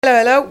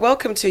Hello.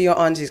 Welcome to Your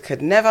Aunties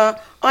Could Never.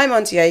 I'm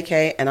Auntie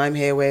AK and I'm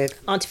here with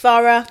Auntie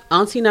Farah,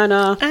 Auntie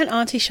Nana, and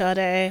Auntie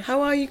Sade.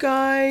 How are you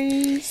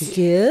guys?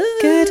 Good.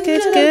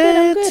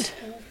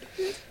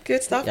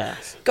 Good stuff.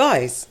 Yes.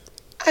 Guys,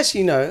 as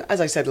you know, as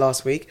I said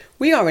last week,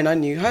 we are in our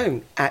new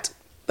home at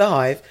The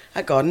Hive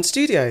at Garden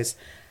Studios.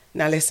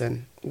 Now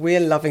listen, we're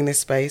loving this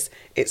space.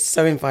 It's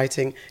so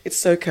inviting. It's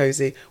so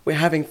cozy. We're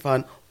having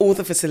fun. All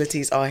the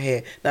facilities are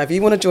here. Now, if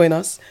you want to join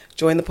us,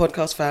 join the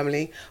podcast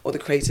family or the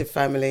creative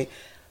family.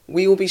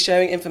 We will be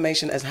sharing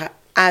information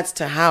as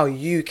to how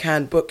you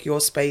can book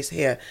your space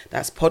here.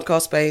 That's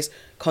podcast space,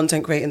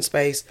 content creating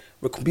space,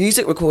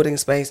 music recording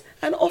space,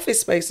 and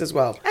office space as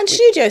well. and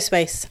studio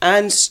space.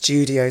 And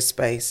studio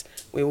space.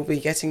 We will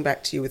be getting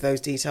back to you with those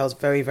details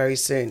very, very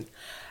soon.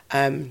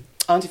 Auntie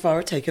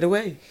Farah, take it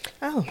away.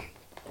 Oh,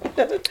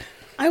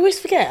 I always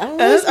forget. I'm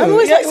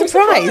always yeah, like you're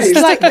surprised.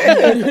 surprised. Like,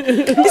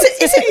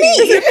 is it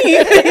me?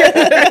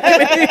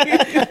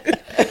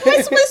 Am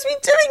I supposed to be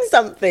doing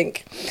something?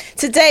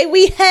 Today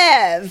we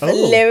have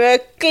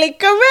Lyrically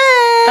Correct.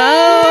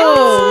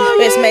 Oh,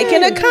 It's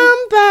making a I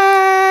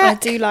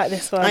comeback. do like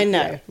this one. I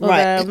know, Although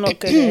right. I'm not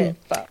good at it,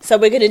 but So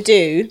we're going to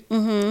do,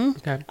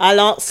 Okay. I'll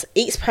ask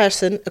each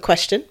person a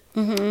question.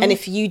 And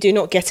if you do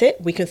not get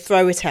it, we can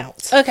throw it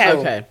out. okay.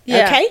 Okay.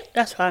 Yeah, Okay.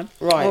 that's fine.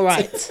 Right. All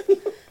right.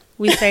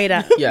 We say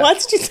that. Yeah. Why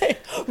did you say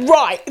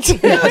right? I just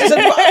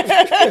said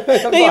right.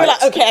 Then you were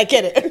like, okay, I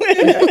get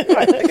it.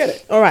 Right, I get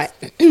it. All right.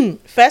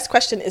 First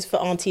question is for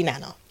Auntie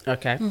Nana.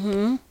 Okay.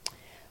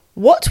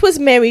 What was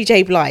Mary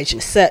J.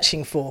 Blige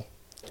searching for?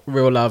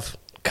 Real love.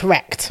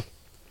 Correct.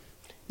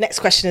 Next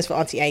question is for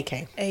Auntie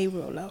AK. A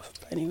real love,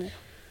 anyway.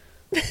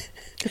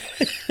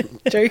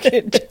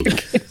 Joking.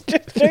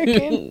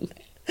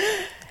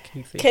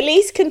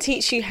 Khalees can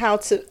teach you how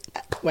to...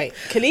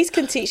 Khalees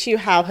can teach you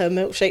how her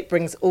milkshake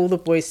brings all the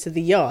boys to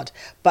the yard,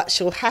 but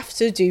she'll have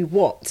to do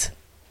what?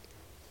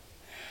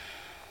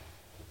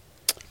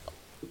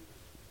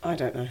 I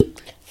don't know.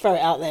 Throw it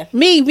out there.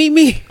 Me.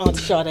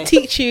 Auntie Sade.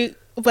 Teach you,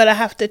 but I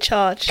have to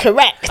charge.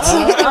 Correct.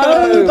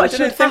 Oh, I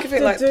didn't think of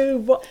it like... do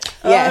what?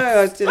 Yes.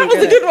 Oh, I didn't That was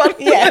get a good it. one.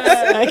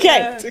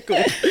 Yes.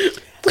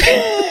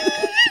 Okay.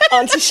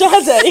 Auntie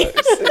Sade.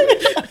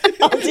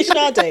 Auntie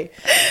Sade.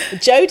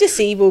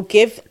 Jodeci will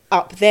give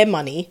up their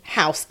money,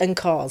 house and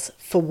cars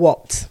for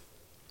what?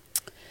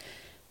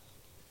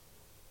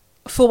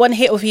 For one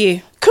hit of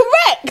you.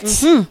 Correct.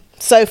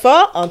 So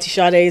far, Auntie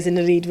Sade is in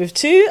the lead with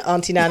 2.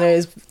 Auntie Nana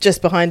is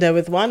just behind her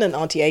with 1, and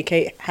Auntie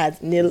AK has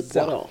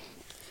 0.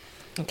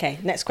 Okay,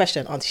 next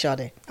question, Auntie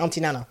Sade. Auntie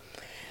Nana.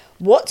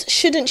 What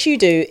shouldn't you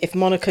do if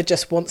Monica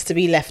just wants to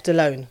be left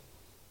alone?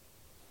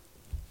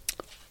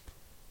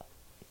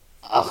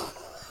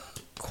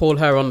 Call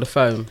her on the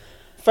phone.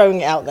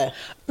 Throwing it out there.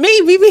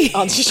 Me.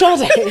 Auntie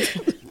Sade.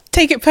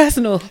 Take it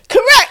personal.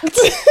 Correct.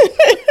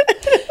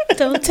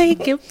 Don't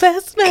take it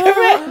personal.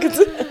 Correct.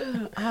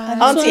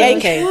 Auntie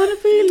AK.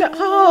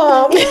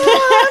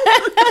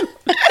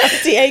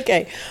 Auntie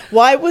AK.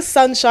 Why was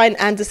Sunshine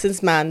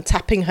Anderson's man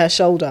tapping her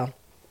shoulder?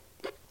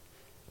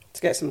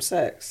 To get some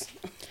sex.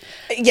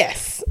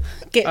 Yes.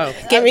 Oh.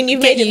 I mean,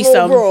 you've made it you more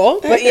some. raw,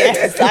 but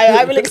yes,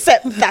 I will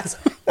accept that.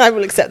 I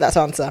will accept that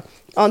answer.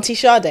 Auntie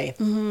Sade.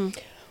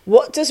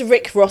 What does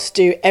Rick Ross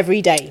do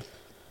every day?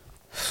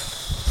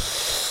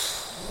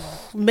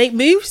 Make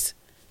moves.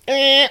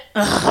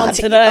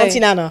 Auntie, dunno. Auntie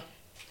Nana.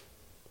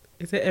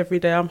 Is it every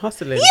day I'm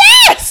hustling?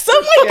 Yes!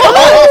 Oh my god!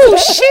 Oh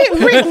shit,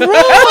 Rick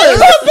Ross. I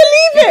can't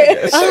believe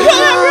it! She got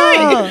that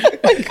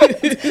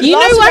right. You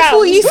Last know, I round.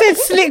 thought you said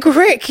Slick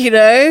Rick. You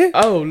know,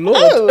 Oh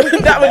Lord,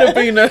 that would have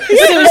been a.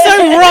 it was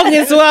so wrong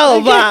as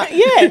well. But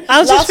Yeah. I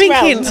was Last just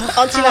thinking, round.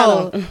 Auntie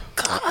how? Nana.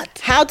 God.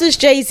 How does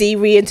Jay-Z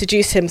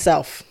reintroduce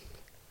himself?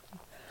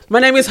 My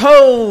name is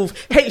Hove.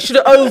 H to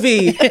the OV.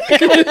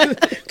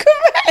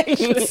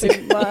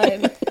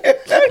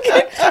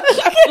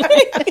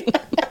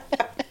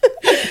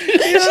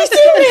 She's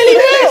doing really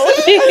well.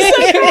 I'm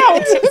so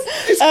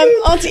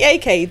proud. Auntie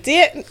AK,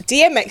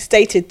 DMX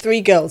dated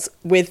 3 girls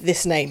with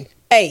this name.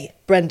 A.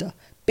 Brenda.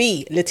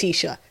 B.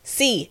 Letitia.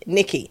 C.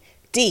 Nikki.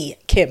 D.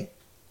 Kim.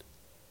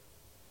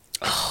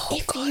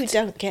 If you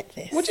don't get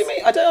this. What do you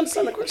mean? I don't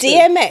understand the question.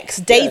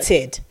 DMX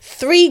dated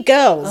 3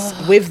 girls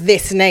with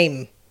this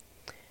name.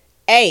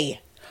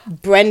 A.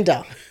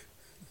 Brenda.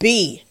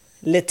 B.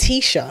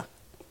 Letitia.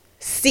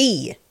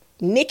 C.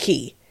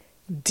 Nikki.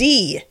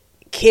 D.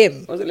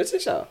 Kim. Was it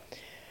Letitia?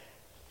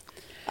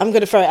 I'm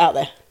going to throw it out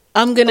there.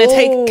 I'm gonna Oh,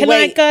 take. Can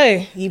wait. I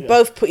go? You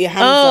both put your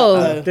hands Oh.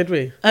 up though. Did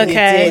we?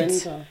 Okay.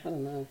 did. I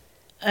don't know.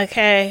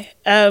 Okay.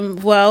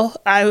 Well,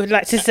 I would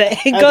like to say.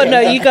 God,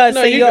 no, you guys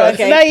No, say you yours.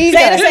 Okay. No, you say go.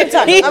 it at the same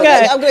time. You go.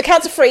 I'm going to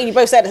count to 3 and you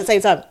both say it at the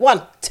same time.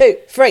 1, 2,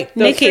 3.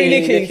 Nikki.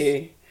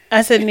 Nikki.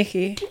 I said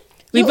Nikki.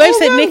 We You both all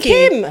said wrong, Nikki.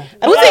 Kim. Was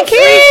About it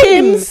 3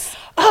 Kim? Kims.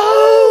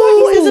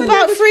 Oh, it's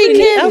about 3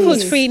 Kims. I thought it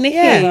was 3 Nikki.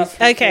 Yeah.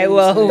 Okay,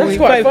 well, That's we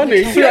quite both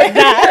funny.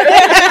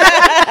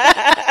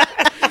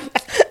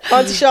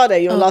 Auntie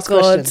Sade, your last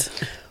God.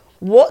 question.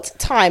 What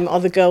time are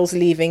the girls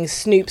leaving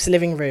Snoop's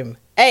living room?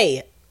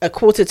 A.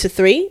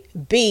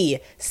 3:15, B,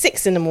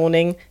 6 in the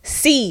morning,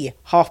 C,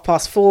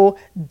 4:30,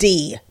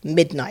 D,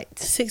 midnight.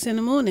 6 in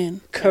the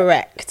morning.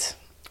 Correct.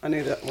 I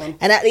knew that one.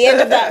 And at the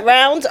end of that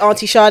round,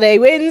 Auntie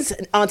Sade wins,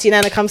 Auntie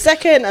Nana comes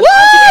second, and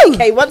Woo!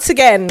 Auntie AK once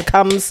again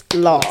comes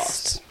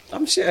last.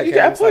 I'm sure. You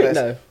get a point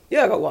though.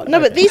 Yeah, I got one. No,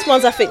 but these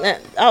ones I think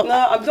that No, I'm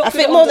not I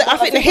think good more on than, I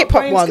think the my hip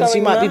hop brain's ones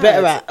you going might be mad.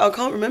 better at. I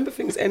can't remember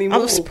things anymore.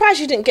 I'm surprised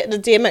you didn't get the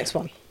DMX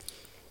one.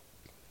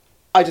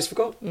 I just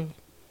forgot.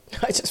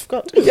 I just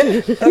forgot. Yeah,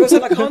 like I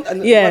said, I can't.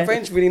 And my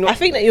brain's really not. I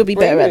think that you'll be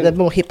better at the brain-ring.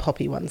 more hip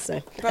hoppy ones,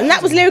 though. And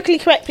that was lyrically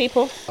correct,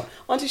 people.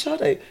 Auntie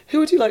Sade, who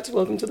would you like to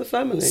welcome to the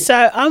family?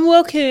 So I'm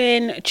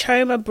welcoming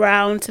Choma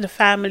Brown to the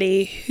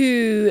family,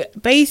 who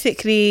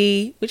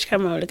basically, which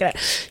camera am I looking at?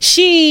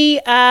 She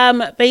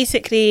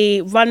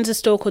basically runs a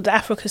store called the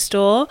Africa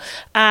Store,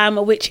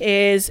 which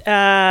is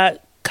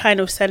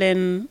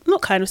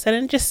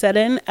just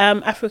selling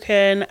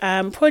African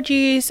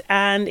produce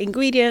and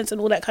ingredients and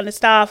all that kind of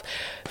stuff,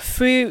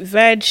 fruit,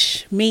 veg,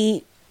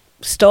 meat,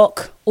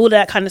 stock, all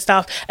that kind of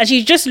stuff. And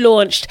she's just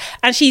launched,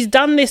 and she's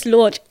done this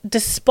launch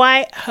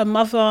despite her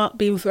mother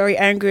being very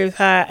angry with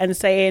her and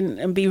saying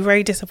and being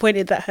very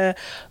disappointed that her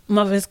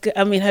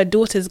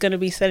daughter's going to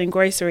be selling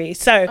groceries.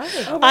 So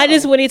I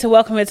just wanted to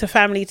welcome her to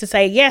family to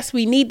say, yes,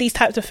 we need these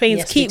types of things.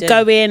 Yes, Keep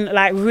going,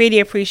 like really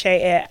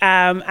appreciate it,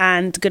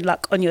 and good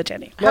luck on your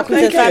journey. Welcome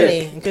to the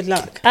family. And good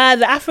luck.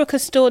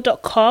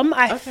 Theafricastore.com.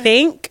 I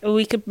think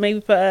we could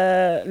maybe put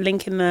a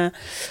link in the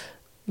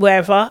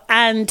wherever,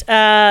 and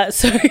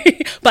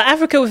sorry, but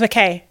Africa with a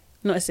K,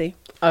 not a C.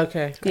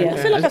 Okay. Yeah. I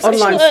feel like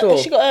Online store.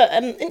 she got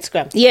an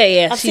Instagram.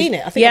 Yeah. I've seen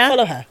it. I think I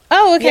follow her.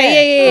 Oh,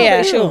 okay. Yeah.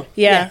 I'm pretty sure.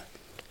 Yeah.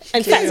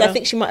 In fact, I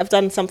think she might have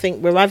done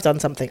something where I've done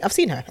something. I've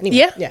seen her. Anyway,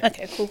 Yeah.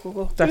 Okay.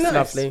 Cool. That's Nice.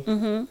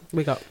 lovely.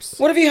 Big ups.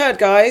 What have you heard,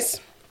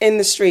 guys? In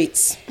the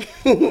streets,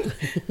 In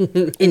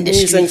the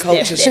news and streets,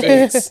 culture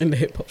yeah. streets. In the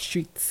hip hop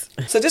streets.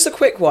 So just a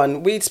quick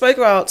one. We spoke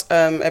about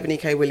Ebony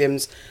K.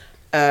 Williams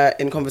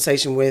in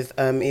conversation with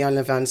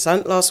Iyanla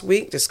Vanzant last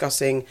week,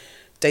 discussing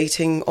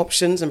dating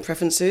options and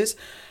preferences.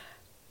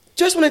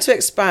 Just wanted to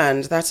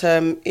expand that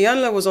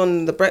Iyanla was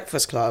on The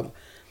Breakfast Club,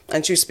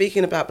 and she was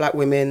speaking about black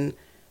women,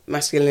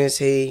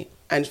 masculinity,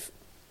 and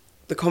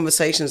the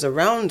conversations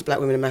around black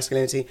women and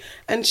masculinity.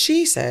 And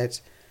she said,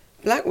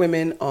 black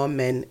women are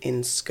men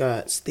in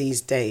skirts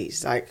these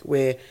days. Like,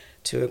 we're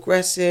too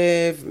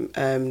aggressive,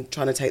 trying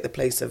to take the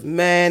place of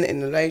men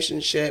in a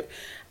relationship,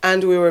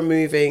 and we're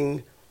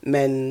removing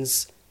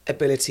men's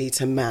ability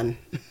to man.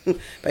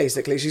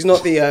 Basically, she's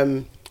not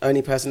the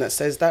only person that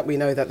says that. We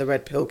know that the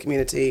red pill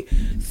community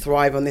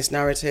thrive on this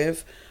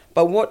narrative.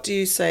 But what do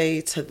you say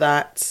to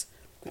that?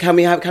 Can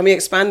we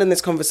expand on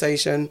this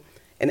conversation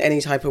in any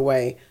type of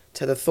way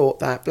to the thought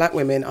that black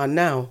women are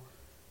now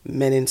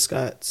men in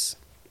skirts?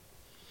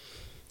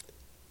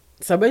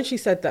 So when she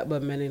said that we're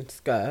men in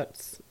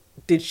skirts,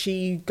 did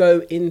she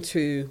go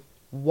into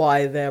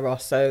why there are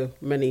so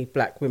many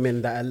black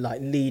women that are like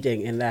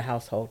leading in their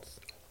households?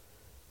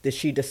 Did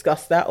she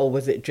discuss that, or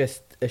was it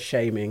just a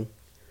shaming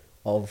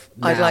of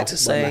now I'd like to we're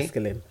say,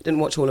 masculine? didn't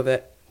watch all of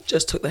it,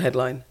 just took the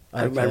headline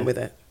and Okay. ran with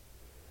it.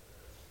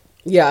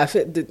 Yeah, I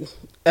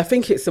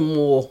think it's a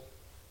more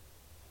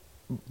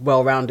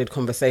well-rounded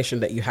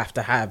conversation that you have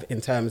to have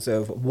in terms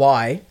of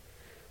why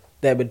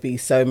there would be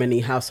so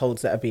many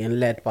households that are being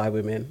led by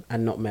women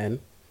and not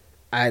men.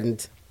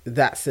 And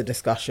that's a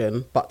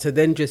discussion. But to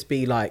then just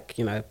be like,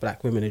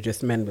 black women are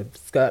just men with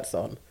skirts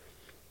on,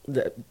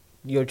 that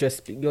you're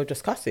just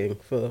cussing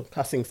for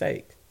cussing's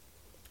sake.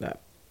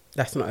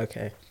 That's not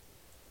okay.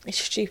 It's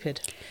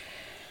stupid.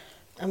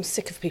 I'm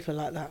sick of people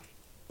like that.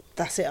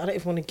 That's it. I don't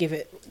even want to give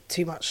it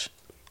too much.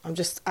 I'm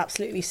just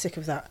absolutely sick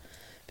of that.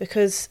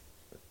 Because,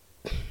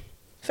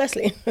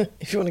 firstly,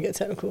 if you want to get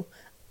technical,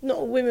 not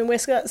all women wear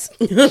skirts.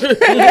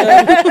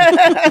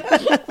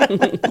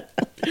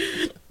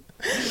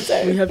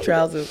 So, We have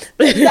trousers.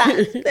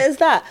 there's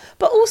that.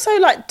 But also,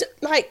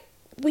 like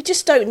we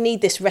just don't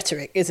need this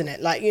rhetoric, isn't it?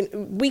 Like,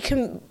 we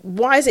can.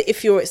 Why is it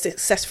if you're a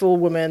successful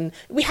woman?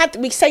 We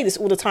say this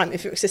all the time.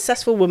 If you're a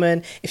successful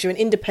woman, if you're an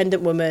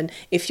independent woman,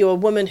 if you're a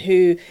woman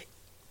who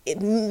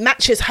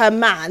matches her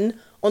man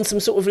on some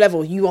sort of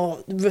level, you are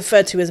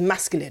referred to as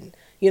masculine.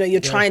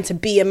 You're trying to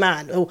be a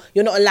man, or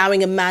you're not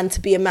allowing a man to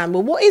be a man.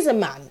 Well, what is a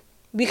man?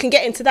 We can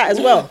get into that as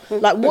well.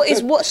 Like,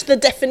 what's the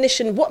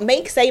definition? What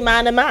makes a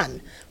man a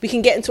man? We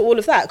can get into all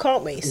of that,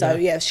 can't we? So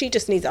yeah, she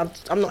just needs.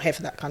 I'm not here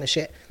for that kind of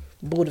shit.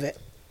 I'm bored of it.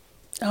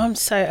 I'm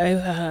so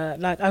over her.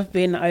 Like, I've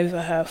been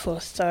over her for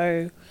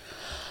so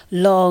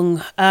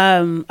long.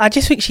 I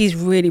just think she's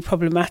really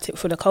problematic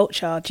for the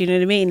culture. Do you know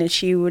what I mean? And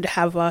she would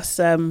have us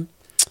a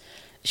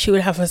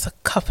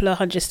couple of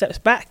 100 steps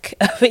back.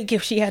 I think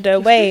if she had her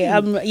way.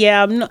 I'm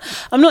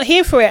not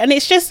here for it. And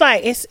it's just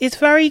like it's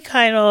very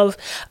kind of.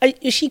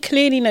 She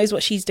clearly knows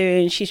what she's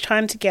doing. She's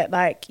trying to get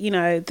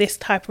this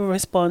type of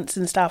response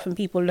and stuff, and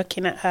people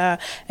looking at her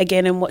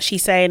again and what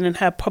she's saying and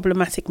her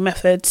problematic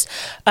methods.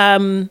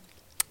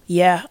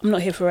 Yeah, I'm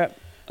not here for it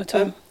at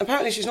all.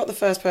 Apparently, she's not the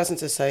first person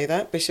to say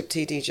that. Bishop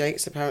T.D.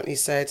 Jakes apparently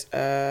said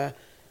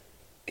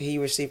he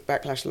received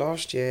backlash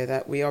last year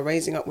that we are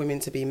raising up women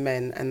to be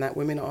men and that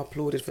women are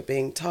applauded for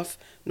being tough,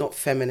 not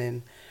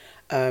feminine.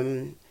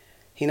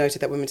 He noted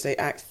that women today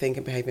act, think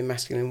and behave in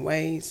masculine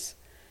ways.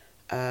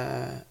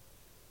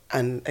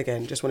 And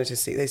again, just wanted to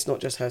see, it's not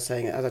just her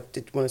saying it, as I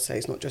did want to say,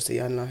 it's not just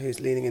Iyanla who's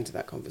leaning into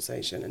that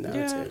conversation and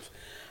narrative.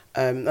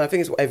 And I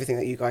think it's everything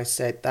that you guys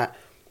said, that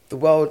the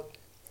world,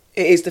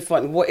 it is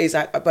defined, what is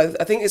that, but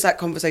I think it's that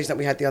conversation that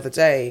we had the other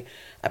day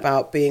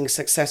about being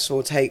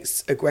successful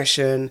takes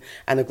aggression,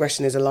 and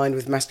aggression is aligned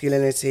with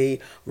masculinity,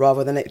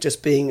 rather than it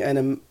just being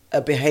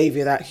a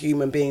behaviour that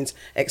human beings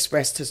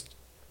express to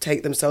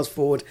take themselves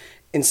forward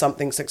in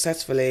something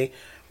successfully.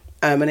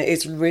 And it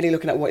is really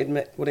looking at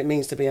what it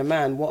means to be a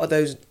man. What are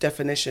those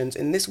definitions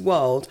in this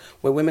world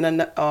where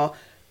women are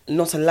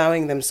not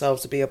allowing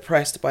themselves to be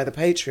oppressed by the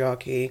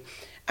patriarchy,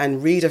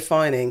 and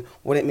redefining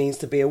what it means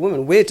to be a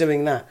woman? We're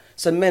doing that.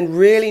 So men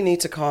really need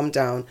to calm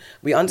down.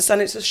 We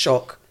understand it's a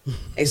shock.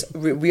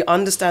 We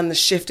understand the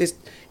shift is,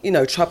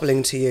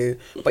 troubling to you,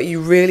 but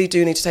you really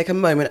do need to take a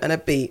moment and a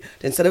beat.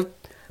 Instead of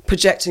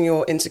projecting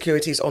your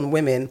insecurities on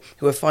women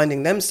who are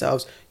finding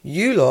themselves,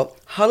 you lot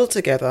huddle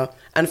together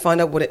and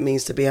find out what it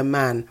means to be a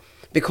man.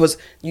 Because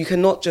you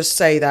cannot just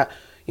say that,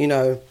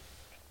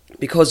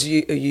 because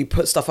you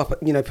put stuff up, put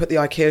the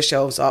IKEA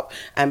shelves up,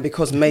 and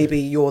because maybe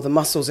you're the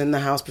muscles in the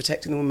house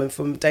protecting the woman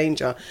from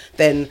danger,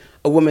 then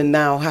a woman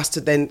now has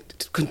to then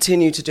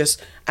continue to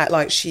just act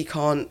like she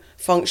can't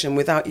function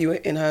without you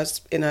in her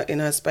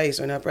space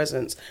or in her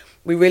presence.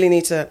 We really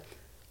need to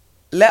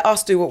let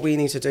us do what we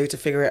need to do to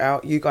figure it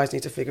out. You guys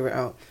need to figure it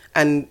out.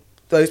 And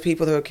those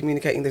people who are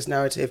communicating this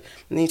narrative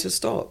need to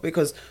stop,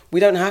 because we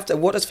don't have to.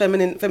 What does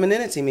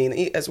femininity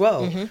mean as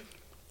well? Mm-hmm.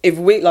 If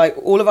we,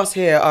 all of us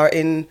here are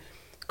in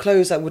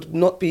clothes that would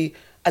not be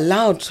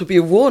allowed to be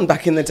worn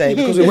back in the day,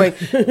 because we're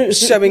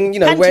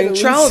wearing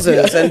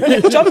trousers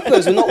and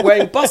jumpers, and not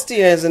wearing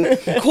bustiers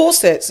and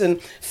corsets,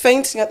 and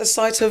fainting at the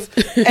sight of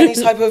any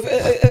type of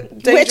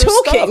dangerous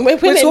stuff.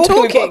 We're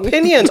talking. We've got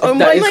opinions. Oh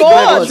my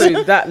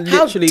God.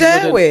 How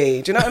dare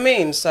we? Do you know what I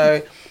mean?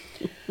 So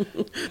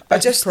I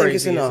just think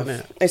it's enough.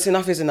 It's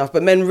enough is enough.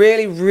 But men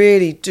really,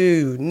 really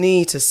do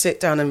need to sit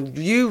down and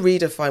you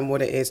redefine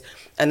what it is.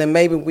 And then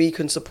maybe we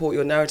can support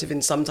your narrative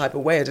in some type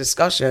of way, a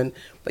discussion.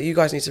 But you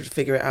guys need to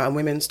figure it out. And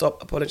women,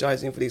 stop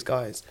apologising for these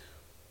guys.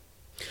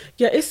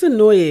 Yeah, it's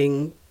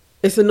annoying.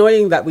 It's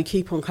annoying that we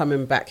keep on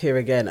coming back here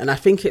again. And I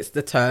think it's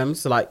the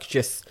terms,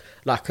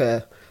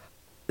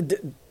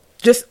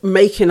 just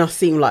making us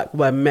seem like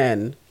we're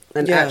men.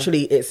 And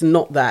actually, it's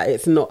not that.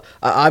 It's not.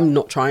 I'm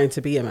not trying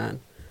to be a man.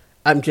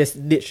 I'm just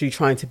literally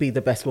trying to be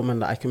the best woman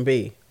that I can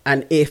be.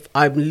 And if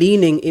I'm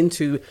leaning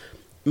into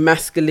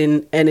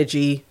masculine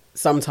energy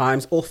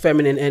sometimes or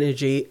feminine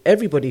energy,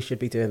 everybody should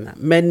be doing that.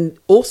 Men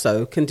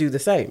also can do the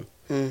same.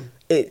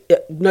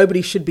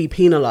 Nobody should be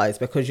penalised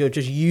because you're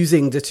just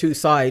using the two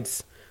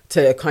sides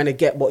to kind of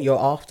get what you're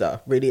after.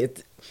 Really,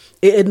 it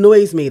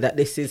annoys me that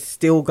this is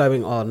still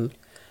going on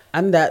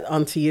and that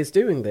Auntie is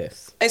doing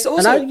this. It's also,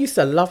 and I used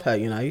to love her, I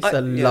used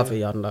to love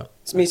Iyanla.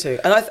 Me too.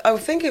 And I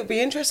think it would be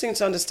interesting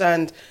to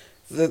understand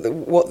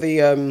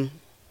the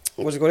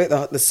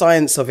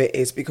science of it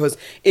is, because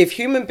if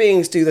human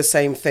beings do the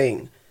same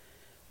thing,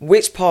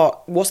 what's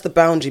the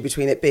boundary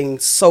between it being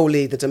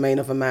solely the domain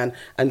of a man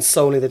and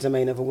solely the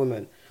domain of a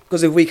woman?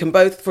 Because if we can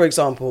both, for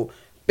example,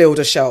 build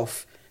a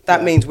shelf,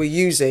 that means we're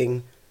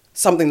using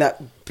something that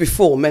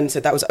before men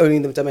said that was only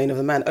the domain of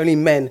the man. Only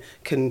men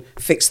can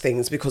fix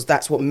things because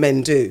that's what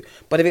men do.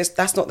 But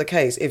that's not the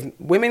case. If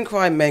women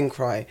cry, men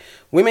cry.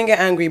 Women get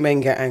angry, men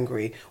get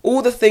angry.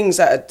 All the things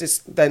that are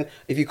then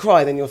if you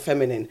cry, then you're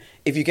feminine.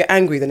 If you get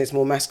angry, then it's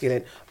more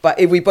masculine. But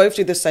if we both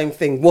do the same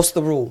thing, what's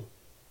the rule?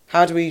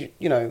 How do we,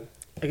 I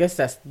guess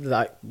that's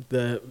like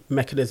the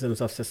mechanisms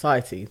of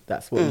society.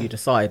 That's what you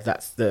decide.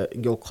 That's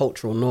your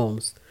cultural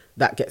norms.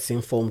 That gets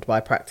informed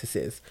by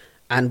practices.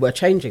 And we're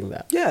changing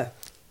that. Yeah.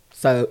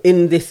 So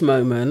in this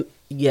moment,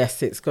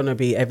 yes, it's going to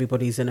be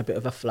everybody's in a bit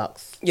of a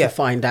flux to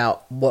find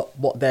out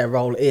what their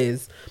role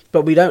is.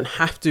 But we don't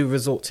have to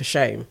resort to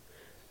shame,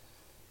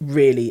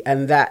 really.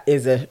 And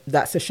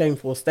that's a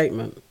shameful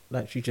statement.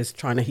 Like you're just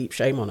trying to heap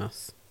shame on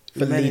us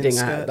for leading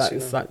out.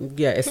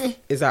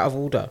 It's out of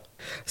order.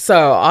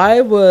 So I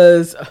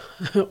was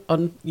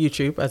on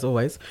YouTube, as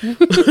always,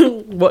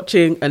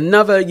 watching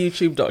another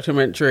YouTube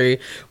documentary,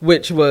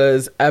 which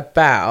was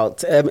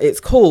about, it's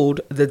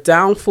called The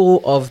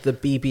Downfall of the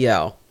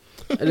BBL.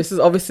 And this is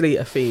obviously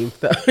a theme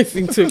that I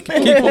seem to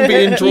keep on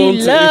being drawn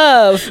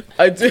to.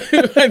 I do.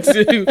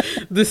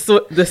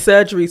 The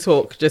surgery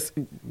talk just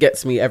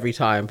gets me every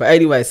time. But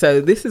anyway,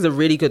 so this is a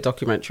really good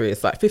documentary.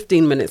 It's like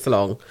 15 minutes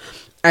long.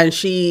 And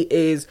she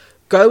is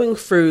going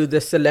through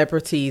the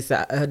celebrities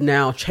that are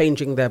now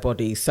changing their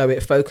bodies. So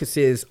it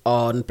focuses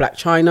on Black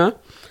China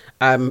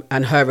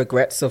and her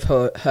regrets of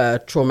her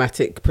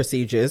traumatic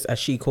procedures, as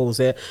she calls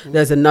it.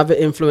 There's another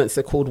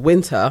influencer called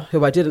Winter,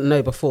 who I didn't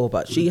know before,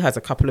 but she has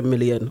a couple of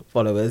million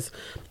followers.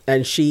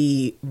 And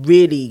she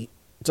really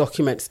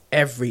documents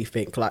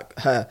everything, like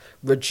her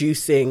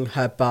reducing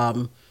her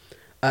bum,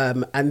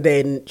 And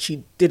then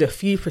she did a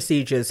few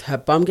procedures. Her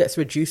bum gets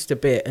reduced a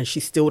bit and she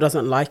still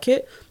doesn't like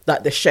it,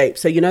 like the shape.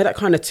 So, you know, that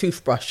kind of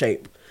toothbrush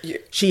shape. Yeah.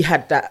 She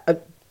had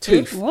that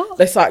tooth. What?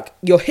 It's like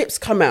your hips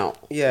come out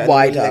Yeah,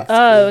 wider.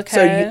 Oh,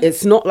 okay. So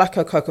it's not like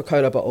a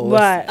Coca-Cola bottle.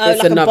 Right. Oh,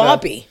 It's like another. a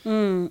Barbie.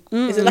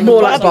 Is it like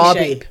More a like Barbie.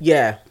 shape?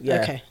 Yeah.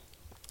 Okay.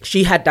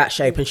 She had that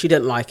shape and she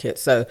didn't like it,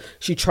 so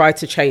she tried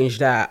to change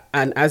that,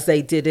 and as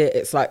they did it,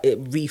 it's like it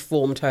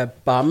reformed her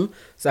bum,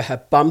 so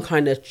her bum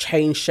kind of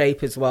changed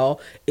shape as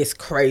well. It's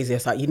crazy.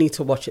 It's like you need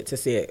to watch it to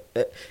see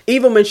it.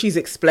 Even when she's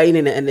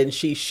explaining it and then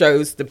she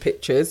shows the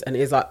pictures and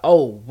it's like,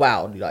 oh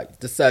wow,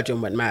 like the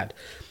surgeon went mad.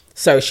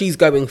 So she's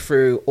going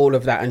through all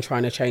of that and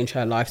trying to change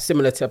her life,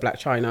 similar to Black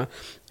China.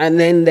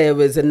 And then there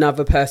was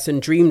another person,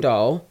 Dream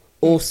Doll,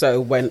 also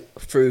went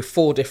through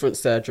 4 different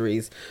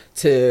surgeries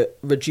to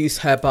reduce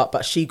her butt,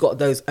 but she got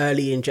those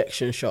early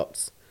injection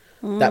shots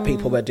that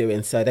people were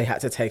doing, so they had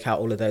to take out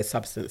all of those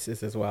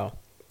substances as well.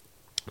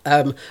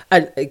 And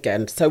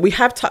again, so we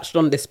have touched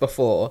on this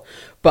before,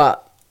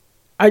 but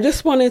I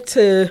just wanted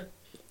to,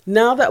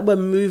 now that we're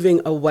moving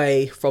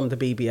away from the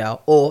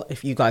BBL, or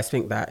if you guys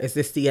think that, is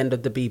this the end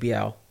of the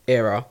BBL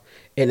era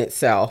in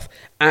itself?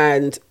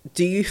 And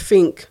do you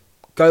think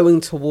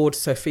going towards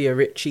Sophia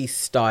Richie's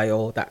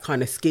style, that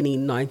kind of skinny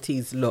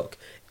 90s look,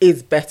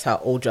 is better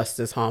or just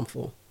as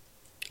harmful?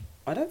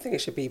 I don't think it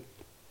should be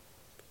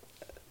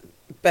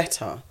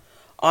better.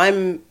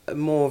 I'm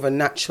more of a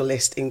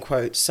naturalist in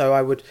quotes, so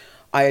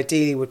I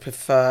ideally would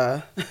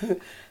prefer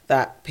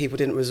that people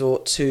didn't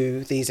resort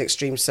to these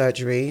extreme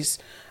surgeries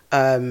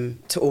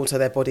to alter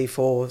their body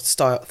for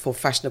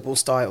fashionable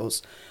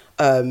styles.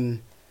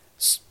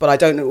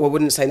 But I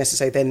wouldn't say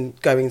necessarily then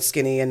going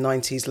skinny and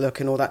 90s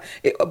look and all that.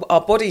 Our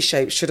body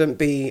shape shouldn't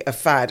be a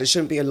fad. It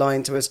shouldn't be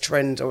aligned to a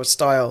trend or a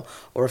style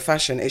or a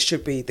fashion. It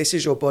should be, this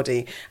is your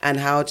body, and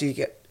how do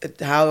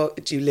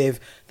you live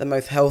the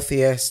most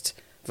healthiest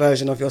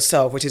version of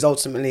yourself, which is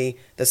ultimately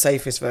the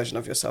safest version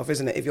of yourself,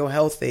 isn't it? If you're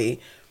healthy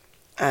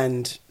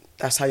and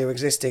that's how you're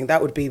existing, that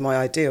would be my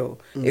ideal.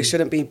 It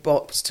shouldn't be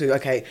boxed to,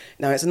 okay,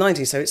 now it's a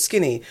 90s, so it's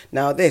skinny.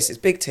 Now it's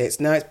big tits.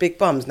 Now it's big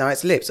bums. Now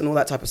it's lips and all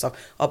that type of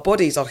stuff. Our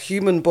bodies are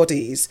human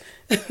bodies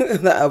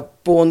that are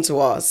born to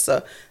us,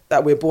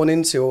 that we're born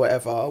into or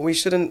whatever. They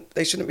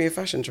shouldn't be a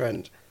fashion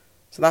trend.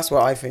 So that's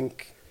what I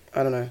think.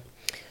 I don't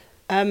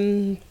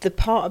know. The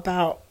part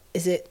about,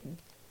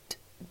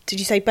 did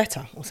you say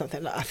better or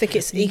something? I think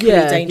it's equally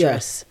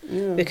dangerous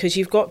because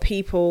you've got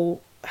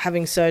people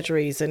having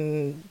surgeries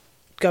and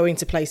going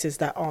to places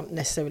that aren't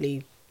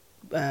necessarily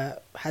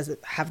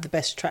have the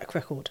best track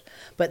record.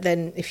 But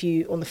then if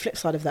you, on the flip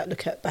side of that,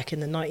 look at back in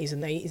the 90s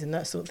and the 80s and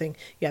that sort of thing,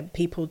 you had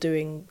people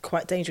doing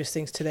quite dangerous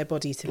things to their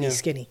body to be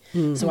skinny.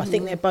 So I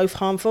think they're both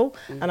harmful.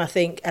 And I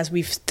think, as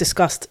we've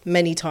discussed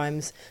many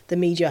times, the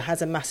media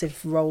has a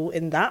massive role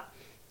in that.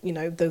 You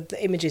know, the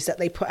images that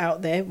they put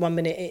out there, 1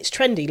 minute it's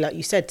trendy, like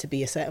you said, to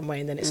be a certain way,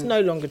 and then it's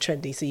no longer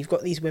trendy. So you've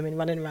got these women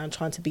running around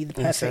trying to be the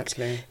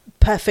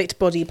perfect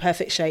body,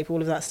 perfect shape, all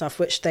of that stuff,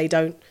 which they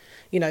don't,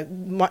 you know,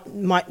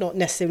 might not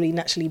necessarily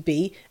naturally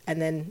be, and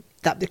then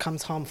that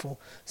becomes harmful.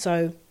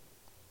 So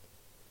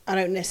I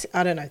don't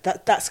know.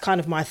 That's kind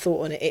of my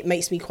thought on it. It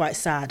makes me quite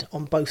sad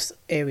on both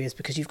areas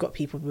because you've got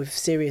people with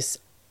serious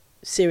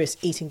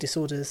eating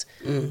disorders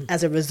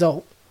as a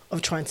result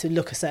of trying to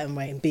look a certain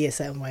way and be a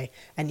certain way,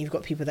 and you've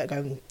got people that go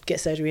and get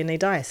surgery and they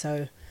die.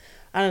 So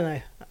I don't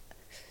know.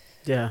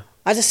 Yeah,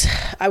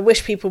 I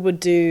wish people would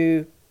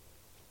do.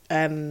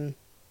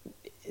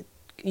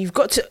 You've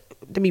got to.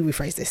 Let me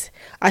rephrase this.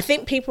 I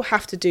think people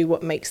have to do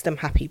what makes them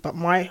happy, but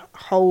my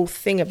whole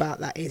thing about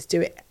that is do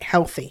it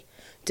healthy,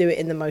 do it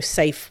in the most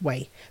safe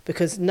way.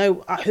 Because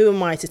who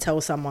am I to tell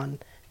someone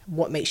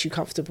what makes you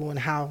comfortable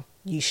and how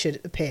you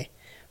should appear?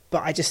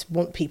 But I just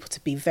want people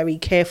to be very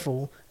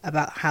careful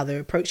about how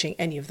they're approaching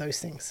any of those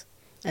things.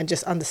 And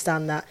just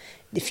understand that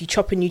if you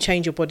chop and you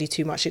change your body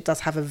too much, it does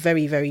have a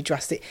very, very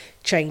drastic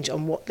change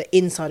on what the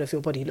inside of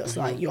your body looks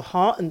like. Your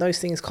heart and those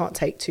things can't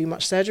take too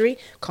much surgery,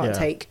 can't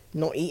take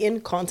not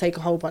eating, can't take a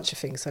whole bunch of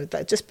things. So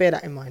just bear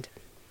that in mind.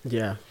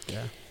 Yeah.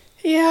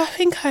 Yeah, I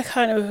think I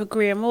kind of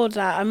agree. I'm more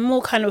that. I'm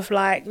more kind of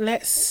like,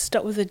 let's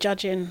stop with the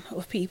judging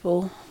of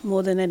people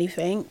more than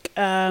anything.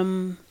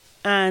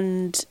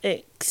 And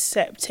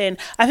accepting.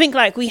 I think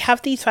like we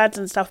have these fads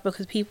and stuff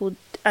because people,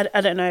 I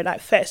don't know,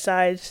 like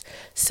fetishize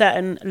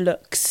certain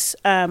looks,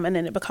 and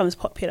then it becomes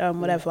popular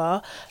and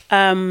whatever.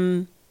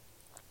 And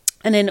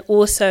then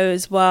also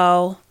as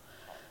well,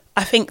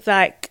 I think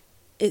like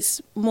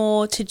it's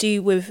more to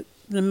do with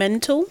the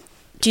mental.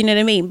 Do you know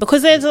what I mean?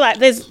 Because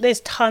there's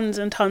tons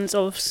and tons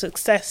of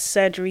success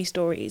surgery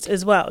stories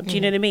as well. Do you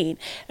know what I mean?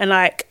 And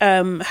like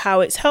how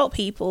it's helped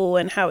people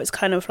and how it's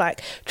kind of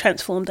like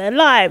transformed their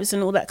lives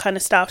and all that kind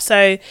of stuff.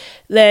 So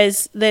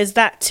there's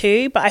that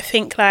too. But I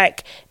think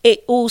like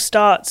it all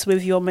starts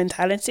with your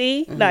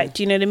mentality. Like,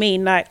 do you know what I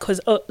mean? Like,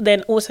 because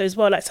then also as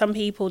well, like some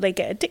people, they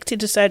get addicted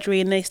to surgery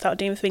and they start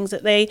doing things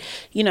that they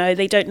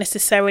don't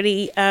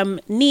necessarily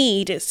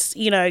need. It's,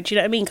 do you know what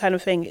I mean? Kind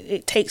of thing.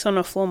 It takes on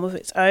a form of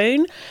its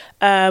own.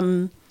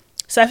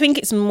 So I think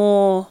it's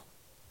more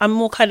I'm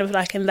more kind of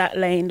like in that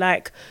lane,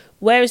 like,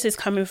 where is this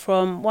coming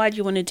from? Why do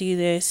you want to do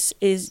this?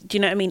 Do you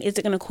know what I mean? Is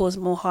it going to cause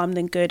more harm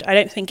than good? I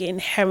don't think it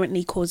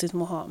inherently causes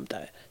more harm,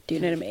 though. Do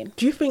you know what I mean?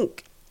 Do you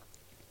think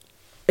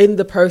in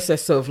the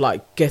process of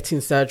like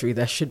getting surgery,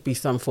 there should be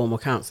some form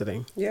of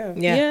counselling? Yeah.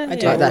 Yeah, I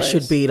do. Like that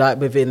should be like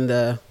within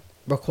the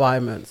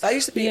requirements. That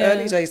used to be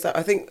early days. That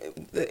I think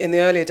in the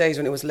earlier days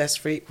when it was less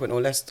frequent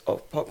or less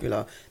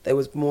popular, there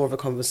was more of a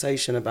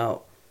conversation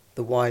about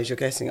the whys you're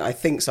guessing. I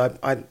think so.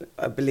 I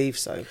believe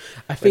so.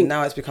 I think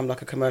now it's become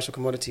like a commercial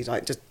commodity,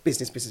 like just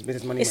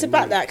business, money. It's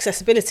about the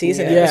accessibility,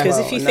 isn't it? Yeah. Because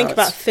Well, if you and think now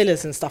about it's-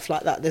 fillers and stuff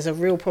like that, there's a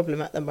real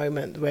problem at the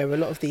moment where a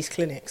lot of these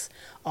clinics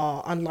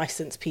are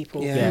unlicensed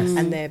people, Yeah. Yes.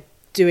 and they're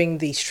doing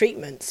these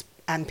treatments,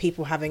 and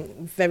people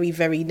having very,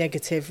 very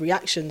negative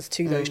reactions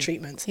to those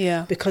treatments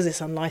because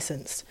it's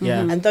unlicensed. Yeah.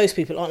 And those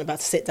people aren't about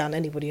to sit down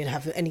anybody and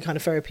have any kind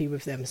of therapy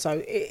with them.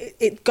 So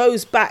it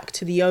goes back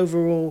to the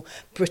overall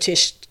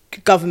British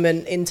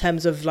government in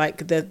terms of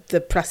like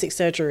the plastic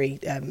surgery,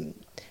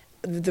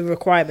 the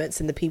requirements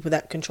and the people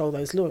that control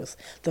those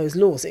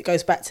laws. It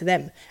goes back to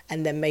them,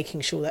 and then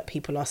making sure that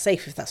people are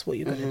safe if that's what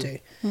you're going to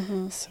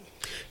do. So,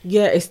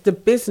 Yeah, it's the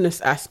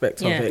business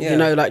aspect of Yeah. it. Yeah. You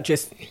know, like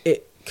just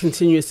it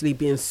continuously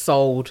being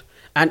sold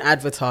and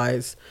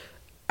advertised.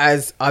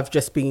 As I've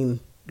just been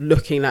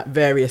looking at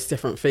various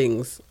different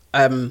things,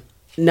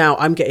 now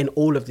I'm getting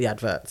all of the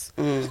adverts.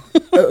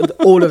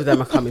 All of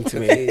them are coming to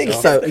me.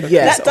 So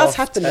yes, that does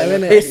happen though,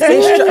 isn't it's,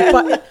 it?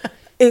 but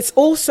it's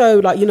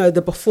also like, you know,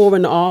 the before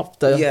and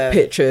after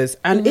pictures,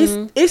 and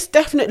it's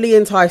definitely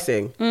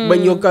enticing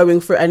when you're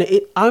going through. And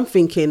I'm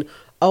thinking,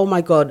 oh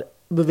my God,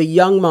 with a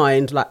young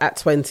mind, like at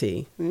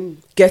 20,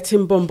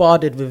 getting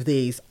bombarded with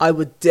these, I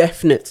would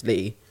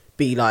definitely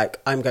be like,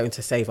 I'm going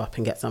to save up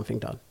and get something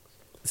done.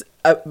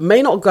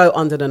 May not go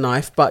under the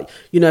knife, but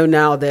you know,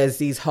 now there's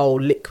these whole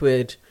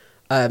liquid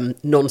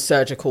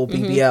non-surgical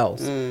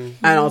BBLs, and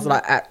I was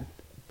like, at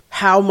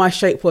how my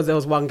shape was, there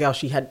was one girl,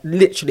 she had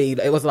literally,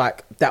 it was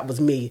like, that was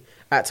me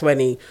at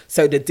 20,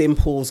 so the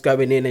dimples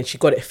going in and she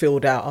got it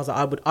filled out. I was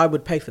like, I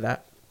would pay for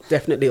that.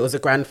 Definitely, it was a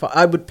grandfather,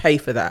 I would pay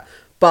for that.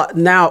 But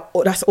now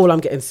that's all I'm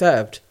getting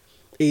served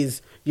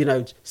is, you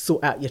know,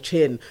 sort out your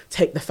chin,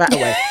 take the fat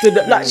away.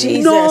 Like,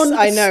 Jesus,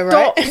 I know,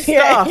 right? stuff.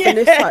 Yeah. And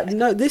it's like,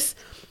 no, this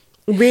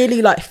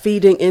really like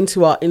feeding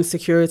into our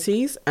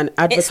insecurities and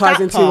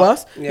advertising to part.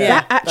 us. Yeah.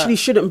 That actually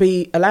shouldn't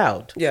be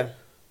allowed. Yeah.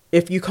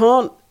 If you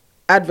can't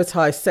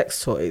advertise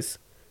sex toys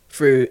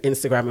through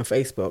Instagram and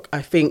Facebook,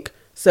 I think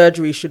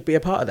surgery should be a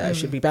part of that. It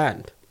should be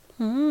banned.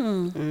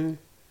 Those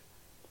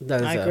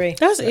I are- agree.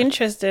 That's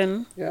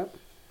interesting. Yeah.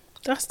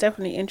 That's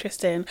definitely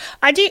interesting.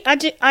 I don't,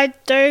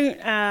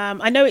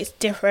 I know it's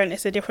different,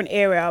 it's a different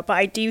era, but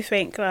I do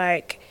think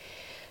like,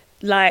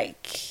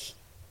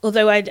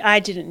 although I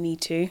didn't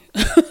need to,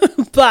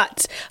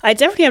 but I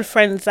definitely had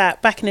friends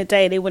that back in the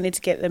day, they wanted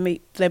to get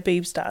their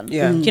boobs done.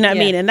 Yeah. Do you know what I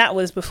Yeah. mean? And that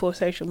was before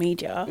social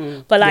media.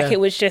 But like, Yeah. it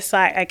was just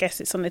like, I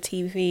guess it's on the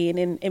TV and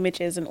in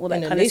images and all that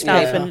In the kind of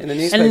stuff. newspaper. And In the and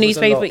the newspaper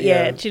newspaper, was a lot,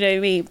 yeah. yeah. Do you know what I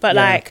mean? But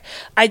Yeah. like,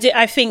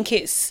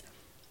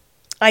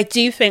 I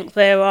do think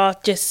there are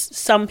just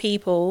some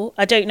people,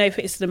 I don't know if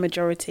it's the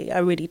majority, I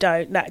really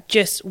don't, that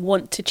just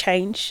want to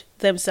change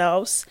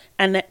themselves,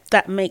 and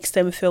that makes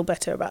them feel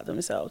better about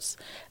themselves.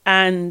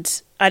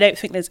 And I don't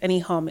think there's any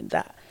harm in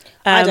that.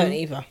 I don't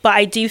either. But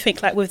I do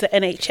think like with the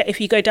NHS, if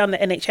you go down the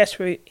NHS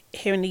route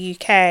here in the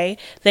UK,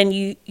 then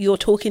you're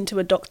talking to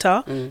a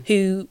doctor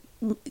who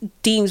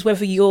deems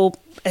whether you're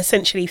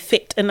essentially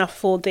fit enough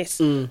for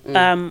this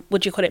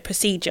what do you call it,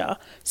 procedure.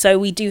 So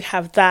we do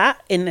have that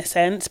in a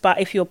sense,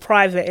 but if you're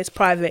private, it's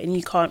private and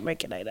you can't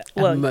regulate it.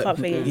 Well, you can't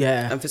figure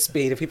Yeah. And for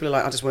speed, if people are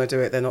like, I just want to do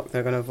it, they're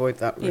going to avoid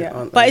that route, yeah,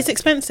 aren't but they? it's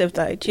expensive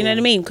though. Do you know what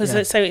I mean? Because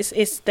Yeah. so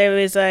it's there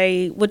is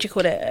a, what do you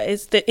call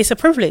it? It's a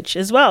privilege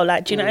as well.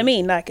 Like, do you know what I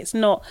mean? Like, it's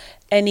not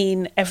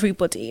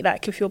everybody.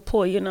 Like, if you're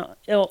poor, you're not,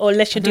 or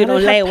unless you're doing Now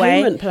on they have layaway.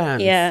 payment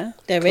plans. Yeah,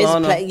 There is,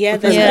 Klarna. there's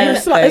Yeah.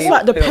 It's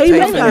like the Pay-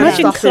 payment pay- plan. imagine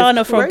stuff is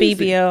Klarna for a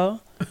crazy. BBL.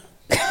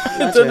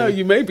 I don't know,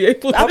 you may be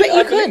able to. I bet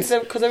you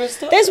could. Because there is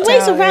stuff. There's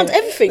ways Doubt around it.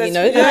 everything, you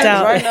know. There's- I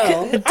doubt right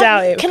it. now.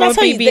 Doubt it. Can I For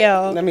tell you?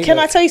 BBL. Let me Can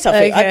look. I tell you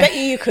something? I Okay. bet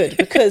you could,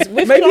 because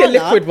with Maybe a Klarna,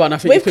 liquid one, I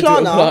think you with could do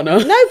it on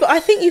Klarna. No, but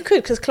I think you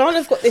could, because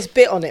Klarna's got this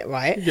bit on it,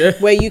 right? Yeah.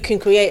 Where you can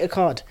create a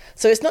card.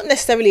 So it's not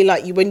necessarily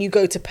like when you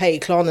go to pay,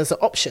 Klarna's an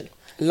option.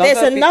 Love There's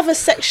that another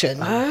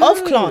section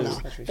of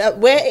Klarna that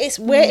where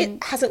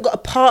it hasn't got a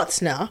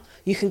partner.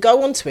 You can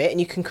go onto it and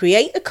you can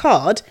create a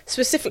card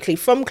specifically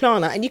from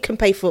Klarna, and you can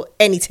pay for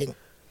anything.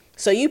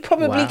 So you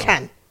probably Wow.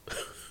 can.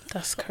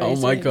 That's crazy. Oh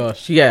my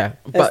gosh, yeah.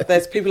 But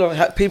There's people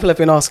have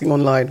been asking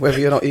online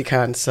whether or not you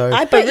can. So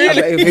I bet you.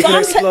 if we but can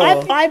I'm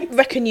explore. I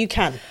reckon you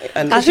can.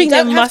 And I You think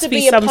there don't have must to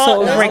be a some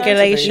sort of partner.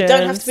 regulation. You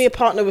don't have to be a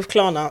partner with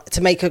Klarna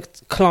to make a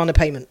Klarna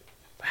payment.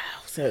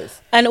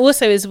 And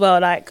also as well,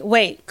 like,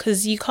 wait,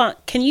 because you can't.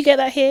 Can you get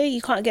that here?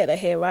 You can't get that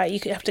here, right? You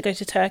could have to go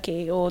to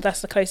Turkey, or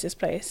that's the closest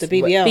place. The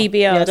BBL.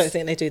 BBLs. Yeah, I don't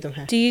think they do them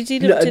here. Do you do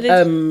no,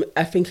 them?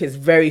 I think it's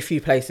very few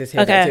places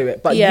here that Okay, do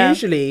it. But yeah.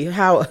 usually,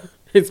 how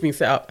it's been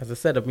set up, as I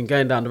said, I've been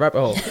going down the rabbit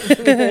hole,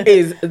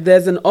 is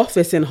there's an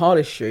office in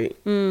Harley Street.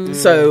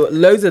 So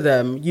loads of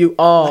them, you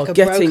are Like a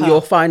getting broker.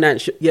 your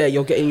financial,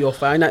 you're getting your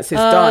finances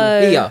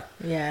done here.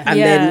 Yeah. And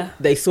Yeah. then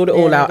they sort it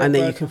all Yeah, out, like and a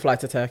then you broker. can fly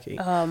to Turkey.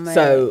 Oh, mate.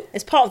 So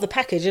It's part of the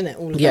package, isn't it?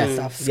 All of yeah, that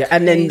stuff. It's yeah,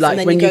 and then crazy.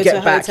 like when go you to a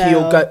get back, hotel.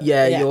 you'll go,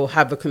 you'll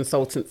have a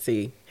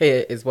consultancy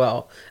here as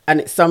well,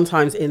 and it's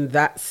sometimes in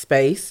that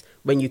space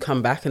when you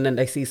come back, and then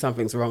they see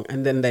something's wrong,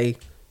 and then they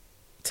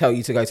tell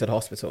you to go to the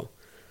hospital.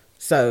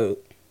 So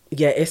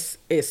yeah, it's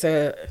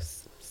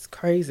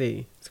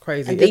crazy. It's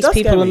crazy. And It these does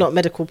people scare are me. not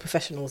medical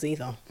professionals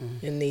either.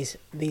 In these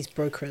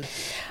brokers.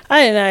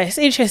 I don't know. It's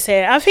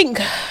interesting. I think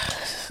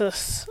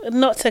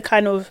not to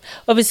kind of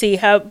obviously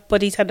her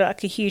body's had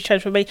like a huge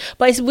transformation,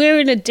 but we're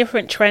in a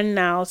different trend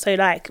now. So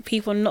like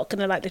people are not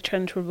gonna like the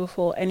trend from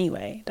before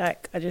anyway.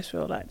 Like I just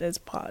feel like there's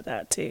part of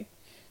that too.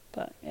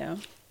 But yeah.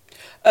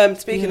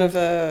 Speaking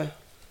of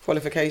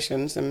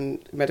qualifications and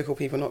medical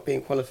people not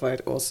being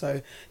qualified,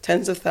 also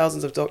tens of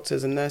thousands of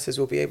doctors and nurses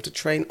will be able to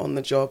train on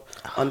the job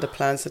under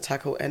plans to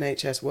tackle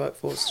NHS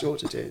workforce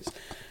shortages.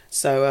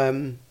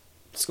 So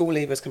school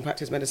leavers can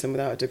practice medicine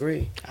without a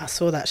degree. I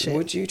saw that shit.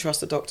 Would you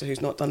trust a doctor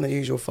who's not done the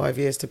usual 5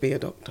 years to be a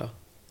doctor?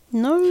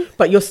 No.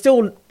 But you're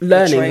still They're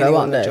learning, training though,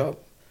 on aren't the they? job.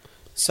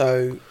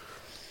 So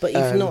But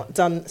you've not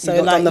done. So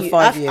you've not like done the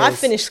 5 I years.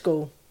 finished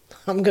school.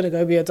 I'm gonna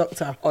go be a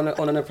doctor. on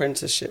an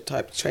apprenticeship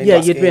type training. Yeah,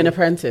 you'd be scheme. an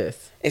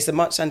apprentice. It's a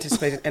much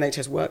anticipated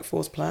NHS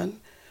workforce plan,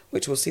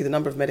 which will see the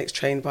number of medics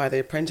trained by the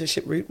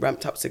apprenticeship route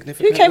ramped up Who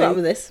significantly. came up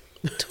with this?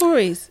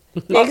 Tories.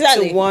 Yeah,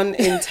 exactly. Up to 1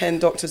 in 10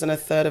 doctors and a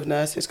third of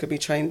nurses could be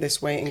trained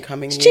this way in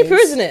coming It's years. cheaper,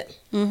 isn't it?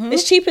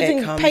 It's cheaper It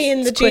than comes-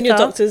 paying the It's junior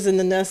quicker. doctors and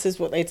the nurses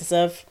what they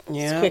deserve.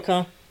 Yeah. It's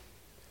quicker.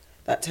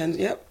 That tends,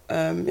 yep,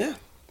 yeah.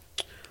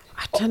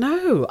 I don't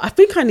know. I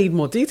think I need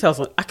more details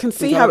on. I can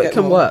see We've how gotta it get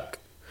can more. work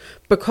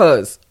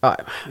because I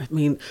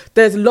mean,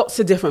 there's lots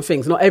of different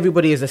things. Not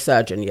everybody is a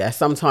surgeon. Yeah,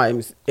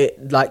 sometimes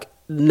it like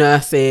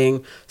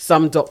nursing.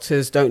 Some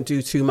doctors don't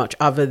do too much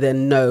other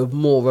than know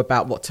more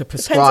about what to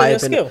prescribe. on your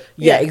and, skill.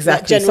 Yeah, Yeah, like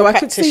exactly. So general I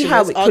could see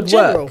how practitioners it are could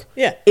general. work.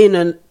 Yeah. in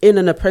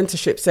an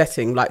apprenticeship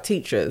setting like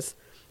teachers,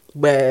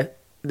 where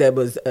there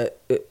was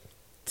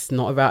it's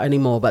not about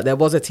anymore, but there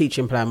was a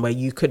teaching plan where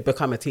you could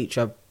become a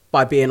teacher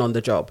by being on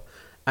the job,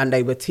 and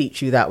they would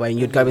teach you that way, and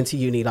you'd go into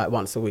uni like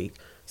once a week.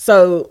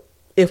 So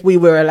if we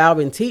were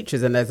allowing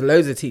teachers, and there's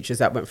loads of teachers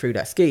that went through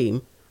that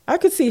scheme, I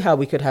could see how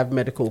we could have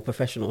medical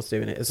professionals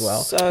doing it as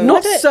well. So-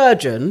 Not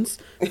surgeons,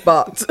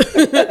 but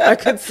I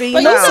could see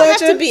But now. you don't have to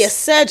surgeons? be a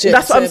surgeon.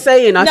 That's what I'm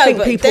saying. I No, think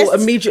but people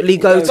there's- immediately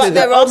go No, to but the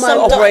there are some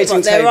operating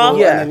but there table, are, and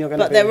Yeah. then you're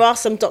gonna but be- there are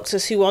some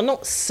doctors who are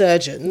not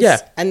surgeons, Yeah.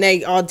 and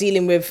they are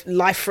dealing with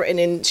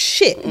life-threatening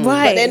shit,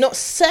 Right. But they're not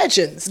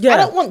surgeons. Yeah. I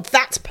don't want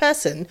that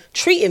person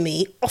treating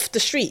me off the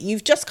street.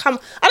 You've just come.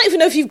 I don't even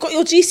know if you've got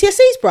your GCSEs,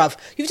 bruv.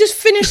 You've just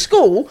finished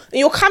school, and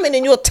you're coming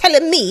and you're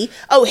telling me,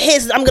 "Oh,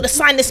 I'm going to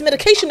sign this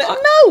medication." No,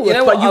 You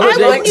know what, But you I would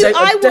they- like to- they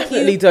I want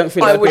definitely you- don't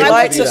think I they'd would be able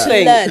like do to that.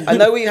 think, Learn. I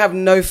know we have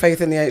no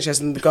faith in the NHS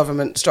and the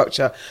government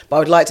structure, but I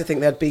would like to think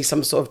there'd be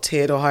some sort of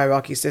tiered or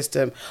hierarchy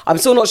system. I'm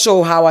still not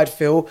sure how I'd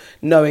feel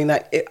knowing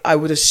that I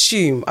would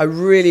assume, I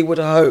really would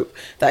hope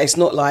that it's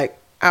not like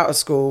out of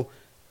school,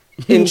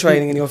 in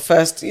training, and your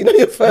first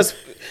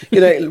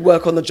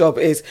work on the job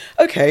is,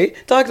 okay,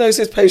 diagnose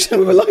this patient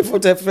with a life or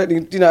death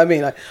threatening, do you know what I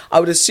mean? I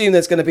would assume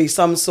there's going to be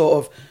some sort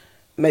of,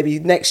 maybe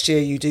next year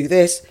you do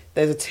this,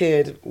 there's a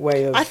tiered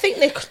way of... I think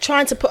they're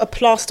trying to put a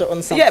plaster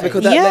on something. Yeah,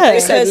 because Yeah. they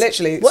said Because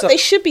literally... what so- they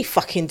should be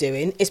fucking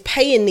doing is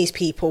paying these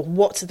people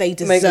what they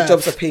deserve. Make the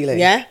jobs appealing.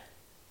 Yeah?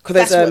 'cause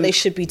That's there's, what they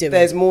should be doing.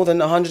 There's more than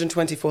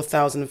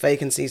 124,000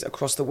 vacancies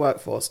across the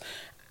workforce.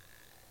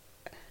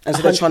 And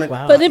so they're trying to...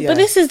 Wow. But yeah. but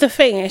this is the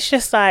thing. It's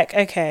just like,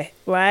 okay,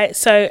 right?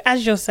 So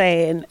as you're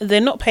saying,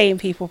 they're not paying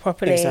people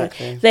properly.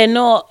 Exactly. They're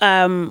not.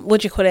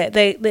 What do you call it?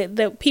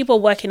 The people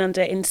working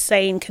under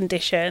insane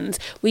conditions.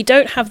 We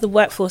don't have the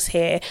workforce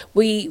here.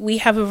 We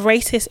have a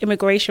racist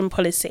immigration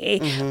policy.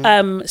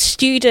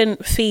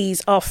 Student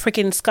fees are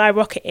freaking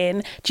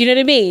skyrocketing. Do you know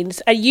what I mean?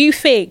 And you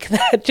think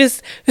that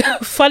just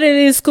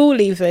funneling school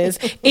leavers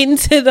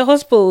into the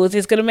hospitals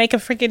is going to make a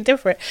freaking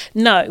difference?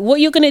 No. What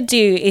you're going to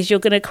do is you're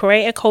going to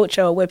create a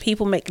culture where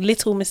people make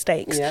little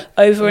mistakes Yeah.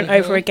 over and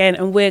over again,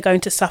 and we're going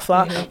to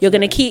suffer. You're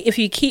going to keep, if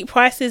you keep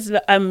prices,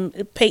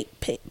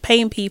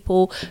 paying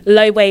people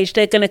low wage,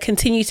 they're going to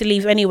continue to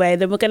leave anyway.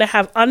 Then we're going to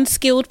have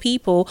unskilled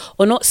people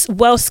or not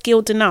well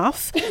skilled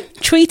enough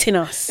treating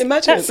us.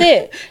 Imagine. That's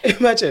it.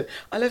 Imagine.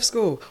 I left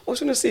school.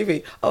 What's on your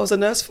CV? I was a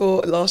nurse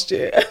for last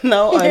year. And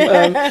now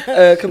I'm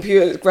a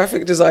computer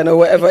graphic designer or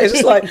whatever. It's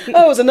just like, oh,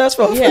 I was a nurse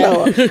for half an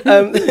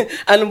hour.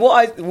 And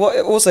what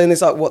also in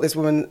this, like, what this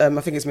woman, I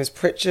think it's Miss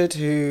Pritchard,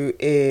 who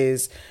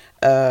is,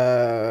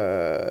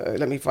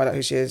 let me find out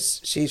who she is.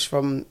 She's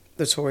from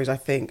the Tories, I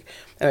think.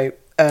 Anyway,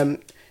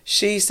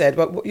 she said,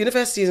 well,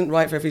 university isn't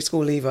right for every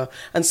school leaver,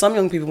 and some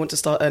young people want to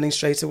start earning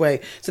straight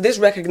away. So this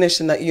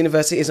recognition that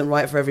university isn't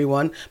right for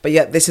everyone, but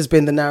yet this has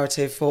been the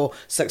narrative for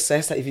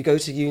success, that if you go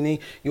to uni,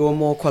 you're a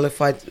more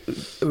qualified,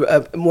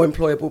 more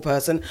employable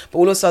person. But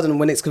all of a sudden,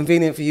 when it's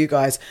convenient for you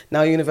guys,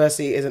 now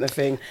university isn't a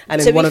thing.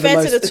 And to be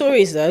fair to the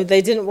Tories, though,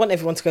 they didn't want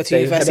everyone to go to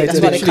university.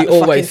 That's why they cut the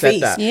fucking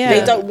fees. Yeah.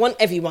 They don't want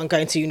everyone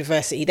going to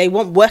university. They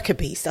want worker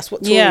bees. That's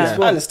what Tories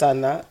want. I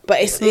understand that.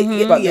 But it's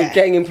but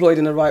getting employed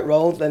in the right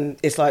role, then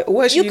it's like, oh,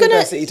 where's your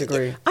university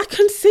degree? I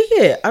can see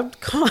it. I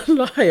can't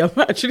lie. I'm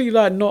actually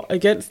like not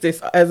against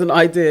this as an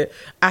idea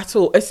at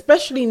all.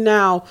 Especially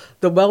now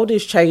the world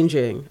is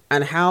changing,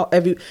 and how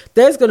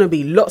there's going to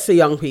be lots of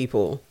young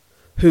people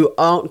who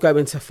aren't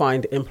going to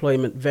find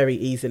employment very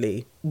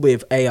easily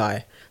with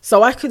AI.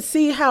 So I could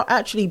see how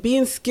actually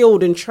being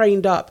skilled and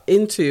trained up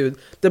into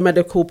the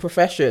medical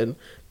profession,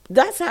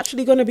 that's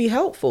actually going to be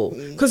helpful,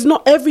 because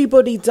not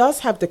everybody does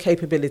have the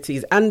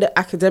capabilities and the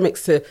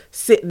academics to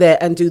sit there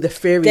and do the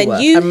theory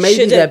work. You and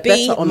maybe they're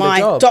be better on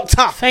my the job.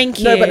 doctor. Thank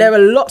you. No, but there are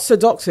lots of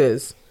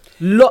doctors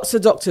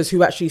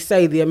who actually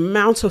say the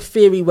amount of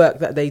theory work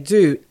that they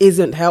do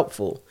isn't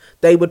helpful.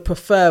 They would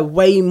prefer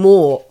way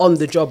more on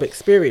the job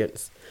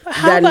experience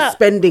than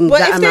spending that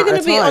amount of time. Well, if they're going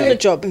to be on the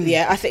job,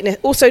 I think there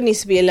also needs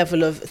to be a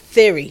level of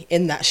theory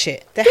in that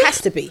shit. There has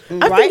to be.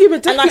 I think you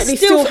would definitely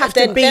still have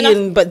to be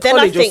in But then I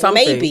college or think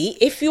something. maybe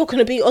if you're going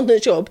to be on the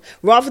job,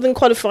 rather than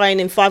qualifying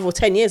in 5 or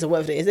 10 years or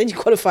whatever it is, then you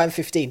qualify in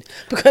 15.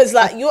 Because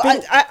like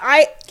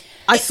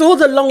I saw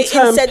the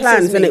long-term incenses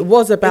plans, and me. it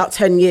was about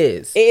 10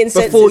 years It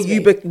incenses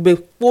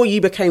before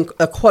you became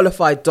a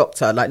qualified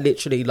doctor. Like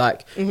literally,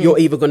 like you're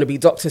either going to be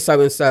Dr.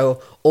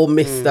 So-and-so or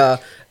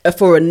Mr.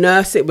 For a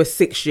nurse, it was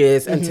 6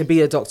 years, and to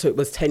be a doctor, it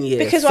was 10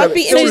 years. Because So I'd be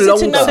it's still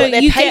interested to know longer. what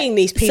they're paying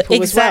these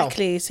people as well.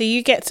 Exactly. So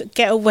you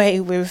get away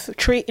with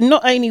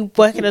not only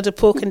working under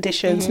poor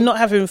conditions, not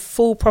having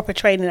full proper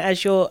training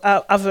as your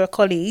other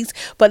colleagues,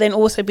 but then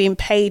also being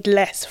paid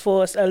less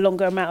for a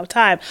longer amount of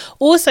time.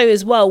 Also,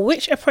 as well,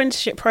 which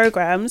apprenticeship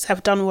programs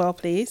have done well,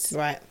 please?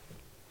 Right.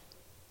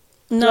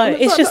 No,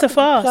 it's just a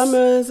farce.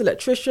 Plumbers,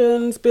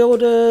 electricians,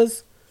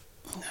 builders.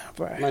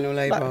 Manual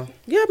labour.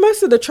 Yeah,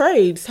 most of the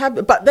trades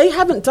have, but they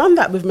haven't done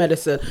that with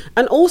medicine.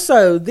 And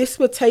also, this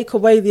would take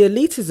away the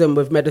elitism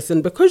with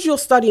medicine, because you're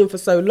studying for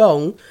so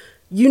long.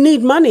 You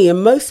need money,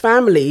 and most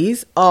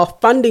families are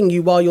funding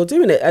you while you're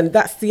doing it, and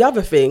that's the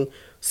other thing.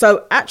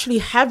 So actually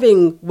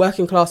having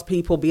working class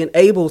people being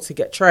able to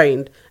get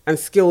trained and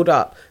skilled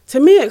up, to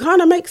me, it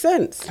kind of makes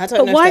sense. I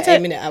don't know if they're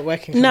aiming it at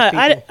working class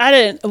people. I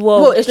don't.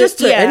 Well, it's just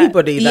to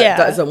anybody that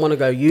doesn't want to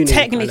go uni.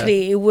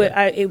 Technically, it would.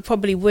 It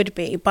probably would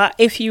be, but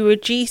if you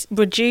reduce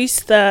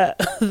the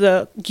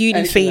uni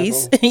Entry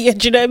fees, level.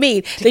 do you know what I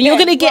mean? Then you're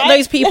going to get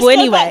those people Let's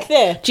go anyway. back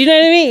there. Do you know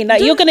what I mean?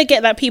 Like you're going to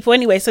get that people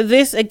anyway. So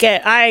this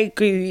again, I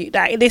agree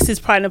that this is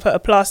trying to put a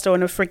plaster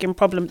on a frigging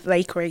problem that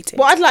they created.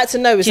 What I'd like to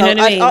know is, Do you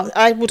know what I mean?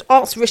 I would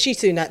ask Rashid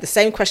the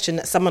same question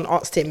that someone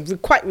asked him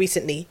quite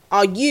recently.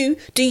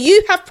 Do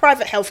you have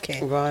private healthcare?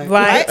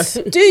 Right.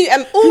 Do you?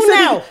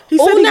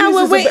 All now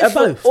we're waiting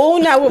for. All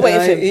now we're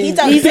waiting for him. He- He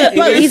does he's a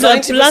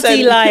 90%,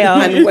 bloody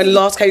liar. And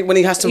when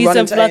he has to He's run a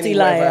into bloody A&E,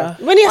 liar.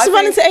 whatever. When he has to I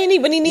run think- into A&E,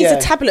 when he needs Yeah,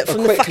 a tablet or from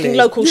the quickly. fucking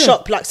local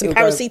shop, like some He'll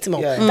go-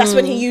 paracetamol, yeah. that's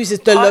when he uses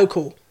the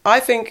local. I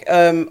think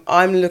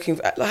I'm looking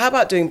for. How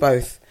about doing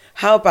both?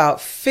 How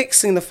about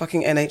fixing the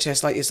fucking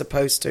NHS like you're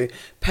supposed to?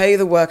 Pay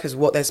the workers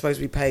what they're supposed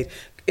to be paid.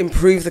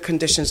 Improve the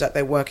conditions that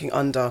they're working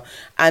under,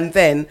 and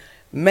then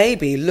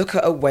maybe look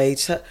at a way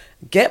to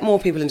get more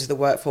people into the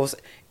workforce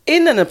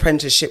in an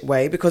apprenticeship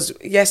way. Because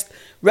yes,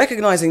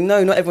 recognizing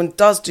not everyone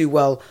does do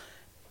well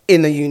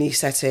in a uni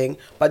setting,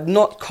 but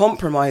not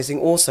compromising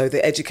also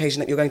the education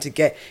that you're going to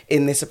get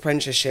in this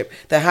apprenticeship.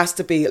 There has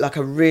to be like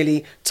a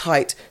really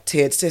tight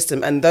tiered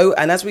system, and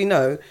as we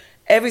know,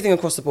 everything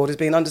across the board is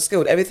being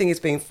underskilled. Everything is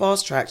being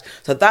fast tracked.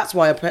 So that's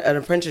why an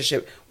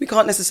apprenticeship, we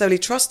can't necessarily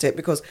trust it,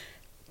 because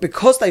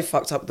they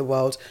fucked up the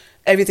world.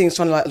 Everything's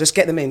trying to just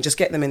get them in.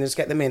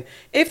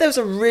 If there was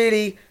a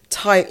really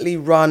tightly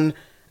run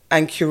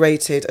and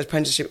curated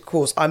apprenticeship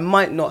course, I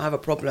might not have a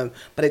problem,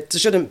 but it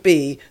shouldn't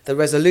be the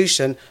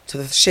resolution to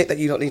the shit that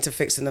you don't need to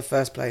fix in the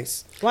first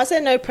place. Why is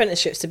there no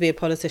apprenticeships to be a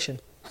politician?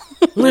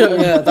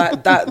 Yeah,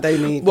 that they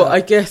need. Well, that.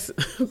 I guess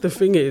the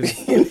thing is,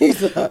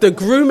 the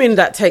grooming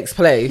that takes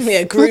place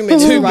Grooming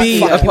is to the right be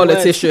a fucking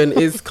politician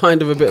is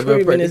kind of a bit of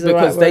a Grooming apprentice, is the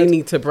right because they word.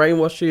 need to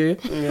brainwash you.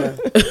 Yeah.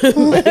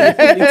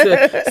 They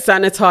need to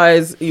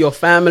sanitize your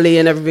family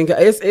and everything.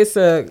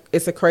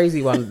 It's a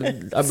crazy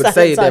one. I would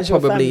say there Sanitize your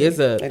probably family. is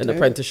an They do.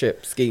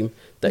 apprenticeship scheme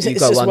that you It's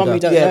go just under. one we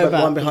don't Yeah, know but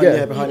about. one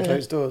behind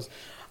closed doors.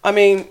 I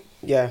mean,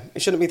 yeah,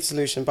 it shouldn't be the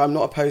solution, but I'm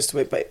not opposed to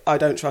it. But I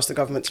don't trust the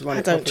government to run I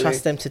it don't properly.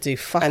 trust them to do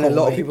fuck And a all,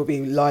 lot of mate. people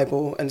be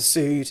liable and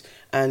sued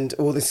and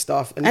all this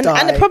stuff and And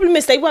die. the problem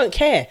is they won't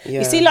care. Yeah.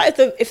 You see, like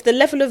if the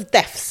level of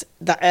deaths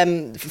that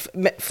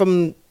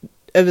from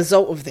a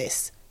result of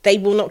this They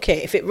will not care.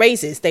 If it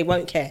raises, they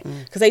won't care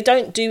because they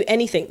don't do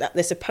anything that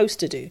they're supposed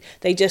to do.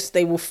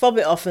 They will fob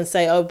it off and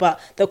say, oh, but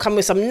they'll come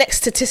with some next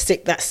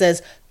statistic that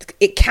says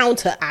it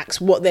counteracts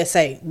what they're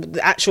saying.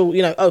 The actual,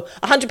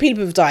 100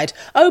 people have died.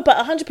 Oh, but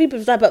 100 people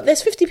have died, but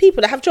there's 50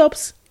 people that have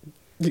jobs.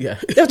 Yeah.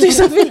 They'll do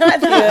something like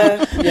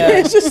that. Yeah.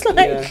 It's just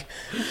like,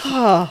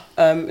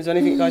 Is there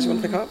anything, guys, you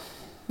want to pick up?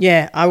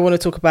 Yeah, I want to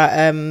talk about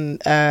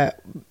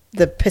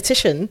the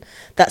petition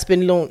that's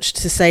been launched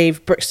to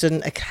save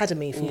Brixton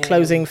Academy from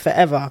closing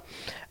forever.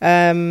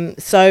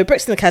 So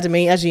Brixton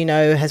Academy, as you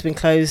know, has been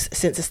closed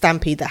since a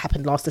stampede that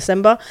happened last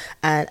December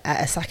and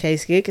at a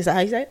Sake's gig. Is that how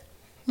you say it?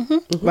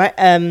 Mm-hmm. Right.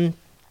 And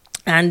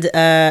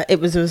it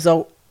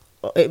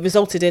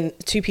resulted in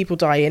 2 people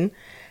dying,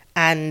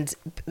 and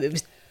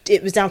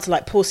it was down to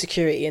like poor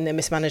security and the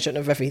mismanagement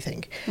of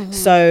everything. Mm-hmm.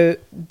 So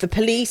the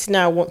police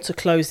now want to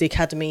close the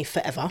academy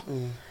forever.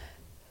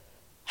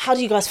 How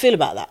do you guys feel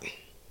about that?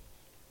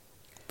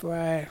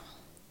 Right.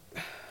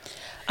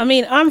 I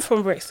mean, I'm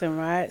from Brixton,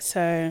 right?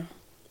 So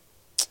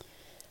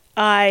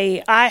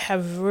I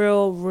have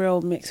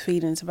real mixed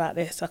feelings about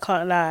this. I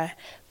can't lie.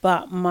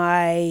 But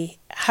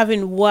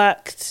having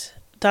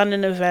done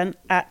an event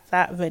at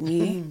that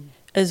venue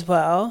as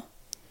well,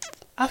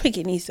 I think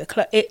it needs to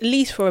close. At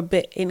least for a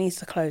bit, it needs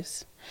to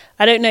close.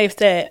 I don't know if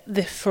the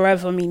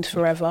forever means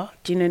forever.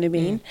 Do you know what I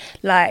mean?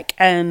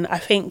 And I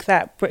think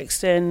that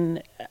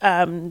Brixton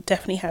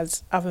definitely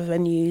has other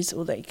venues,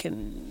 or they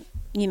can,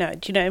 do you know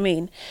what I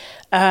mean?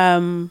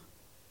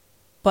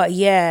 But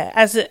yeah,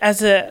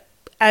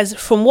 as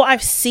from what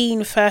I've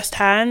seen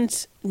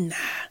firsthand, nah,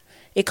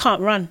 it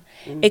can't run.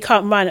 It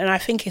can't run, and I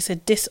think it's a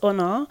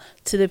dishonour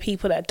to the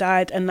people that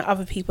died and the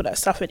other people that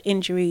suffered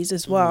injuries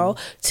as well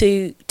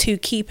to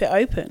keep it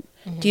open.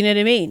 Do you know what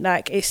I mean?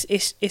 Like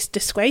it's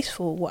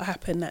disgraceful what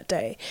happened that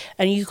day,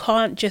 and you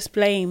can't just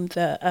blame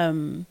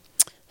the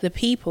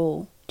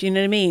people. Do you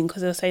know what I mean?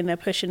 Because they were saying they're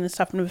pushing and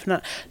stuff and everything.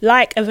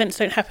 Like events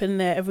don't happen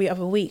there every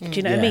other week. Do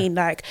you know what I mean?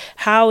 Like,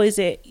 how is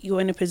it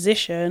you're in a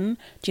position?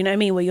 Do you know what I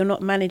mean? Where you're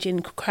not managing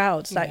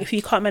crowds. Like, if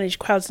you can't manage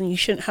crowds, then you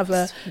shouldn't have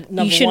a.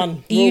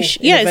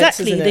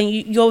 Exactly. Then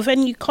your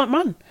venue can't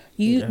run.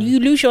 You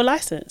lose your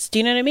license. Do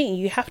you know what I mean?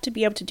 You have to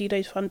be able to do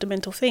those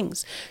fundamental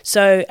things.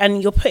 So,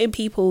 and you're putting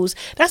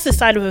that's the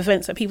side of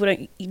events that people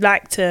don't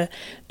like to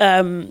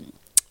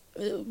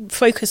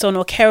focus on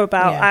or care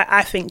about.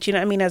 I think, do you know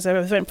what I mean, as an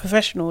event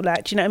professional,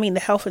 like, do you know what I mean, the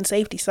health and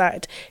safety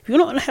side. If you're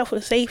not on the health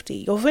and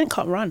safety, your event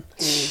can't run.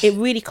 It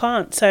really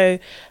can't. So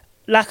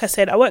like I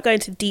said, I won't go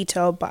into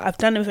detail, but I've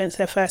done events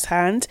there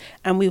firsthand,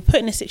 and we were put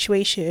in a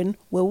situation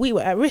where we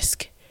were at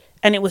risk,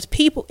 and it was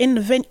people in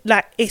the event.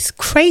 Like, it's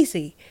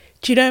crazy.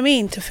 Do you know what I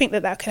mean? To think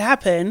that could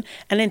happen,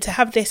 and then to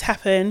have this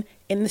happen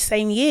in the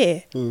same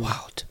year.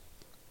 Wild.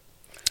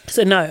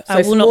 So no,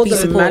 I will not be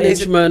supporting.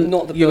 Management,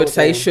 not the you would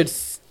say, should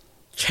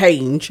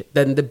change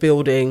than the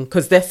building,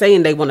 because they're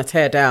saying they want to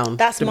tear down.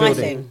 That's the my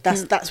building.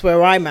 thing. That's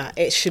where I'm at.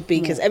 It should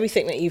be, because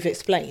everything that you've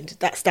explained,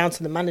 that's down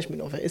to the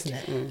management of it, isn't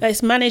it?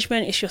 It's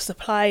management. It's your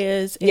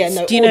suppliers. Do you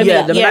know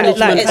the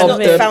management it's not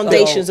the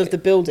foundations of the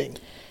building,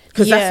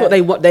 because that's what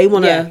they want. They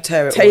want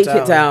to take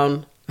it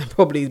down.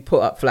 Probably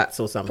put up flats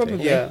or something.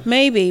 Probably.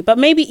 Maybe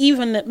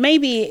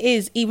it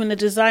is even the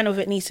design of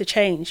it needs to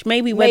change.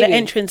 Maybe where the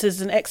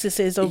entrances and exits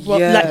are,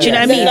 like, do you know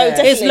what I mean? No,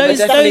 There's loads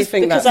of those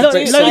things. So I'm not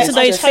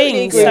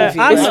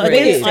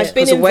against it. I've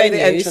been in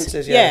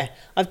venues.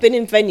 I've been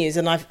in venues,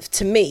 and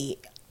to me,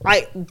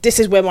 this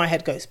is where my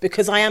head goes,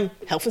 because I am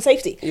health and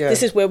safety.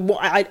 This is where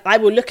I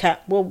will look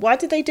at, well, why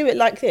did they do it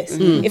like this?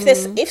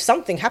 If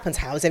something happens,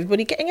 how is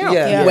everybody getting out?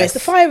 Where's the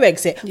fire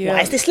exit?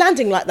 Why is this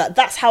landing like that?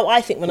 That's how I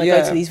think when I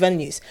go to these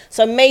venues.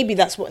 So maybe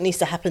that's what needs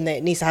to happen there.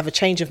 It needs to have a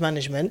change of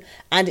management,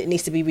 and it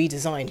needs to be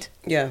redesigned.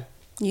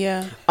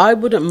 I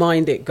wouldn't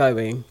mind it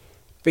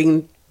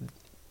being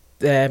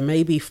there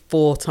maybe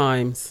 4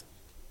 times.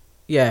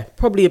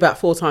 Probably about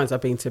 4 times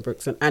I've been to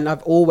Brixton, and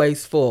I've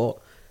always thought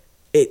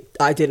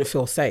I didn't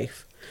feel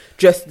safe.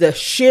 Just the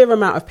sheer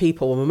amount of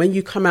people, and when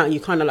you come out and you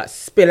kind of like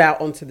spill out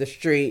onto the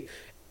street,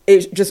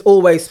 it just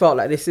always felt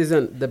like this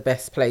isn't the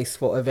best place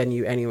for a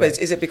venue anyway. But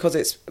is it because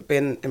it's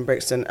been in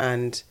Brixton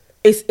and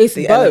it's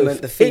the both?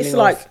 Element, the feeling it's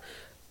like,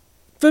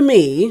 for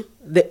me,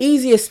 the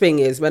easiest thing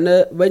is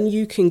when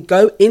you can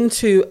go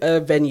into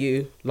a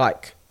venue,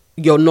 like,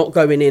 you're not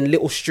going in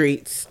little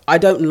streets. I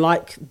don't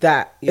like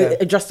that.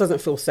 It just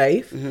doesn't feel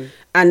safe.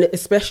 And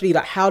especially,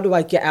 like, how do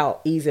I get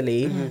out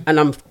easily? And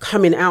I'm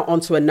coming out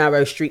onto a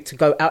narrow street to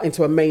go out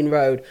into a main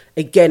road.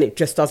 Again, it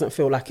just doesn't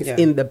feel like it's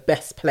in the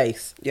best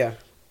place.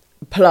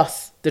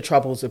 Plus the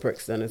troubles of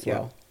Brixton as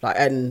well. Like,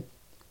 and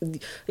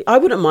I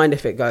wouldn't mind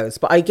if it goes,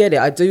 but I get it.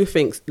 I do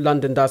think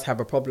London does have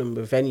a problem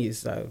with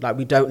venues, though. Like,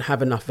 we don't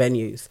have enough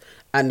venues,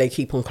 and they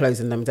keep on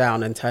closing them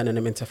down and turning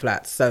them into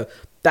flats. So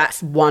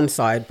that's one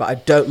side, but I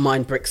don't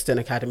mind Brixton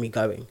Academy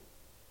going,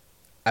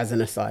 as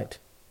an aside.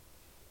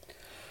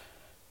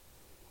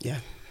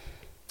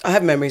 I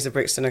have memories of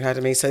Brixton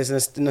Academy, so it's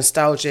a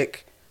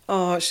nostalgic,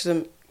 it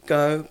shouldn't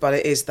go, but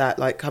it is that,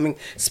 like,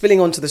 spilling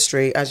onto the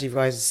street, as you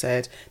guys have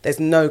said, there's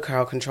no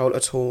crowd control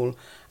at all.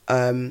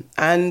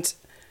 And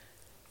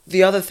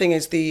the other thing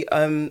is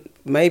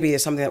maybe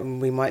it's something that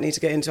we might need to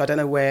get into. I don't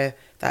know where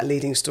that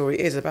leading story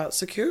is about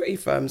security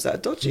firms that are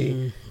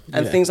dodgy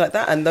and things like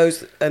that, and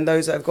those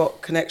that have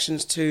got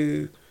connections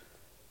to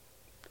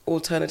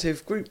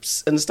alternative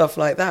groups and stuff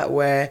like that,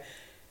 where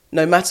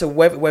no matter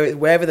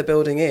wherever the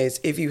building is,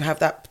 if you have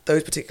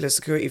those particular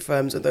security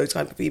firms and those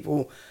type of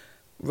people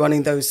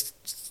running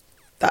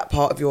that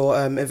part of your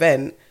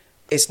event,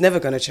 it's never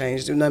going to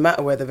change, no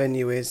matter where the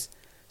venue is.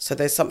 So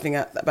there's something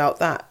about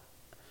that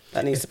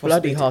needs it's to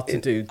possibly bloody hard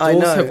to do. I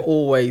Doors know. have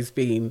always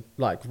been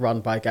like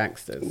run by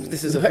gangsters.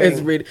 This is a It's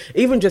thing. really,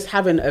 even just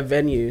having a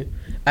venue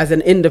as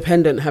an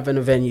independent, having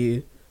a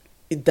venue,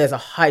 there's a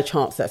high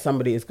chance that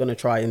somebody is going to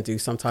try and do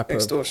some type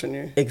Extortion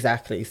you. of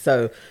exactly.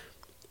 So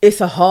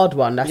it's a hard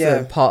one. That's Yeah.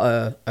 a part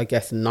of, I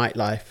guess,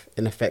 nightlife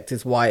in effect,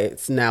 is why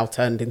it's now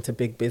turned into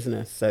big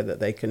business so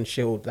that they can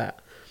shield that.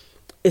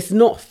 It's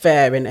not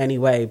fair in any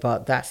way,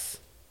 but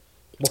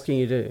what can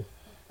you do?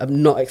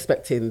 I'm not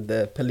expecting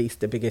the police,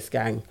 the biggest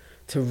gang,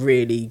 to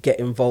really get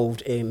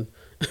involved in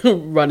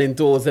running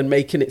doors and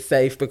making it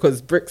safe,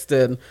 because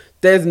Brixton,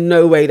 there's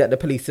no way that the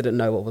police didn't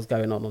know what was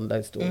going on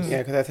those doors. Yeah,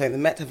 because I think the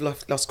Met have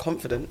lost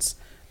confidence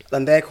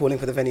and they're calling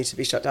for the venue to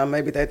be shut down.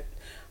 Maybe they're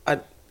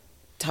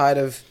tired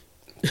of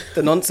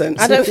the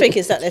nonsense. I don't think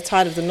it's that they're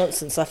tired of the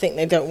nonsense. I think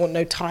they don't want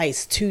no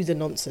ties to the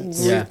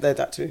nonsense. Yeah. They're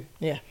that too.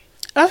 Yeah.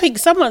 I think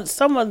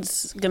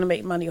someone's gonna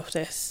make money off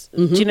this.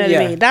 Do you know what I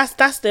Yeah. mean?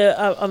 That's the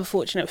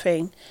unfortunate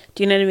thing.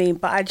 Do you know what I mean?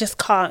 But I just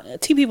can't.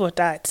 2 people have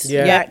died.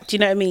 Yeah. Do you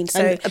know what I mean?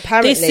 So And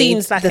apparently, this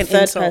seems like the an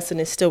third insult. person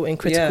is still in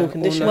critical Yeah,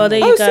 condition. Well, there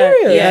you Oh, go.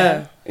 serious?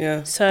 Yeah.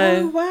 Yeah. So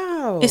Oh,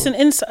 wow. it's an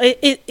insult.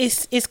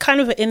 It's kind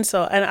of an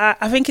insult, and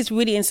I think it's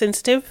really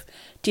insensitive.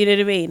 Do you know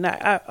what I mean?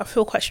 Like, I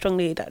feel quite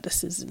strongly that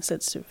this is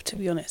insensitive, to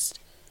be honest.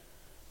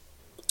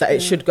 That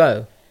it should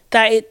go.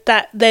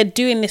 That they're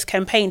doing this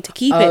campaign to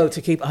keep Oh, it.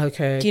 to keep,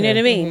 okay. Do you know what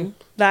I mean?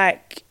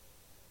 Like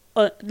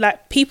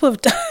people have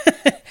done,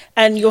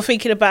 and you're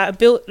thinking about a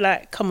build.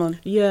 Like, come on.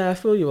 Yeah, I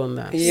feel you on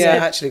that. Yeah,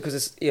 So- actually,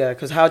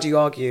 because how do you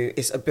argue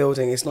it's a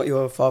building? It's not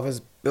your father's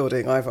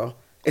building either.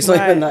 It's not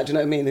Right. even that. Do you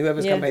know what I mean?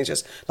 Whoever's Yeah. campaign is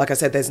just, like I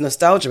said, there's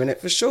nostalgia in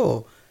it for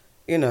sure.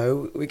 You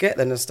know, we get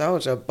the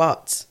nostalgia,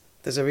 but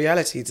there's a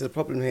reality to the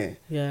problem here.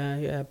 Yeah,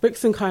 yeah.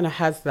 Brixton kind of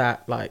has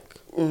that, like,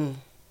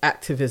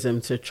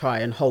 activism to try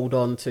and hold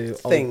on to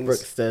Things. old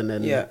Brixton.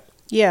 And Yeah.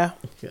 Yeah.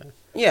 yeah.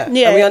 Yeah,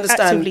 Yeah, and we it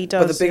understand, actively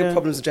but the does, bigger yeah.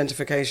 problems of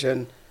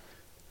gentrification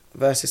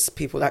versus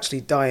people actually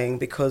dying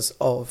because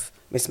of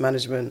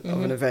mismanagement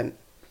of an event.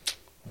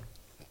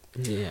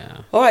 Yeah.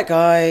 All right,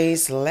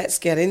 guys, let's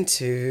get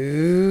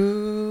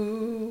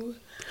into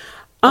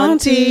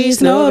Aunties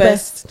know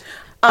best.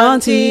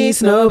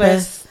 Aunties know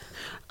best.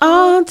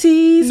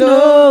 Aunties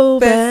know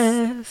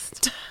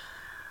best.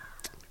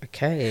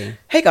 Okay.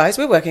 Hey guys,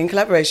 we're working in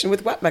collaboration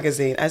with WAP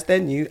Magazine as their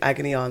new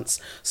agony aunts,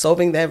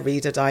 solving their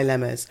reader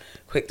dilemmas.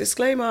 Quick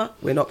disclaimer,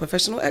 we're not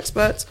professional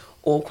experts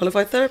or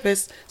qualified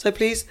therapists, so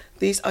please,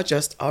 these are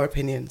just our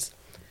opinions.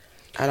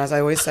 And as I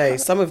always say,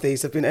 some of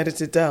these have been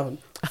edited down.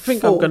 I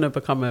think I'm going to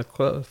become a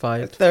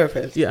qualified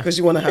therapist. Yeah. Because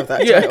you want to have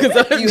that. Yeah,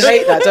 title. 'cause you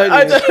hate that, don't you?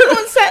 I don't-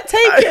 What's that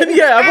taken?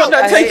 Yeah, I want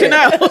that I hate taken it.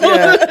 out.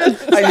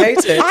 Yeah, I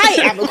hate it. I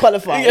am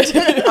qualified.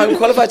 I'm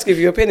qualified to give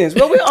you opinions.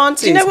 Well, we're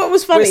aunties. Do you know what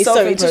was funny? We're So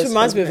it just self-imposed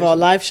reminds me of our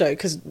live show,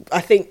 because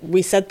I think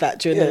we said that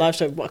during the Yeah. live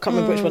show. I can't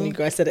remember which one you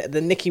guys said it.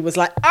 Then Nikki was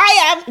like,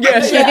 "I am."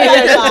 Yeah, she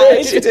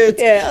yeah, she did.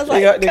 Yeah, I was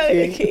like, Big up, "Go,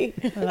 Nikki."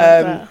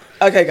 Nikki.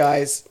 Okay,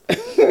 guys.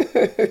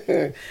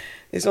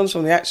 This one's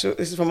from this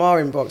is from our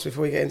inbox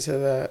before we get into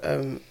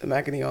the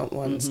Agony Aunt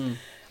ones.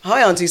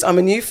 Hi, aunties. I'm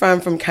a new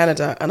fan from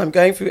Canada and I'm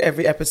going through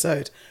every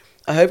episode.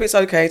 I hope it's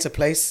okay to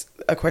place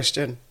a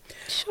question.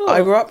 Sure.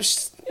 I grew up...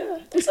 Yeah,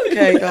 it's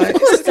okay, guys. Of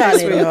course, It's okay, darling.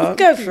 sweetheart.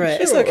 Go for it.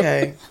 It's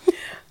okay.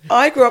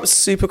 I grew up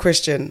super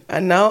Christian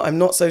and now I'm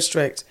not so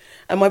strict.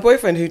 And my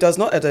boyfriend, who does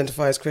not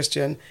identify as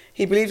Christian,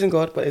 he believes in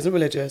God but isn't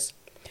religious.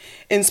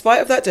 In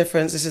spite of that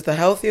difference, this is the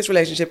healthiest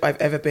relationship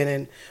I've ever been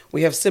in.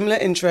 We have similar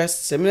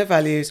interests, similar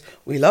values,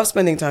 we love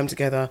spending time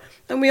together,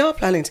 and we are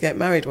planning to get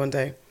married one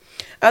day.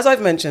 As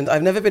I've mentioned,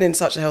 I've never been in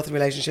such a healthy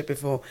relationship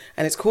before,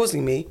 and it's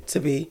causing me to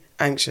be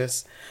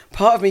anxious.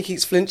 Part of me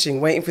keeps flinching,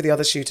 waiting for the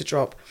other shoe to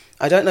drop.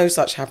 I don't know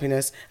such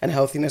happiness and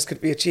healthiness could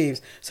be achieved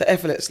so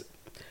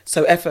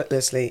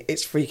effortlessly,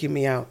 it's freaking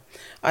me out.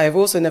 I have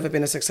also never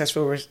been a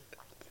successful...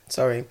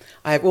 I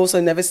have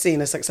also never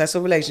seen a successful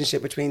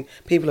relationship between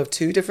people of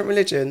two different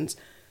religions,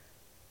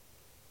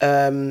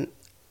 and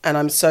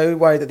I'm so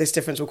worried that this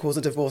difference will cause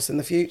a divorce in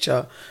the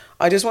future.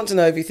 I just want to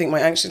know if you think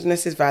my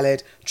anxiousness is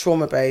valid,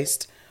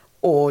 trauma-based,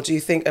 or do you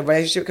think a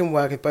relationship can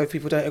work if both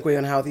people don't agree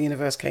on how the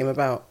universe came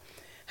about?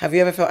 Have you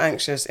ever felt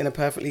anxious in a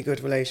perfectly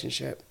good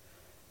relationship?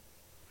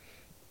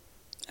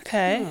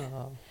 Okay.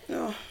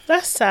 Oh,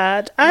 That's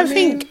sad. I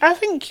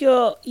think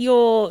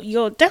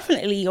your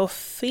definitely your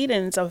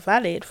feelings are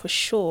valid for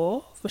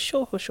sure. I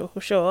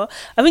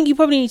think you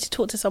probably need to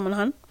talk to someone,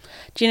 hun.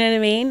 Do you know what I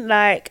mean?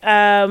 Like,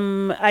 I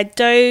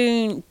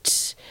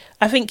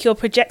think you're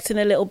projecting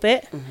a little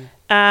bit.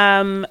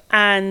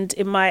 And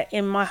in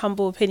my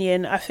humble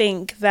opinion, I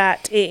think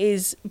that it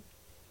is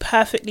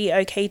perfectly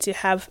okay to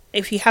have,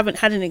 if you haven't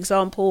had an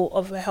example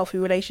of a healthy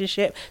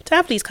relationship, to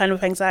have these kind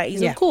of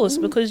anxieties, of course,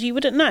 because you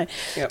wouldn't know.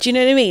 Do you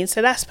know what I mean?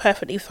 So that's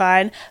perfectly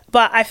fine.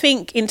 But I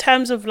think in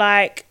terms of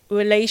like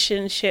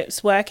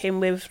relationships, working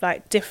with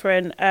like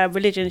different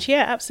religions,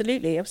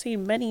 absolutely, I've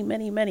seen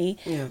many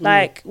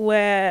like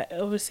where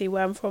obviously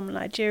where I'm from,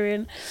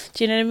 Nigerian,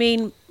 do you know what I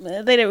mean,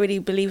 they don't really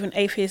believe in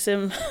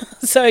atheism.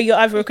 So you're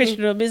either a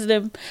Christian or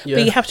Muslim, but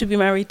you have to be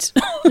married. So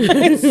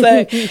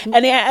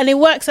and it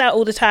works out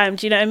all the time,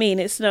 do you know what I mean?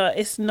 It's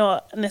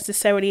not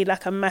necessarily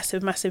like a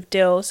massive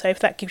deal. So if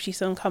that gives you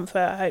some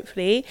comfort,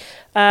 hopefully,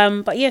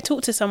 but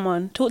talk to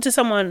someone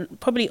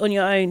probably on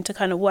your own to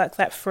kind of work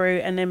that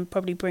through, and then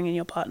probably bring in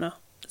your partner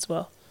as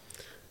well.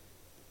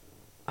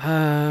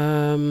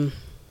 I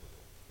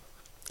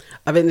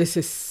think this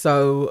is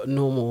so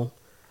normal,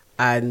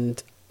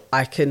 and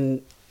I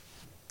can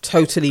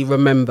totally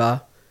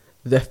remember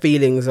the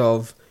feelings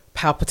of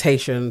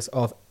palpitations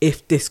of,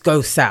 if this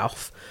goes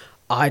south,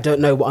 I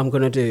don't know what I'm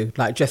gonna do,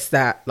 like just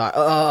that, like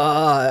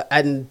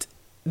and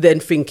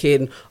then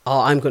thinking,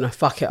 I'm gonna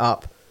fuck it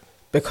up,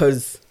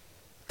 because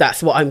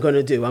that's what I'm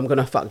gonna do, I'm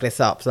gonna fuck this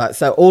up. Like,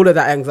 so all of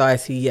that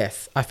anxiety,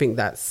 yes, I think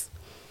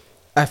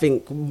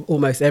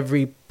almost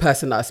every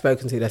person that I've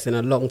spoken to that's in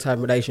a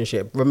long-term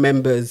relationship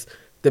remembers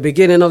the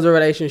beginning of the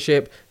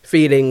relationship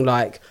feeling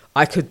like,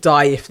 I could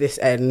die if this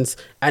ends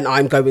and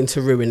I'm going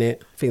to ruin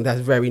it. I think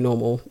that's very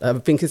normal. I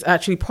think it's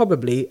actually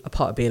probably a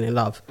part of being in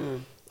love.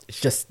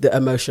 It's just the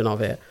emotion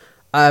of it.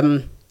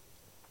 And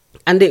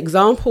the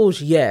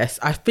examples, yes,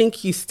 I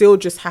think you still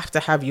just have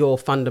to have your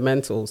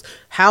fundamentals.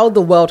 How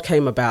the world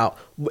came about,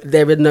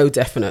 there are no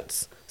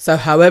definites. So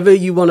however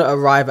you want to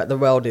arrive at the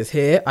world is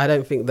here. I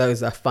don't think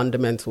those are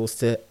fundamentals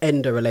to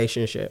end a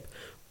relationship.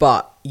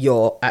 But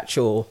your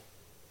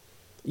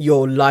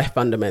life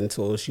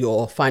fundamentals,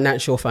 your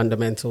financial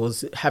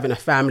fundamentals, having a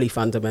family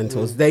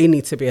fundamentals, they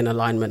need to be in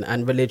alignment,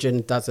 and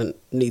religion doesn't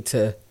need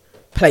to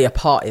play a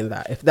part in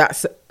that.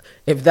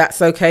 If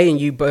that's okay and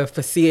you both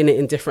are seeing it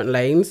in different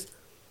lanes,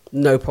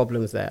 no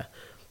problems there.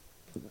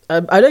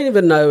 I don't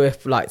even know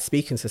if, like,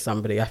 speaking to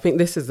somebody, I think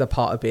this is a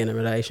part of being in a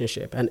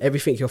relationship, and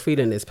everything you're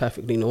feeling is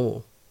perfectly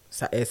normal.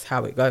 It's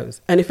how it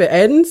goes. And if it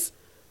ends,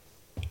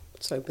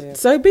 so be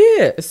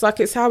it. It's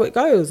like, it's how it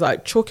goes.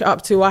 Like, chalk it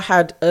up to, I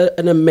had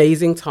an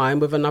amazing time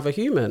with another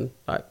human.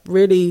 Like,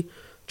 really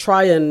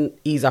try and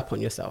ease up on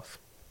yourself.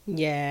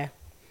 Yeah.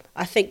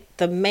 I think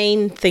the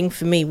main thing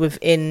for me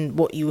within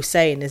what you were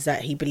saying is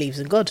that he believes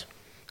in God.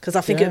 Because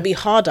I think it would be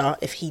harder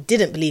if he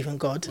didn't believe in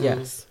God.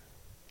 Yes.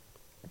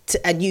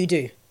 And you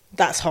do.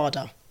 That's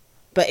harder.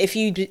 But if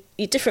you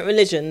different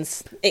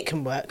religions, it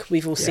can work.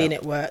 We've all seen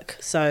it work.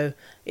 So,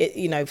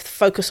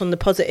 focus on the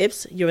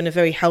positives. You're in a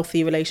very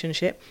healthy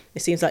relationship.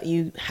 It seems like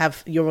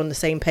you're on the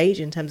same page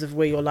in terms of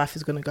where your life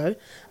is going to go.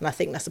 And I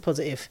think that's a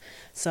positive.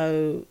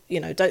 So,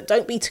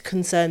 don't be too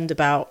concerned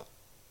about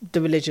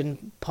the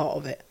religion part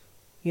of it.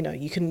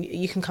 You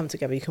can come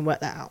together. You can work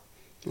that out.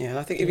 Yeah, and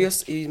I think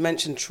if you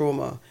mentioned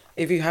trauma,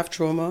 if you have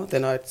trauma,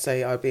 then I'd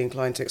say I'd be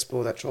inclined to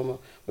explore that trauma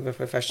with a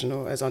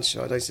professional, as Auntie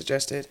Sade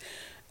suggested.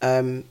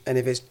 And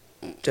if it's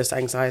just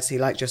anxiety,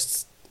 like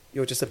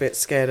you're just a bit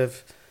scared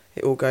of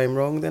it all going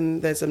wrong,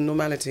 then there's some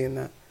normality in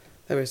that.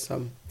 There is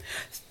some.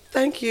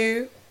 Thank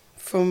you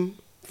for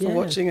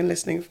watching and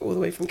listening all the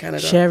way from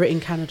Canada. Share it in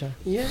Canada.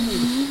 Yeah.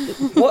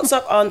 What's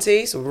up,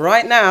 Auntie? So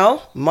right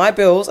now, my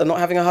bills and not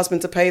having a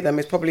husband to pay them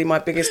is probably my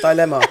biggest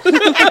dilemma.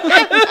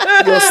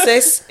 Your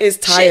sis is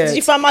tired. Shit, did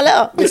you find my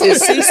letter? This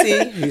is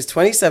Cece, who's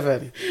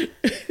 27.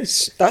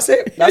 That's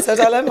it. That's her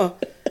dilemma.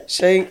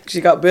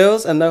 She got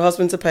bills and no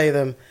husband to pay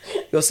them.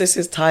 Your sis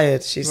is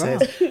tired, she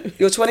says.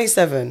 You're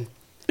 27,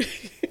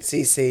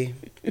 Cece.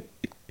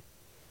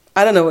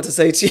 I don't know what to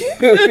say to you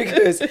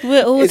because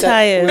we're all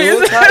tired. We're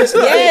all tired.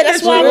 Yeah,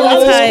 that's why we're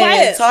all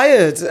quiet.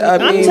 Tired.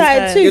 I'm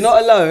tired too. You're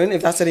not alone,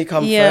 if that's any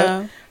comfort.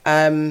 Yeah.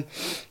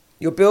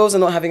 Your bills are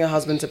not having a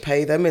husband to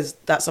pay them. Is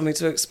that something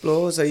to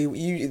explore? So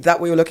you that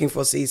what you're looking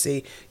for,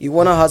 Cece? You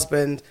want a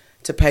husband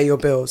to pay your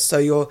bills. So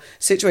your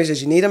situation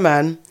is you need a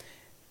man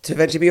to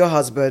eventually be your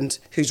husband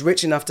who's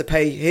rich enough to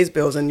pay his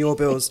bills and your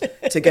bills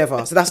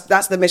together. So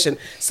that's the mission.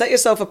 Set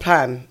yourself a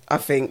plan, I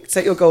think.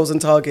 Set your goals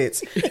and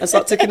targets and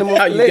start ticking them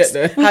off the list.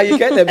 How you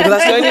get there. Because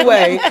that's the only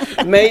way,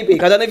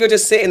 maybe. I don't know if you're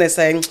just sitting there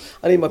saying,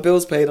 I need my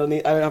bills paid, I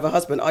don't have a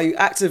husband. Are you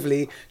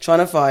actively trying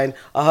to find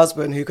a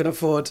husband who can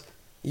afford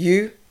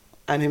you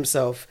and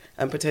himself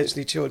and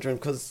potentially children?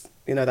 Because,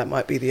 that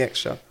might be the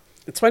extra.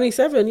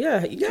 27,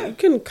 you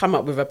can come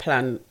up with a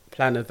plan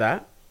of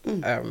that.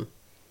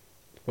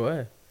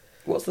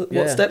 What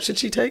steps should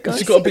she take, guys?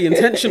 She's got to be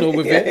intentional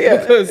with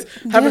it because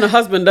having a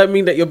husband don't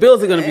mean that your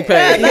bills are going to be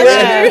paid.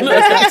 That's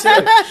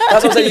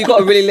what I'm saying. You've got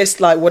to really list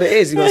like what it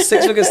is. You've got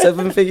 6 figures,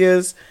 7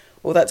 figures,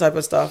 all that type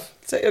of stuff.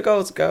 Set your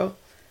goals, girl.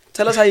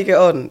 Tell us how you get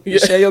on.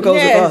 Share your goals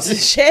with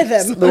us. Share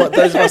them.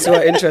 Those of us who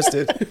are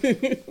interested.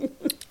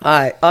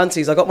 Hi,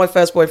 aunties, I got my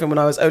first boyfriend when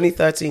I was only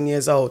 13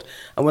 years old.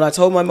 And when I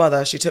told my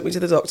mother, she took me to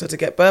the doctor to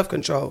get birth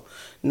control.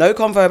 No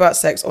convo about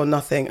sex or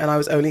nothing, and I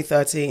was only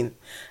 13.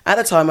 At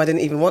the time, I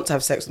didn't even want to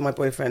have sex with my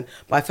boyfriend,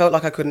 but I felt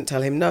like I couldn't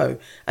tell him no,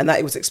 and that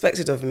it was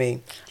expected of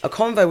me. A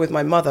convo with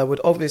my mother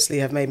would obviously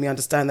have made me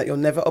understand that you're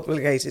never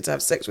obligated to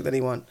have sex with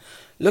anyone.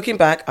 Looking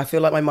back, I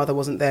feel like my mother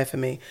wasn't there for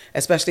me,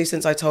 especially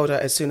since I told her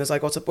as soon as I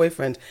got a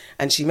boyfriend,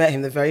 and she met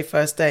him the very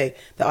first day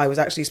that I was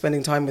actually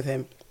spending time with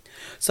him.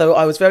 So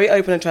I was very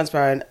open and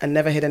transparent and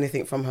never hid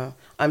anything from her.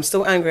 I'm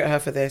still angry at her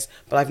for this,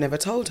 but I've never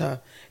told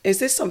her. Is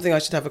this something I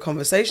should have a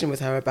conversation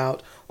with her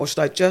about, or should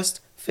I just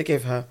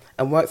forgive her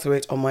and work through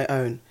it on my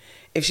own?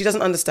 If she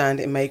doesn't understand,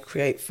 it may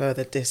create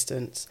further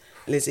distance.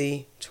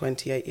 Lizzie,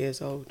 28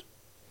 years old.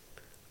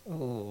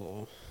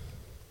 Oh.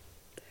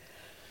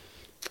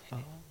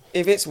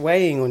 If it's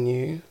weighing on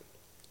you,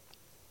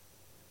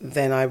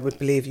 then I would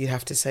believe you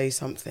have to say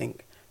something.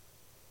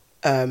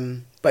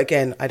 But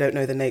again, I don't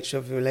know the nature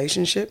of the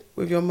relationship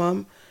with your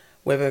mum,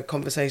 whether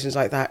conversations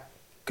like that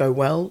go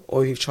well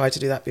or you've tried to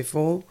do that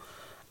before.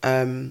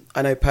 I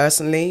know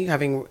personally,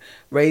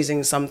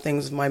 raising some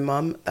things with my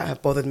mum that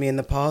have bothered me in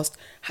the past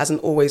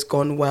hasn't always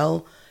gone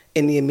well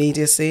in the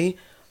immediacy,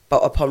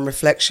 but upon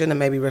reflection and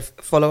maybe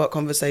follow-up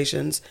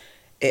conversations,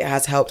 it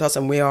has helped us,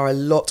 and we are a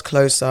lot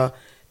closer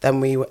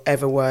than we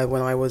ever were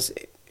when I was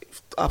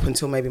up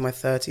until maybe my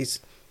 30s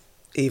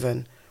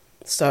even.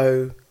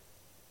 So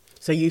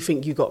you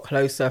think you got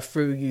closer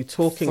through you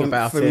talking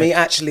about it? For me,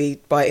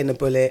 actually biting the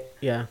bullet.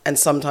 Yeah. And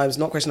sometimes,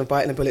 not a question of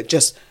biting the bullet,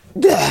 just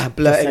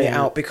blurting it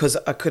out because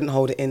I couldn't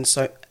hold it in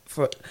for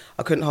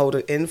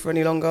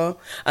any longer.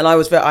 And I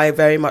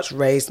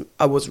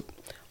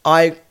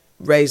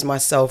raised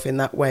myself in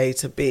that way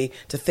to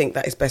think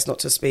that it's best not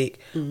to speak.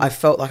 I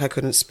felt like I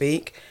couldn't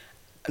speak.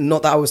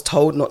 Not that I was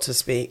told not to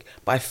speak,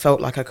 but I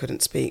felt like I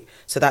couldn't speak.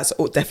 So that's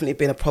definitely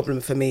been a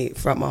problem for me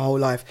throughout my whole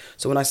life.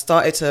 So when I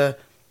started to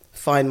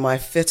find my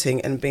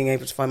fitting and being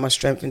able to find my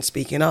strength in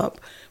speaking up,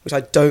 which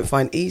I don't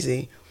find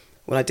easy,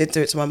 when I did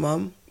do it to my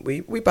mum,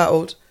 we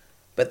battled,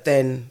 but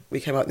then we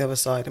came out the other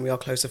side and we are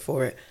closer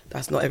for it.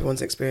 That's not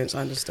everyone's experience,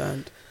 I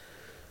understand.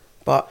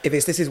 But if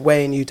this is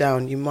weighing you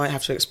down, you might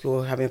have to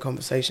explore having a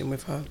conversation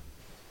with her.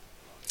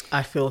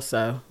 I feel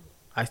so.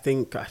 I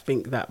think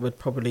that would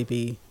probably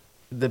be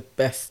the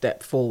best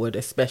step forward,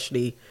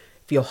 especially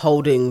if you're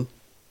holding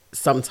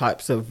some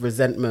types of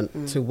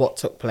resentment to what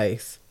took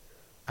place.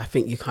 I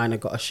think you kind of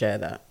got to share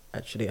that.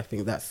 Actually, I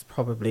think that's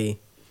probably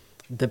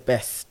the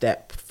best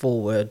step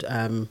forward.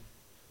 But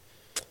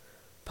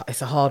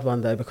it's a hard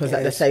one though, because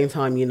at the same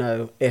time, you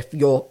know, if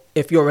your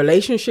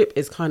relationship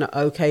is kind of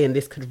okay and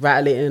this could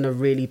rattle it in a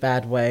really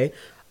bad way,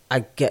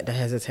 I get the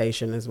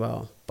hesitation as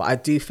well. But I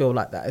do feel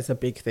like that is a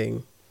big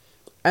thing.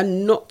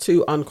 And not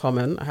too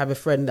uncommon. I have a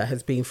friend that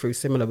has been through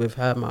similar with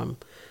her mum.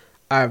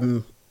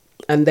 And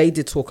they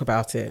did talk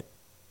about it.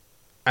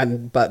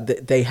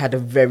 But they had a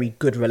very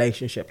good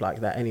relationship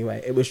like that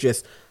anyway. It was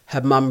just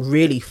her mum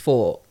really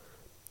thought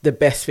the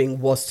best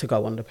thing was to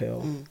go on the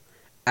pill.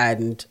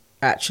 And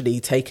actually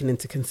taking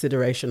into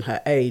consideration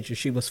her age,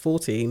 she was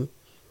 14,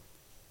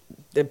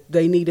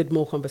 they needed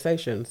more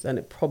conversations. And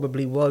it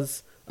probably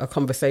was a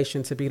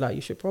conversation to be like,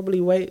 you should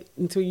probably wait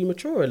until you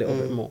mature a little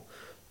bit more.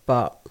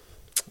 But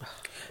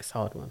it's a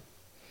hard one.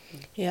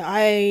 Yeah,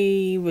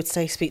 I would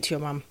say speak to your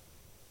mum,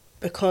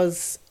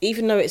 because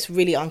even though it's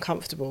really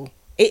uncomfortable,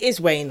 it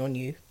is weighing on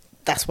you.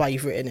 That's why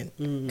you've written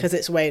in, because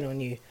it's weighing on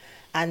you.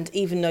 And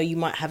even though you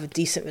might have a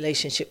decent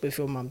relationship with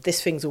your mum,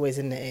 this thing's always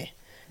in the air.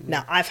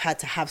 Now, I've had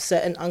to have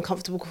certain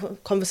uncomfortable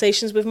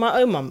conversations with my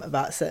own mum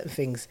about certain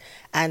things,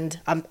 and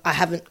I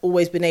haven't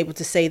always been able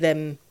to say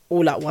them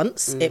all at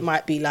once. It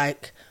might be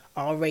like,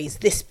 I'll raise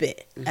this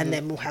bit and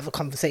then we'll have a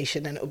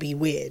conversation and it'll be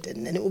weird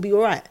and then it will be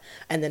all right.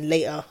 And then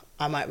later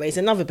I might raise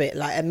another bit.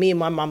 Like, and me and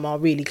my mum are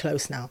really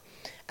close now.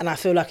 And I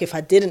feel like if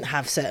I didn't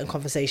have certain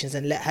conversations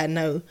and let her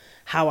know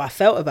how I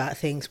felt about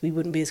things, we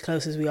wouldn't be as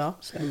close as we are.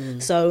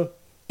 So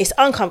it's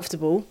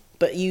uncomfortable,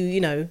 but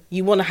you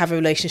want to have a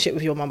relationship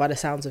with your mum by the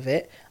sounds of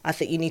it. I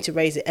think you need to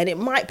raise it. And it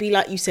might be,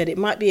 like you said, it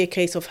might be a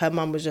case of her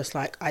mum was just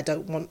like, I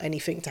don't want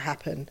anything to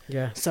happen.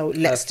 Yeah. So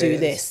let's do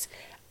this.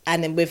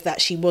 And then with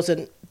that, she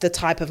wasn't the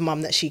type of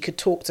mum that she could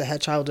talk to her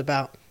child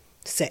about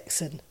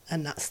sex and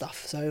that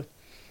stuff. So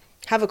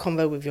have a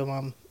convo with your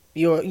mum.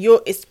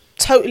 It's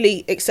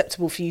totally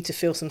acceptable for you to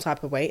feel some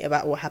type of way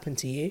about what happened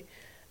to you.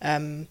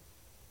 And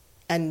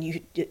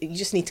you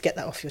just need to get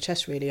that off your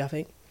chest, really, I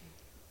think.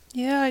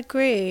 Yeah, I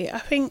agree. I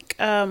think,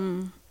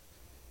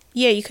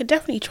 you could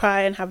definitely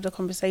try and have the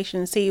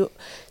conversation,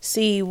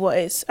 see what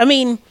it's... I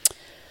mean...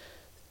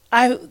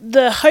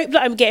 the hope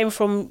that I'm getting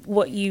from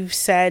what you've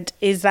said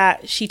is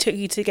that she took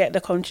you to get the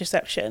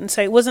contraception.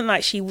 So it wasn't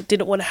like she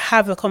didn't want to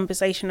have a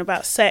conversation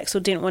about sex or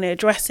didn't want to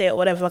address it or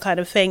whatever kind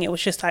of thing. It was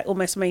just like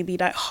almost maybe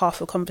like half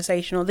a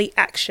conversation, or the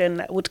action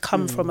that would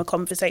come from a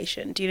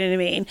conversation. Do you know what I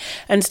mean?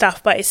 And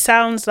stuff. But it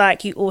sounds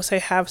like you also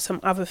have some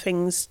other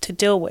things to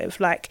deal with,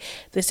 like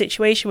the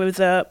situation with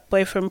the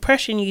boyfriend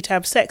pressuring you to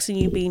have sex and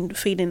you being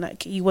feeling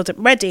like you wasn't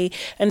ready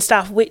and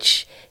stuff,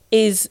 which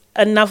is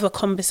another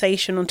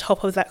conversation on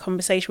top of that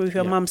conversation with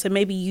your mum. So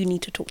maybe you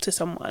need to talk to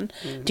someone.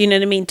 Do you know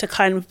what I mean? To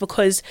kind of,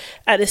 because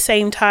at the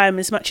same time,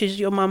 as much as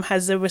your mum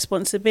has the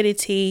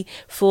responsibility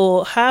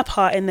for her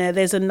part in there,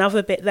 there's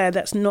another bit there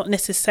that's not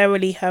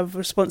necessarily her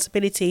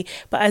responsibility,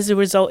 but as a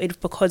result, it's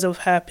because of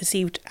her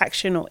perceived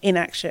action or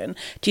inaction.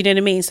 Do you know what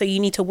I mean? So you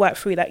need to work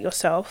through that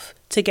yourself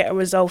to get a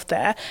resolve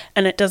there,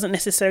 and it doesn't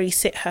necessarily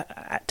sit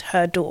at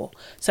her door.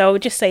 So I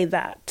would just say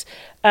that.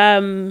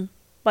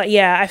 But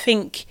yeah, I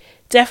think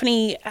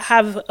definitely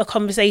have a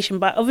conversation,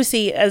 but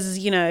obviously, as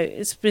you know,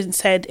 it's been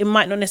said, it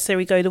might not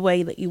necessarily go the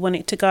way that you want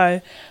it to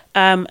go,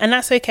 and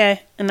that's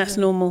okay, and that's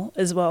normal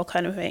as well,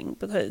 kind of thing,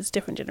 because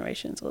different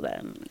generations all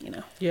that, you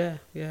know. Yeah.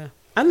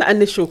 And the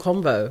initial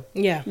convo,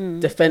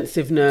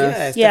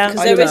 defensiveness, because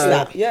there is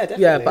that. Yeah,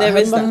 definitely. yeah, but There her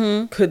is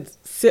mum could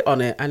sit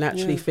on it and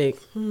actually think,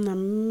 I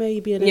may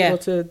be able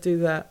to do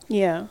that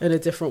in a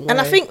different way. And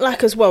I think,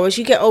 like, as well, as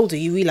you get older,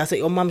 you realise that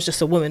your mum's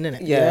just a woman, innit?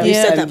 Yeah. You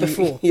said And that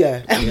before.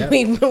 Yeah.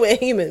 We're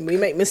human. We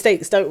make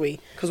mistakes, don't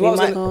we? Because what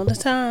all the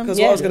time. Because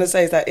what I was going to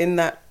say is that in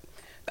that,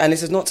 and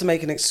this is not to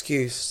make an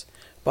excuse,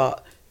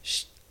 but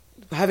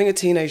having a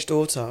teenage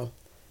daughter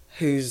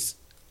who's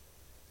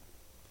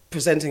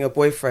presenting a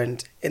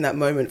boyfriend in that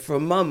moment for a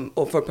mum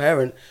or for a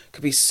parent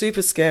could be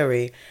super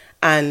scary.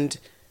 And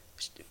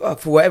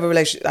for whatever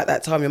relationship at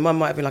that time, your mum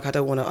might have been like, I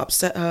don't want to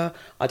upset her,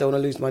 I don't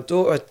want to lose my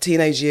daughter.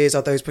 Teenage years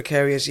are those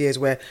precarious years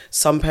where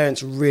some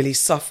parents really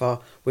suffer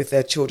with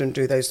their children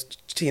through those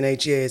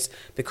teenage years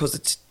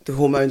because the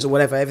hormones or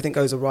whatever, everything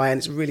goes awry and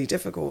it's really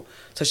difficult.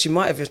 So she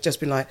might have just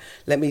been like,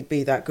 let me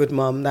be that good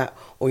mum,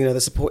 or the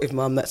supportive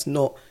mum that's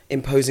not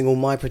imposing all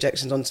my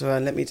projections onto her,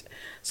 and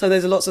so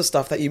there's lots of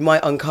stuff that you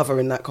might uncover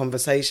in that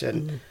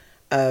conversation.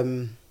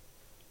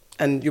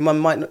 And your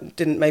mum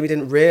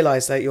didn't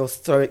realise that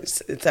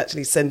it's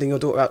actually sending your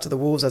daughter out to the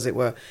wolves, as it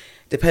were.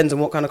 Depends on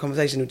what kind of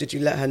conversation. Did you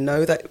let her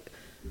know that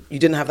you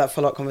didn't have that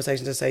follow-up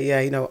conversation to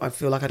say, I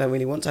feel like I don't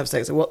really want to have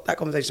sex? So that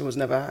conversation was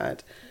never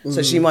had.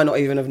 So she might not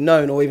even have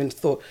known or even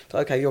thought,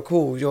 okay, you're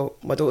cool,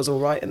 my daughter's all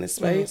right in this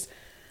space.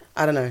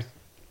 I don't know.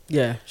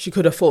 Yeah, she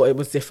could have thought it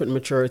was different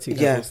maturity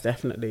levels,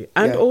 definitely.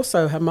 And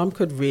also, her mum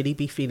could really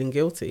be feeling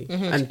guilty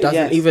and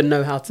doesn't even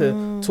know how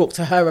to talk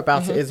to her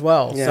about it as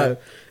well. Yeah. So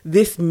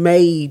this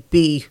may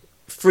be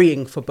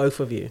freeing for both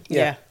of you.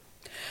 Yeah.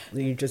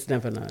 You just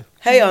never know.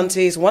 Hey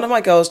aunties, one of my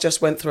girls just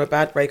went through a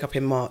bad breakup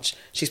in March.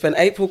 She spent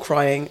April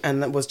crying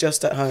and was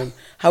just at home.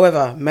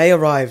 However, May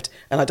arrived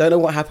and I don't know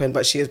what happened,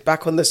 but she is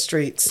back on the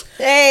streets.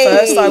 Hey.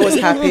 First, I was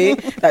happy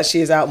that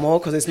she is out more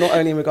because it's not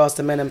only in regards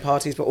to men and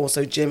parties, but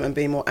also gym and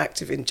being more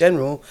active in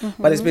general.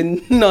 But it's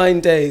been 9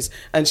 days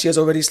and she has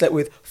already slept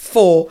with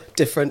 4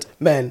 different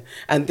men.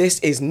 And this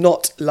is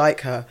not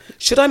like her.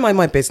 Should I mind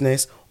my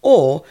business?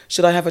 Or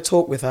should I have a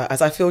talk with her,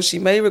 as I feel she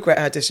may regret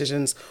her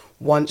decisions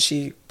once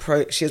she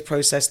has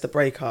processed the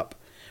breakup?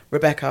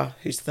 Rebecca,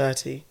 who's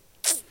 30.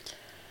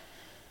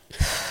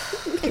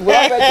 When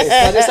I read this,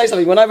 can I just say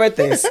something? When I read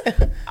this,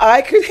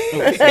 I could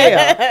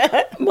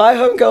hear my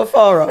homegirl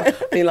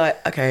Farah being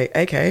like,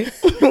 okay.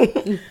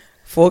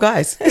 4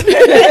 guys.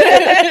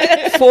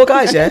 4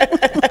 guys, yeah?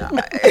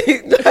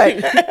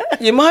 Like,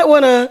 you might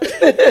want to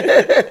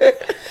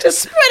just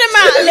spread them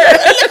out a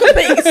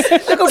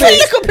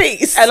little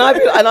piece. And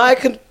I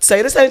can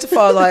say the same to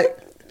Farah, like,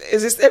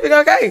 is this everything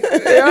okay?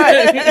 All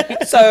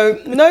right.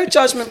 So, no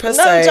judgment per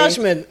se. No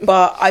judgment.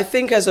 But I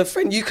think as a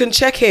friend, you can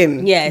check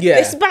in. Yeah.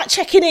 It's about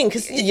checking in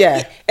because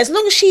as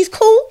long as she's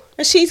cool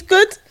and she's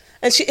good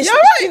and she's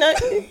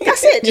right.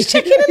 That's it. Just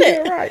check in,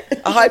 innit? You're right.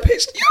 A high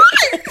pitched, you're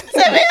right. Is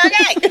everything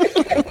okay?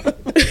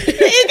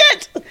 Are you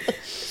good?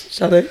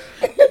 Shade?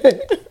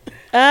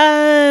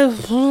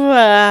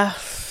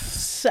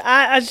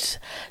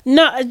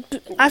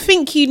 I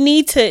think you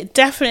need to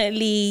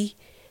definitely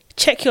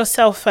check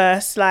yourself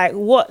first.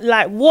 What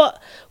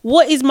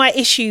is my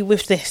issue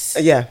with this?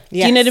 Yeah. Do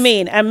you know what I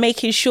mean? And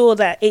making sure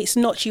that it's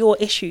not your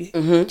issue.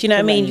 Do you know what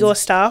I mean? Your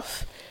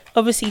stuff.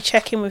 Obviously,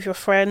 check in with your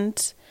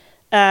friends.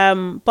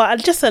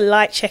 But just a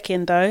light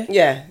check-in though.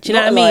 Yeah. Do you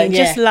know what I mean?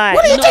 Yeah. Just like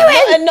what are you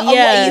doing? And not what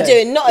are you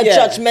doing? Not a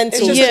judgmental.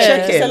 It's just a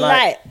check-in. It's a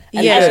light.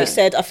 And Yeah. as you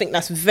said, I think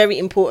that's very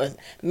important.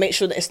 Make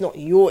sure that it's not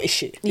your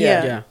issue.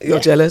 Yeah. You're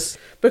jealous?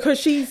 Because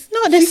she's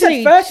Not she's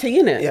necessarily-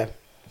 30, innit? Yeah.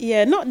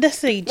 Yeah, not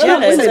necessarily No,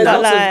 jealous, there's but lots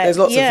of- like, there's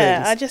lots of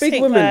things. I just Big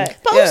think women.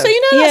 like, But Yeah. also, like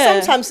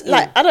Yeah. sometimes,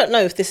 like, I don't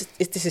know if this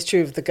is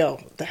true of the girl,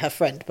 her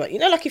friend, but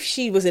like if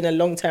she was in a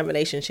long-term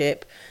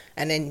relationship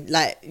and then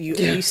like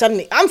you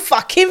suddenly, I'm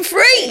fucking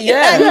free.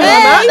 Yeah, Like,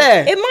 I'm out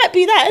there. It might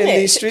be that, In isn't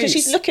these it? Because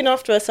streets. she's looking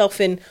after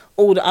herself in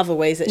all the other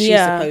ways that she's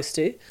supposed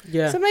to.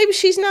 Yeah. So maybe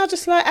she's now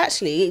just like,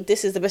 actually,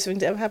 this is the best thing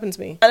to ever happen to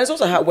me. And it's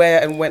also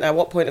where and when, at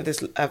what point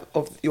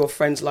of your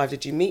friend's life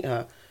did you meet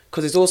her?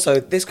 Because it's also,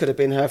 this could have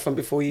been her from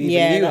before you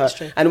even knew her. that's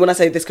true. And when I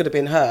say this could have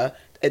been her,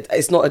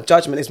 it's not a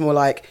judgment. It's more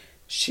like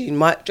she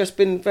might just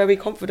been very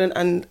confident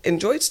and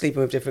enjoyed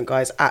sleeping with different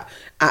guys at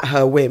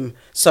her whim.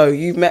 So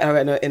you've met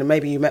her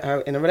maybe you met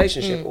her in a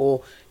relationship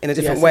or in a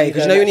different so way. you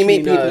Because don't when you meet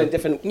actually people know. in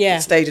different Yeah.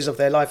 stages of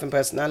their life and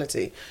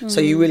personality. So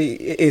you really,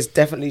 it is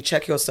definitely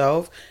check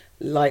yourself.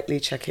 lightly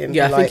check in.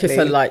 Yeah, I think it's a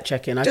politely. light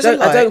check-in. I Just a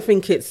light. don't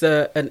think it's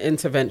an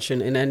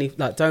intervention in any,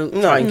 like, don't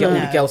try and get all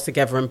the girls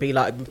together and be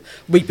like,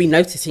 we've been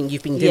noticing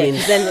you've been doing.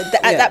 Yeah, then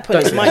at that point,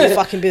 it's mind your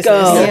fucking business.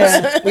 Girls,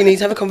 Yeah. we need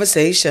to have a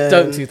conversation.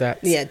 Don't do that.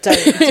 Yeah, do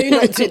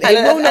not do that.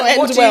 It will not and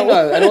what end do you well.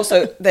 know? And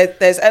also,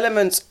 there's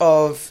elements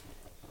of,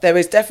 there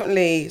is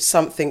definitely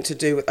something to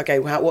do with, okay,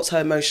 what's her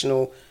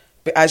emotional,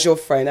 but as your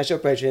friend, as your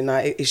brethren,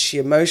 like, is she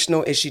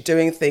emotional? Is she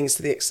doing things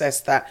to the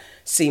excess that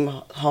seem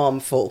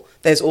harmful?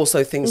 There's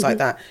also things like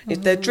that. Is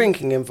there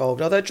drinking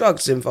involved? Are there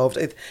drugs involved?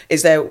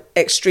 Is there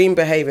extreme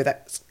behaviour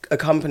that's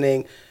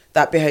accompanying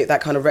that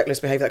kind of reckless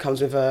behaviour that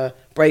comes with a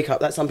breakup,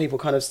 that some people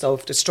kind of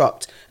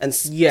self-destruct and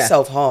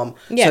self-harm?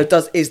 Yeah.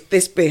 So is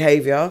this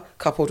behaviour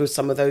coupled with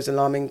some of those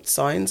alarming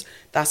signs?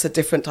 That's a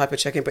different type of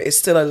check-in, but it's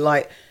still a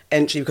light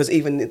entry, because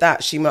even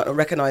that, she might not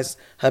recognise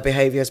her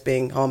behaviour as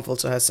being harmful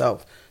to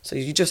herself. So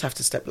you just have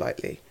to step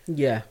lightly.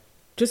 Yeah.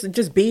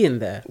 Just be in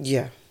there,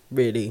 Yeah.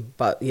 really.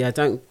 But yeah,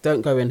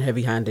 don't go in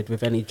heavy-handed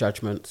with any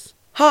judgments.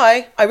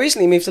 Hi, I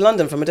recently moved to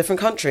London from a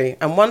different country,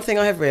 and one thing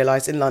I have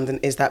realised in London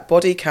is that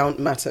body count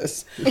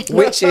matters,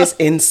 which is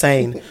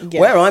insane. Yes.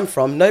 Where I'm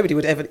from, nobody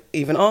would ever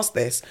even ask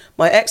this.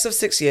 My ex of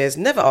 6 years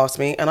never asked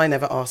me, and I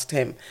never asked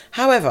him.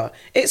 However,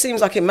 it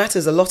seems like it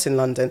matters a lot in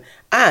London,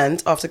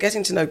 and after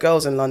getting to know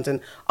girls in London,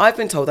 I've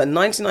been told that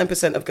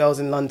 99% of girls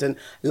in London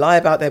lie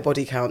about their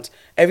body count.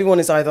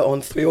 Everyone is either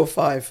on 3 or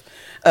 5.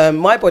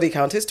 My body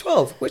count is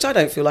 12, which I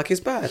don't feel like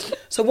is bad.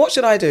 So what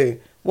should I do?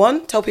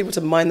 1, tell people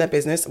to mind their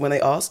business when they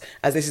ask,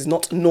 as this is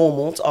not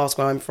normal to ask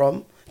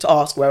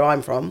where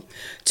I'm from.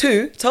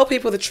 2, tell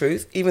people the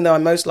truth, even though I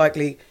most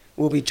likely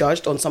will be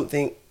judged on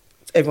something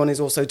everyone is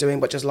also doing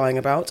but just lying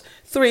about.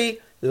 3,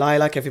 lie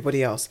like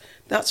everybody else.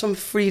 That's from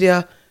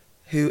Frida,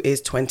 who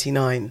is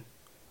 29.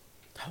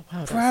 Oh, wow,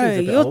 that Bro, seems a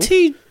bit you're old.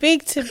 too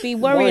big to be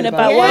worrying Worried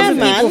about about what it. other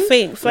Yeah, people man.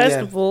 think, first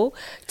Yeah. of all,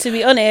 to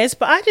be honest.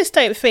 But I just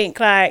don't think,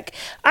 like,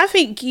 I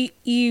think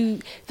you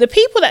the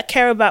people that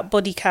care about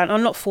body count are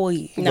not for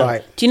you. No.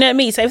 Right. Do you know what I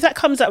mean? So if that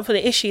comes up for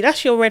the issue,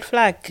 that's your red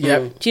flag.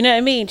 Yep. Do you know what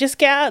I mean? Just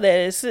get out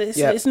there.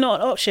 It's not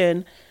an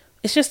option.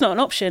 It's just not an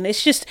option.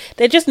 It's just,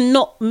 they're just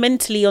not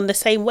mentally on the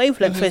same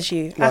wavelength as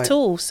you Right. at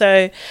all.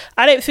 So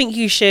I don't think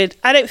you should,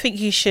 I don't think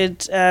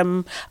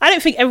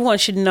everyone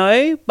should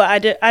know, but I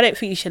don't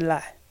think you should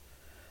lie.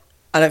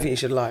 I don't think you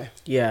should lie.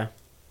 Yeah.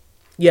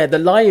 Yeah, the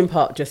lying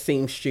part just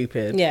seems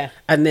stupid. Yeah.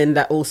 And then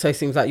that also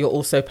seems like you're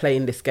also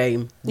playing this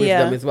game with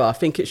Yeah. them as well. I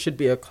think it should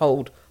be a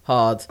cold,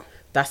 hard,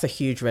 that's a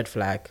huge red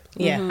flag.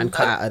 Yeah. And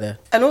cut out of there.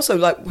 And also,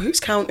 like, who's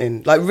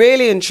counting? Like,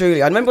 really and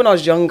truly. I remember when I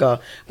was younger,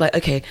 like,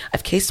 okay,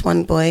 I've kissed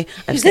one boy.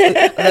 Like,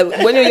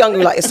 when you're younger,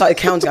 like, it started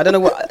counting. I don't know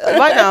what.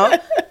 Right now,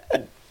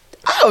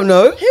 I don't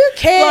know. Who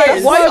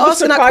cares? Like, why are you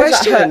asking that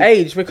question? At her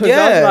age, because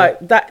I'm like,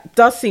 that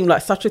does seem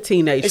like such a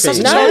teenage It's thing.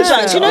 such a No, challenge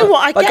but do you know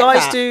what? I But get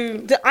guys that.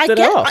 do- I do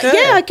get, that.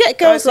 yeah, I get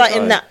girls Guys like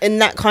do in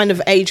that kind of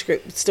age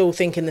group still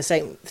thinking the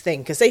same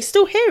thing because they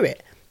still hear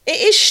it. It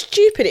is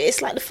stupid.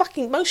 It's like the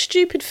fucking most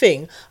stupid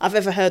thing I've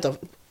ever heard of,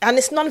 and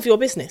it's none of your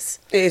business.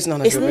 It is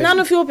none of It's your none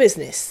business. of your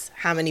business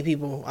how many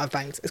people I've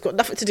banged. It's got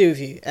nothing to do with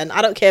you, and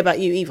I don't care about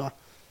you either.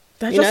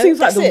 That You just know, seems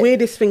like that's the it.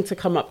 weirdest thing to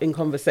come up in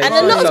conversation.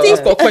 And a lot of So these,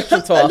 I've got a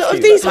question to a ask lot you.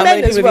 of these How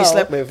many men as people have you well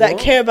slept with? that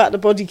What? care about the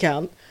body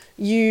count.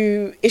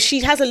 If she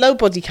has a low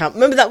body count,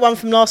 remember that one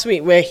from last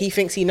week where he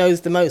thinks he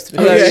knows the most.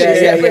 Oh, yeah,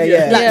 She's yeah, like, yeah,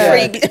 yeah. Like, Yeah.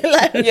 freak,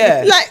 like,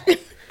 Yeah. like He's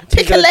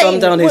pick a going to dumb lane.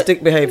 down his What-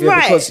 dick behaviour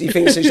Right. because he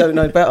thinks he should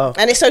know better.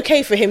 And it's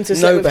okay for him to Know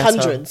sleep with better.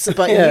 hundreds,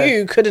 but Yeah.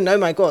 you couldn't. Oh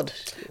my god!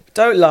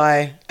 Don't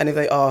lie, and if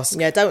they ask,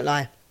 Yeah, don't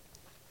lie,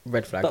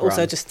 Red flag. but also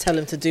run. just tell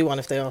him to do one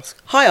if they ask.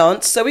 Hi,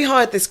 Aunt. So we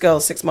hired this girl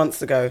 6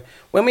 months ago.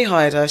 When we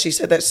hired her, she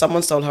said that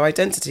someone stole her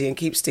identity and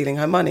keeps stealing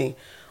her money.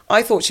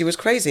 I thought she was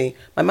crazy.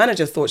 My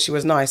manager thought she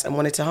was nice and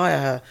wanted to hire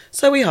her.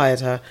 So we hired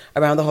her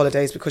around the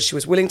holidays because she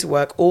was willing to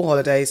work all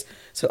holidays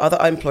so other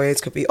employees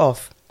could be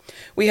off.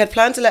 We had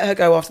planned to let her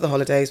go after the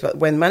holidays, but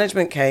when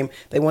management came,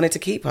 they wanted to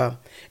keep her.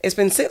 It's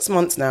been 6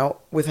 months now,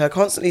 with her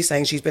constantly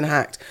saying she's been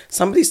hacked.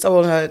 Somebody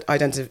stole her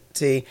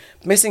identity,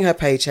 missing her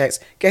paychecks,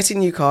 getting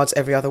new cards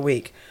every other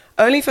week.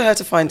 Only for her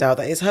to find out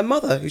that it's her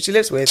mother, who she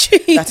lives with,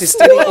 that is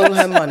stealing all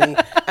her money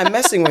and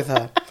messing with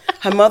her.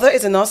 Her mother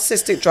is a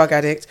narcissistic drug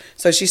addict,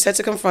 so she said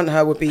to confront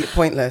her would be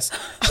pointless.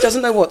 She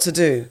doesn't know what to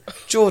do.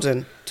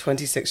 Jordan,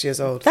 26 years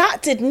old.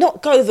 That did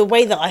not go the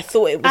way that I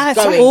thought it was At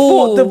going.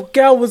 all. thought the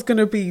girl was going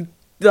to be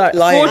like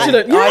Lying.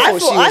 fraudulent. I Yeah. thought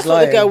she was I thought the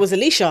lying. girl was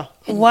Alicia.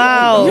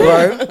 Wow.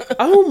 Bro,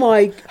 Oh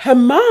my, her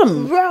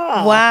mum.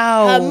 Bruh.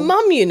 Wow. Her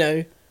mum, you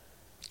know.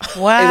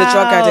 Wow. is a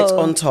drug addict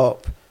on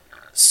top.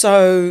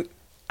 So,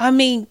 I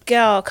mean,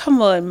 girl,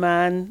 come on,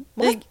 man.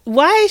 Like,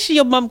 why has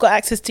your mum got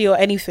access to your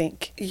anything?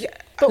 yeah.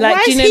 But Like,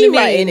 why do is you know he what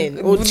I mean? writing in?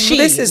 Or Well, she?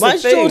 this is Why the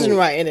is thing. Jordan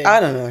writing in? I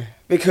don't know.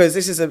 Because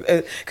this is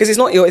because it's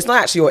not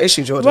actually your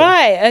issue, Jordan.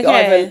 Right,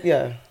 okay.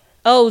 Yeah.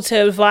 Oh,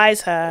 to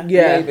advise her.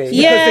 Yeah, Maybe. because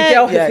Yeah. the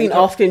girl has Yeah, been you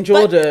got- asking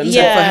Jordan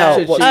yeah. for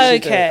help. What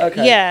should she Okay. do?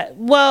 Okay. Yeah.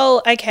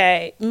 Well,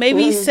 okay.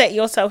 Maybe set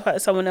yourself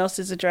at someone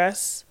else's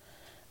address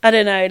I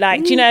don't know,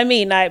 like, do you know what I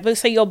mean? Like,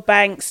 so your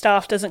bank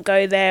staff doesn't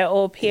go there,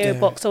 or PO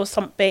box or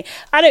something.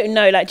 I don't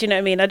know, like, do you know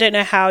what I mean? I don't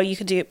know how you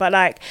could do it, but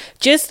like,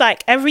 just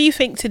like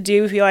everything to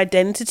do with your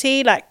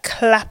identity, like,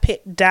 clap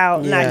it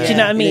down. Like, do you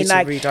know what I mean?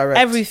 Like,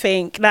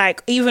 everything,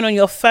 like, even on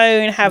your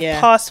phone, have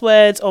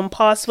passwords on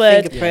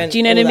passwords. Do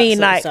you know what I mean?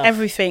 Like,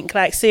 everything,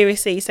 like,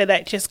 seriously, so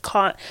that just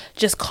can't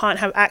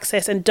have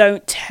access, and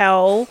don't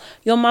tell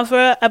your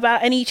mother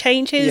about any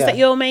changes that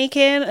you're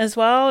making as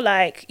well.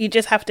 Like, you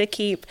just have to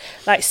keep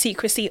like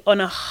secrecy on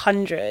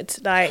 100.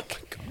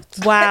 Like,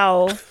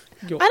 wow.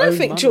 I don't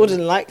think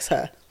Jordan likes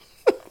her.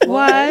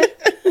 Why?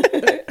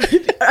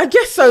 I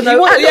guess so.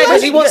 Though.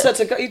 Because he wants her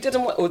to go. He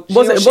didn't want.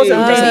 Wasn't really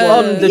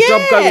on the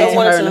job going to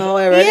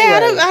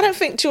her. I don't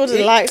think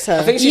Jordan likes her.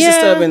 I think she's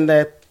disturbing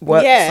their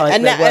work site.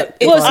 And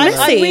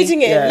I'm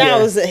reading it now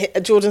as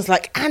that Jordan's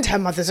like, and her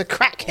mother's a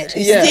crackhead.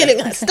 She's stealing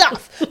her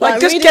stuff.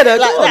 Like, just get her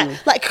like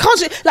that. Like,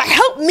 can't you, like,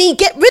 help me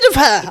get rid of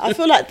her? I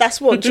feel like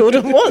that's what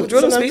Jordan wants.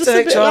 Jordan speaks to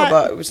HR,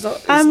 but it's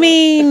not. I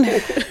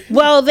mean,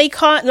 well, they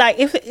can't, like,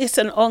 if it's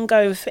an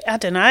ongoing I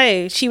don't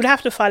know, she would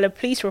have to file a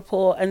police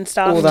report and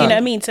stuff. Do you know what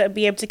I mean? To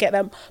be able to get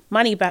that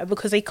money back,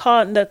 because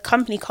the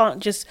company can't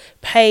just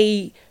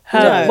pay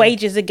her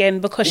wages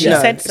again because she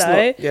said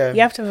so.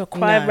 You have to have a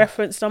crime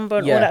reference number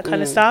and all that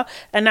kind of stuff,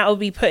 and that will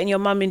be putting your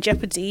mum in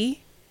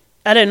jeopardy.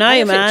 I don't know,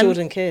 I think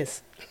Jordan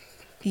cares.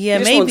 Yeah,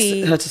 he maybe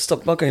wants her to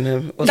stop bugging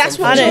him. That's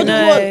what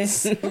Jordan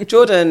wants.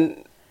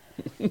 Jordan.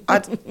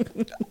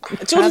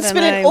 Jordan's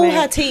spilling all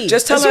her tea.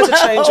 Just tell her to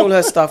change all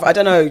her stuff. I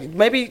don't know.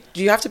 Maybe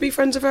do you have to be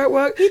friends with her at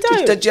work? You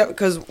don't.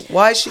 Because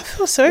why is she? I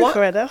feel sorry for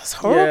her. That's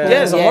horrible.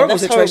 Yeah, it's a horrible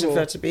situation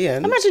for her to be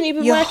in. Imagine you've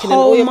been working and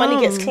all your money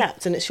gets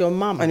clapped, and it's your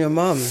mum. And your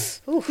mum.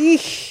 All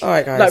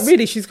right, guys. Like,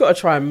 really, she's got to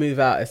try and move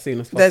out as soon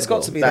as possible. There's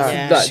got to be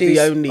that. That's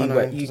the only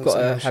way. You've got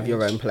to have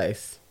your own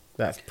place.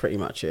 That's pretty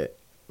much it.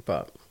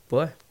 But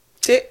boy.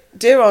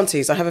 Dear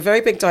aunties, I have a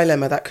very big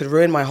dilemma that could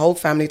ruin my whole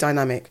family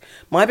dynamic.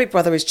 My big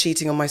brother is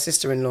cheating on my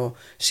sister-in-law.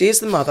 She is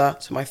the mother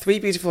to my 3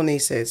 beautiful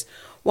nieces.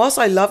 Whilst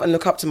I love and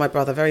look up to my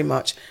brother very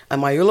much, and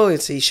my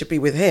loyalty should be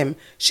with him,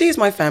 she is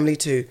my family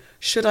too.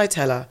 Should I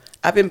tell her?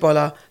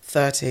 Abimbola,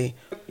 30.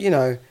 You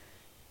know,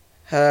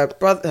 her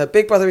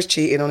big brother is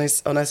cheating on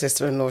her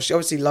sister-in-law. She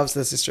obviously loves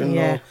the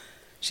sister-in-law. Yeah.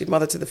 She's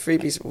mother to the 3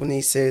 beautiful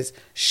nieces.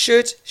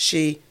 Should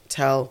she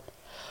tell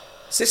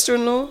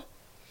sister-in-law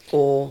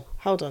or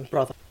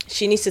brother?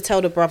 She needs to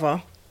tell the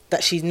brother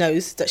that she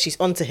knows that she's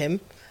onto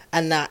him,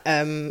 and that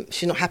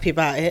she's not happy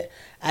about it,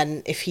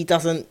 and if he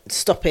doesn't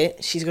stop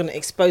it, she's going to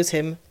expose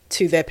him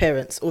to their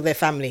parents or their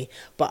family.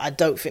 But I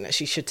don't think that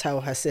she should tell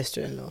her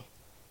sister-in-law,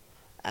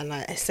 and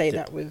I say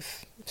that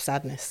with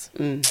sadness.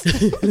 Is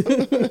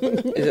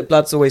it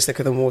blood's always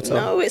thicker than water?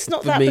 No, it's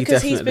not that,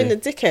 because he's been a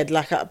dickhead.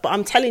 Like, but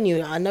I'm telling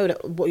you, I know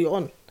that what you're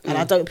on. And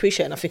I don't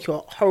appreciate it, and I think you're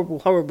a horrible,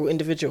 horrible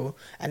individual.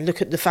 And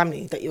look at the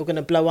family that you're going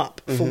to blow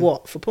up for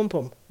what? For pom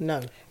pom?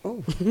 No.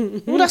 Oh,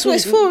 well, that's what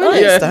it's for, isn't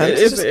it? Yeah, it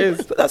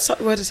is. But that's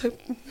the word is hope.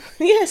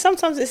 Yeah,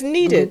 sometimes it's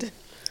needed.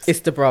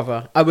 It's the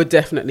brother. I would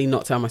definitely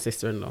not tell my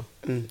sister-in-law.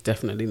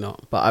 Definitely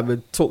not. But I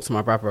would talk to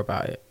my brother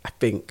about it. I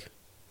think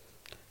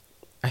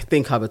I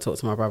would talk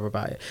to my brother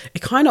about it.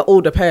 It kind of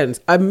all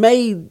depends. I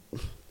may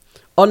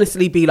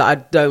honestly be like,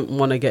 I don't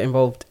want to get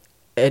involved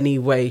any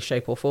way,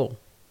 shape, or form.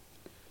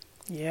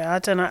 Yeah, I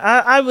don't know.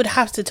 I would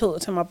have to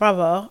talk to my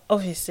brother,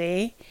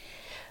 obviously.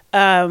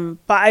 But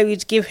I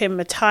would give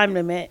him a time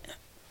limit.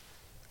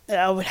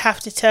 I would have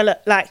to tell her,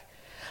 like,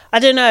 I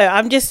don't know.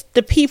 I'm just,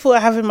 the people I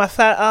have in my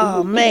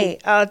family,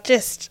 mate, I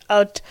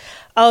wouldn't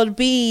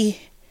be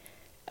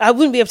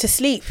able to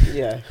sleep.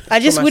 Yeah.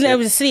 I just wouldn't be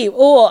able to sleep.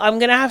 Or I'm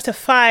going to have to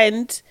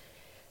find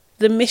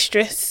the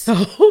mistress.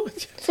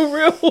 For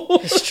real.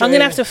 I'm going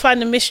to have to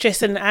find the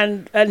mistress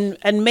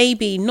and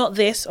maybe not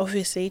this,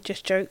 obviously,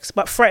 just jokes,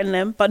 but threaten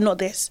them, but not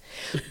this.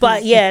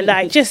 But yeah,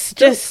 like just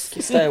jokes,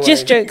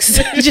 just jokes.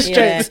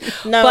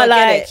 No, but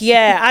I'd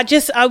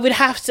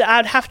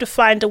have to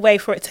find a way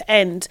for it to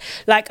end.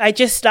 Like,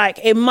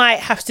 it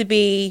might have to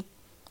be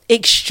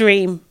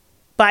extreme.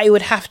 But it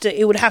would have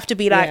to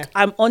be like,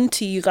 I'm on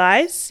to you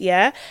guys,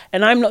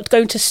 and I'm not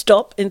going to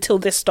stop until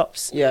this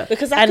stops. Yeah.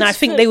 Because I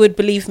think they would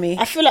believe me.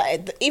 I feel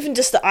like even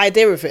just the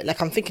idea of it, like,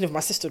 I'm thinking of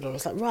my sister-in-law.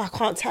 It's like, I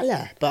can't tell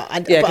her, but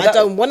I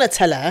don't want to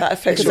tell her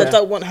because I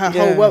don't want her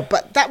whole world.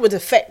 But that would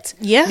affect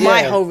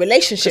my whole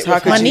relationship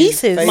with my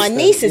nieces. And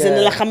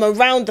like, I'm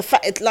around the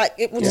fact, like,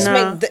 it would just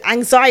make the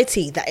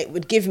anxiety that it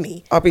would give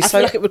me. I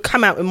feel like it would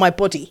come out in my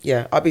body.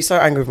 Yeah, I'd be so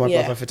angry with my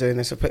brother for doing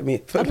this, for putting me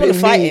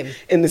him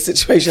in this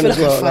situation as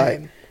well.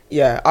 Like,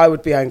 yeah, I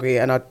would be angry,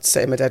 and I'd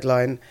set him a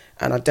deadline,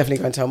 and I'd definitely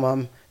go and tell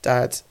mum,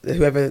 dad,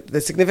 whoever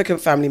the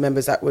significant family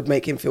members that would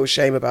make him feel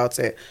shame about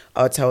it,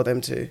 I would tell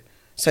them to.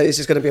 So it's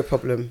just going to be a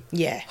problem.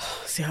 Yeah.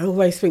 See, I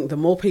always think the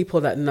more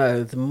people that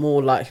know, the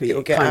more likely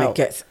it kind of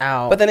gets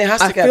out. But then it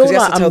has to get, because he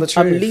has to tell the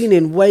truth. I'm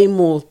leaning way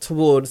more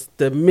towards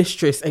the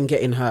mistress and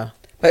getting her.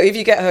 But if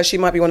you get her, she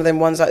might be one of them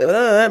ones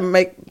that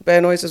make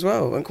bare noise as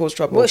well and cause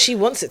trouble. Well, she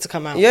wants it to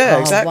come out. Yeah,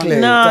 exactly.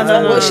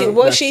 No.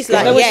 What she's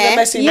like, No, yeah,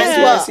 messy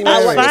I want this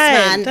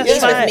man. That's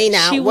He's fine. with me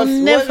now. She will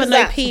never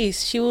know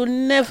peace. She will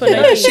never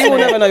know No, peace. she will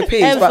never know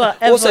peace. But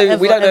Ever, also,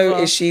 ever, we don't know,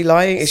 ever. is she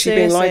lying? Is she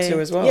being lied to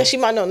Seriously. as well? Yeah, she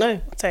might not know.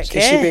 Don't Is she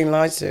care. being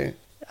lied to?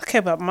 I care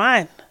about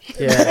mine.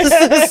 Yeah.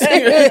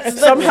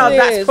 Somehow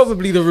that's Serious.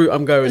 probably the route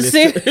I'm going. Is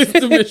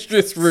the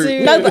mistress route.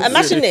 Serious. No, but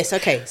imagine this.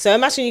 Okay, so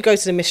imagine you go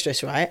to the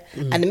mistress, right?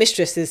 And the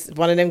mistress is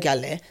one of them gal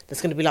there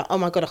that's going to be like, oh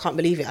my God, I can't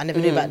believe it. I never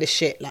knew about this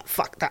shit. Like,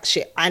 fuck that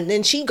shit. And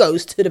then she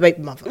goes to the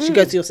baby mother. She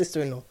goes to your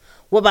sister-in-law.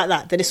 What about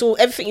that? Then it's all,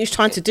 everything you're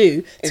trying to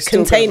do to It's still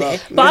contain gonna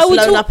it. rub. But it's I would,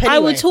 blown talk, up anyway. I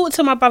would talk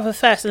to my brother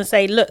first and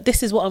say, look,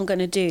 this is what I'm going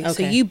to do. So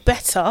Okay. you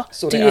better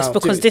Sort do it this out.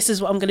 because Do it. this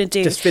is what I'm going to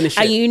do. Just finish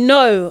and it. you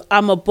know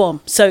I'm a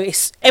bomb. So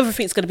it's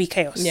everything's going to be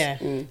chaos. Yeah.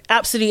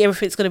 Absolutely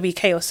everything's going to be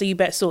chaos. So you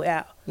better sort it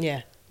out.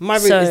 Yeah. My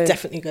route So- is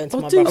definitely going to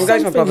Or my do brother. I'm going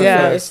to my something, brother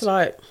yeah. first. It's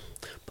like,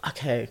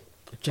 okay,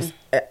 just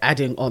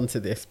adding on to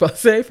this. But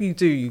say if you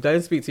do, you go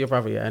and speak to your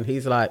brother, yeah, and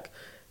he's like,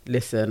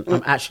 listen,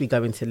 I'm actually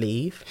going to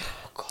leave.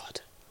 Oh,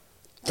 God.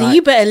 Then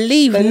you better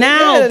leave Then,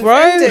 now, yeah, bro.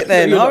 end it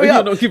then. You're not- Hurry you're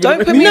up. not giving Don't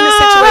them put me in a No.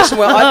 situation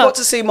where I've got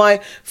to see my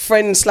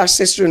friend /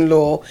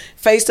 sister-in-law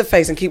face to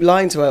face and keep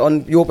lying to her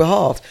on your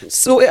behalf.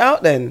 Sort it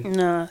out then.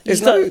 No.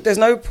 There's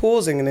no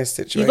pausing in this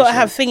situation. You got to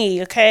have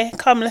thingy, okay?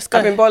 Come, let's go.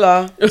 I've been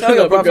Bola. Tell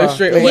your No, but go brother.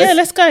 straight please. away. Yeah,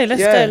 let's go.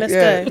 Let's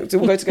go.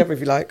 We'll go together if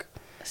you like.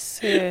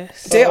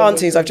 Serious. Dear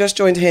aunties, I've just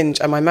joined Hinge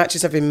and my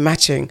matches have been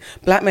matching.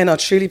 Black men are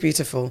truly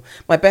beautiful.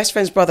 My best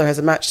friend's brother has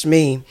matched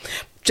me.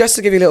 Just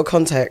to give you a little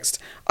context,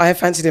 I have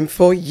fancied him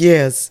for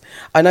years.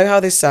 I know how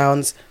this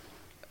sounds,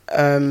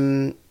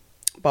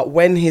 but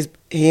when he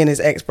and his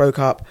ex broke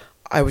up,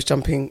 I was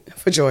jumping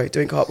for joy,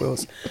 doing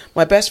cartwheels.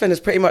 My best friend has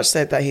pretty much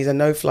said that he's a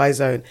no-fly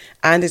zone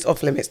and is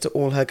off limits to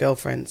all her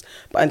girlfriends.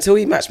 But until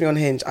he matched me on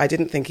Hinge, I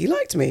didn't think he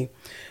liked me.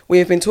 We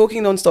have been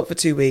talking non-stop for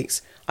 2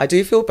 weeks. I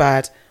do feel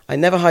bad. I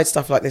never hide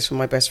stuff like this from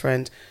my best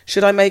friend.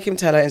 Should I make him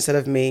tell her instead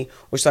of me,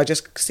 or should I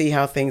just see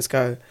how things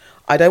go?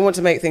 I don't want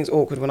to make things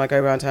awkward when I go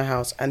round her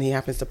house and he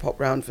happens to pop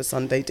round for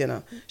Sunday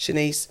dinner.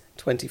 Shanice,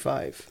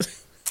 25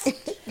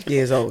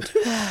 years old.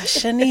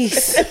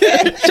 Shanice.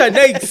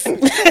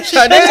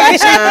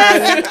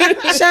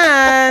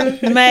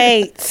 Shan.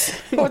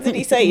 Mate. What did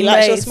he say? He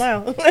likes your Mate.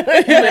 smile.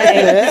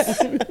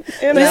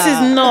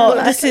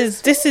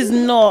 This is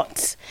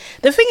not.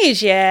 The thing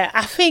is, yeah,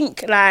 I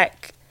think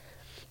like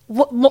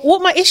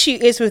what my issue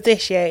is with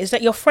this, yeah, is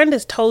that your friend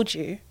has told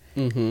you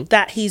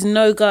that he's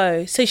no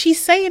go. So she's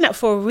saying that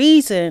for a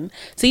reason.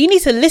 So you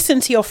need to listen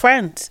to your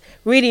friend,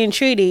 really and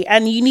truly,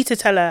 and you need to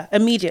tell her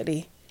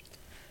immediately.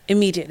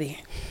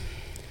 Immediately.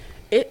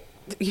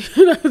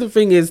 The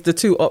thing is, the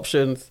two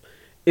options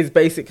is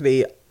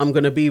basically I'm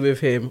going to be with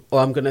him or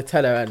I'm going to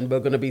tell her and we're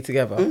going to be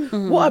together.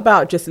 What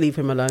about just leave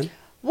him alone?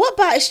 What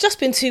about it's just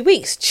been 2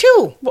 weeks?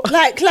 Chill.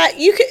 Like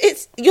you could.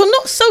 You're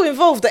not so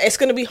involved that it's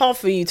going to be hard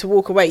for you to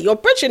walk away. Your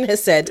brethren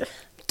has said,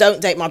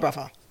 "Don't date my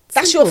brother."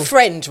 That's your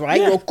friend,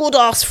 right? Yeah. Your good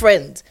ass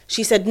friend.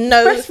 She said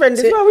no. Best friend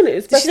as well, isn't it?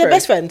 It's best she said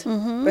friend. best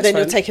friend. But then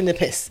you're friend. taking the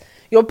piss.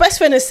 Your best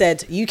friend has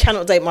said you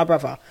cannot date my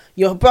brother.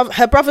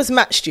 Her brother's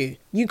matched you.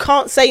 You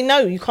can't say no.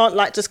 You can't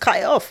like just cut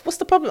it off. What's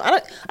the problem? I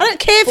don't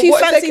care if But you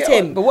what if they fancied get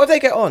him. on? But what if they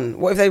get on?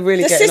 What if they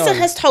really The get sister on?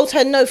 has told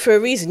her no for a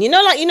reason. You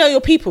know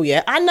your people,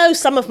 yeah? I know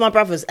some of my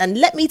brothers, and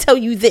let me tell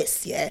you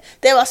this, yeah?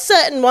 There are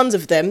certain ones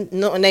of them,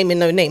 not naming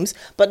no names,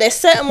 but there's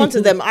certain ones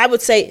of them I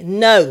would say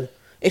no.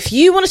 If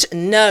you want to...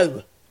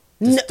 No.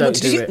 Just don't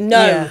do it.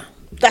 No. Yeah.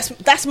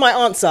 That's my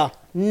answer.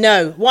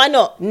 No. Why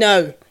not?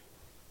 No.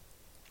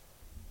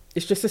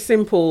 It's just a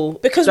simple...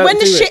 Because don't when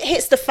the do shit it.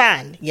 hits the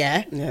fan,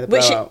 yeah, Yeah, the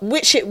which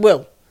blowout. it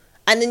will,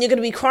 and then you're going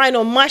to be crying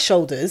on my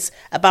shoulders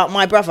about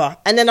my brother,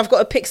 and then I've got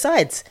to pick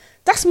sides.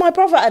 That's my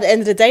brother at the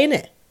end of the day,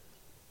 innit?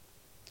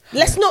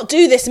 Let's not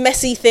do this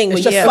messy thing where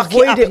It's you just fuck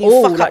avoid it up it and you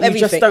all, fuck up like, you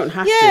everything. just don't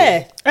have to.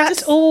 Yeah,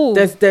 That's all.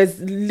 There's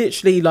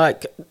literally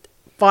like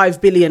 5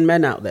 billion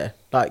men out there.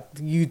 Like,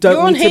 you don't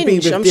You're on need to be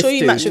Hinge. with I'm this sure you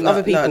dude. match with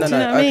other people. No. Do you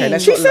know what I Okay, mean?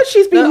 let's She not- said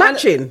she's been No, I-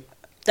 matching.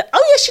 Oh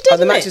yeah, she did. Oh,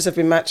 the innit? matches have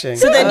been matching.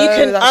 So then you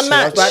can that's true.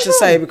 I was unmatch. about to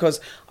say because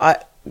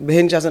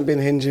Hinge hasn't been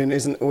hinging,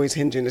 isn't always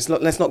hinging.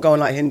 Let's not go on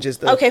like Hinges.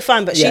 Though. Okay,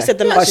 fine, but she Yeah. said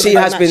the But matches. she were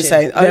has been matching.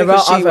 saying There only are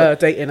 'cause she other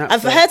dating apps.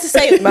 And for there. her to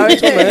say,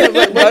 married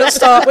woman. Don't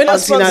start. we're not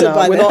Auntie sponsored Nana.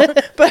 by We're them.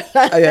 not. But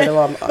Oh yeah,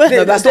 no,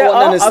 no, that's There not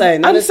what are Nana's other-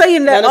 saying. I'm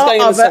saying there Nana's are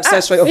going on the other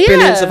success apps. rate of Yeah.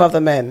 billions of other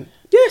men.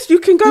 Yes, you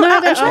can go No, out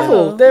there and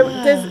travel.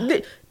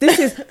 are. This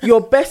is your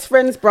best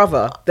friend's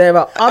brother. There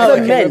are other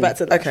okay, men we're back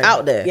to that. Okay.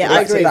 out there. Yeah, We're I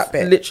back to agree. that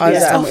bit. Literally, I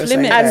understand yeah. what you're Off saying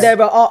limits. And there.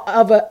 there are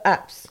other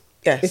apps.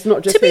 Yes. It's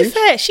not just To be Hinge.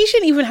 fair, she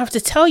shouldn't even have to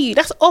tell you.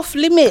 That's off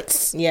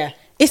limits. Yeah.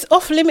 It's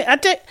off limit. I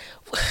don't.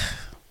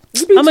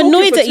 You've been I'm talking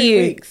annoyed for at 2 you.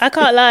 weeks. I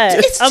can't lie.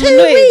 It's I'm 2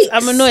 annoyed. weeks.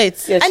 I'm annoyed.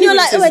 Yeah, And 2 you're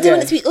like, weeks oh, is- I don't yeah.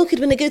 want it to be awkward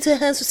when I go to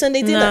her house for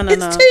Sunday dinner. No, It's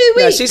no. 2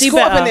 Yeah, weeks. she's Do caught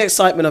up in better. the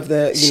excitement of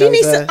the. She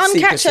needs to uncatch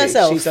secrecy.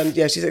 herself.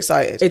 She's she's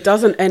excited. It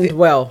doesn't end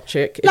well,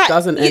 chick. It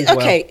doesn't end well.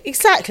 Okay,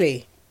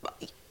 exactly.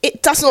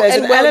 it does not there's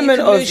end an well. element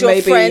You can of lose your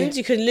maybe friend.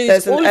 You can lose.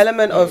 there's an all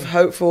element of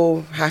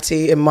hopeful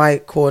Hattie in my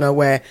corner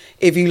where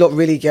if you lot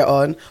really get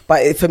on,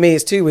 but for me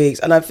it's 2 weeks,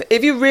 and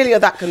if you really are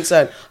that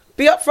concerned,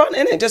 be upfront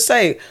in it. Just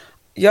say,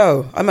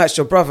 "Yo, I matched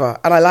your brother,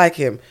 and I like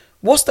him."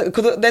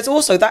 Because there's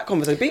also that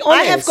conversation. Be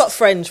honest. I have got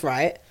friends,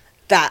 right,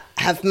 that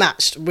have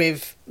matched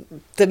with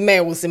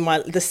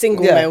the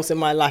single Yeah. males in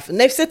my life, and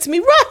they've said to me,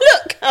 "Right,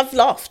 look, I've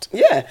laughed."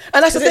 Yeah,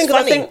 and that's the 'Cause thing. it's 'Cause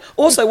I funny. think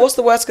also, what's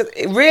the worst? 'Cause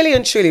really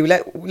and truly,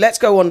 let's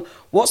go on.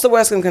 What's the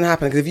worst that can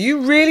happen? Because if you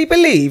really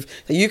believe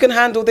that you can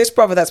handle this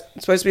brother that's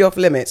supposed to be off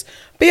limits,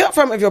 be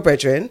upfront with your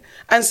brethren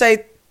and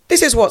say,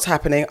 "This is what's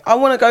happening. I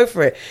want to go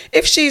for it."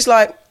 If she's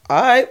like,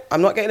 "All right,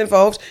 I'm not getting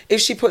involved,"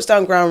 if she puts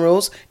down ground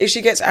rules, if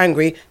she gets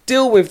angry,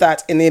 deal with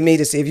that in the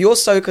immediacy. If you're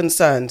so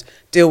concerned,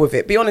 deal with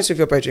it. Be honest with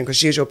your brethren because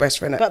she is your best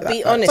friend. But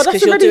be that honest, But that's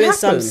because you're already doing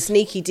some happened.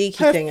 sneaky deaky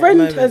Her thing at the friend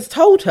moment. has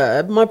told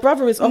her, my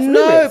brother is off No,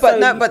 limits. but so-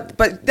 no,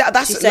 but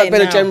that's She's like saying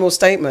been a now. general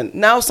statement.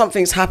 Now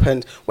something's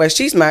happened where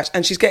she's matched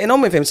and she's getting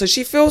on with him, so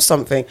she feels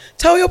something.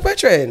 Tell your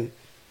brethren.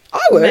 I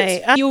would.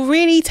 Mate, you're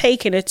really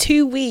taking a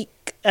 2 week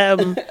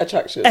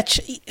Attraction.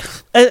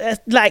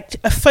 like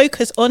a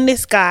focus on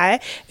this guy.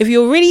 If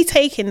you're really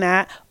taking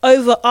that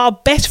over our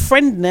best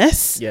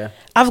friendness, Yeah.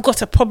 I've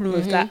got a problem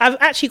with that. I've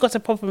actually got a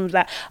problem with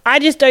that. I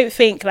just don't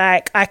think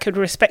like I could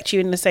respect you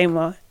in the same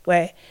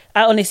way.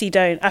 I honestly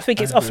don't. I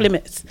think it's off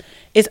limits.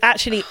 It's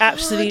actually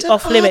absolutely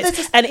off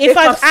limits. And if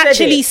I've said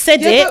actually it.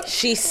 said Yeah, it, but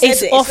she said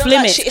it's it. It's off not like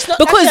limits. she- it's not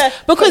because like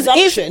a because if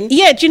presumption.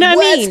 yeah, do you know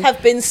what I Words mean?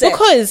 have been said.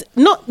 Because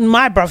not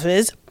my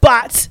brothers,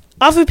 but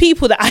other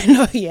people that I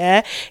know,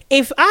 yeah.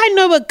 If I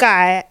know a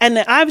guy and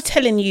I'm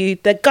telling you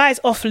the guy's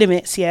off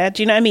limits, yeah,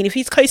 do you know what I mean? If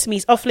he's close to me,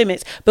 he's off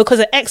limits because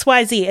of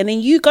XYZ, and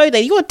then you go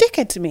there, you're a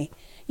dickhead to me.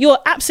 You're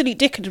absolute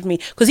dickhead with me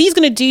because he's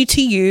going to do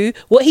to you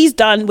what he's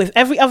done with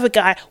every other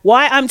guy.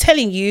 Why I'm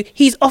telling you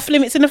he's off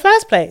limits in the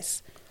first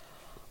place.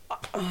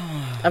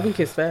 I think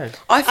it's fair.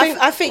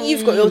 I think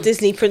you've got your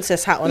Disney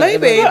princess hat on. at the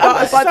maybe, moment.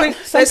 but I think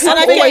there's people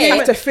something always get have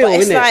it, to feel, but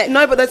it's innit? like-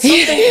 No, but there's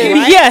something.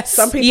 Right? Yes,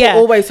 Some people yeah,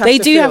 always have they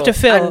to do feel. have to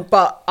feel.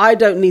 But I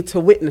don't need to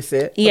witness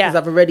it Yeah.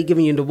 because I've already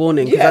given you the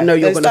warning because Yeah, I know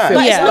you're there's going to that. feel.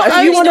 But it's But not if you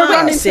only want to the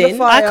run into the witnessing,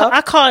 fire,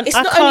 I can't It's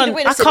not only the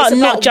witnessing, it's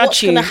not about judge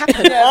what's you. going to happen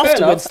fair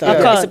afterwards. enough.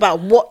 Though. Yeah. It's about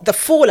what the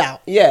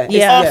fallout. Yeah, is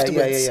yeah,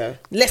 afterwards. yeah.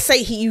 Let's say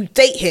you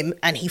date him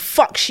and he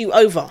fucks you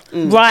over,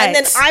 Right. And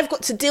then I've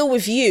got to deal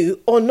with you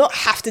or not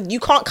have to.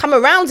 You can't come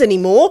around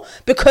anymore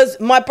because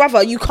my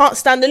brother, you can't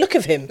stand the look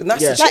of him. And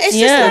that's Yeah. the shit. Like, it's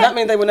Yeah. just So that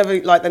means they were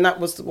never like. Then that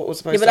was what was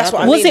supposed Yeah, but to that's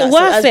happen. what I Was mean. it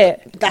worth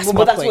it? That's Well,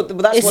 my that's point. what-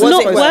 but that's It's what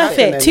not supposed to worth happen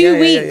it. then. 2 Yeah,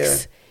 yeah,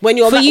 weeks. When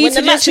For you when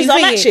to the just matches be are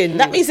thinking- matching,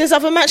 that means there's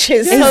other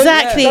matches. Yeah.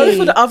 Exactly. go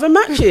for the other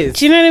matches.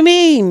 Do you know what I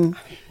mean?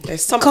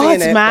 There's something God,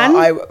 in it. man.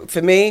 But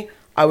for me,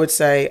 I would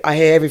say I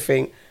hear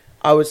everything.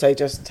 I would say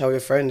just tell your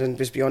friend and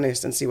just be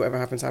honest and see whatever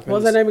happens.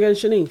 What's her name again?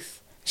 Shanice.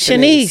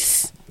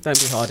 Shanice. Don't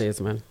be hard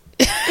ears, man.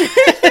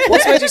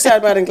 What's made you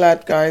sad, bad, and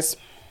glad, guys?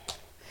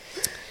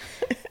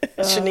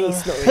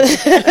 Shanice, not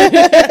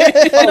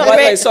really. Oh, by the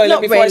way, sorry,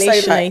 not before really, I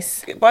say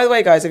Shanice. that. By the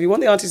way, guys, if you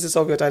want the aunties to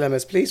solve your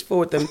dilemmas, please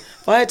forward them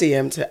via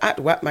DM to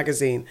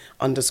 @WAP_magazine_.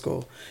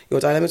 Your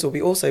dilemmas will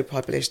be also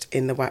published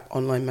in the WAP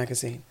online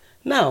magazine.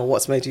 Now,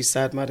 what's made you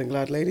sad, mad, and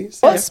glad, ladies?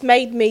 What's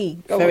made me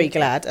Go very on.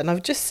 glad, and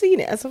I've just seen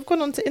it as I've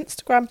gone onto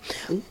Instagram,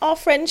 our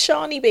friend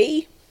Shani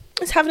B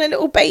is having a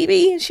little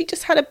baby, and she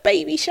just had a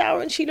baby shower,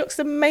 and she looks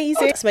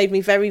amazing. It's made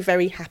me very,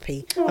 very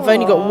happy. I've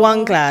only got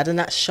one glad, and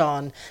that's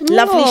Sean.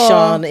 Lovely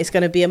Sean is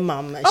going to be a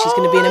mum, and she's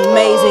going to be an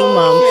amazing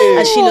mum,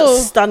 and she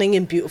looks stunning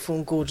and beautiful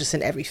and gorgeous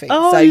and everything.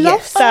 Oh, so I love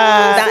yes,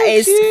 that. that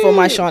is for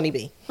my Shani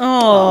B.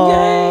 Oh,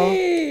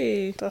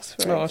 Yay! that's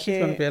very Oh, she's cute.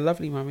 going to be a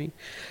lovely mummy.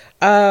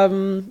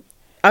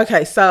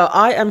 Okay, so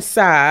I am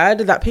sad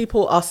that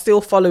people are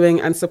still following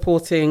and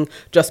supporting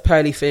Just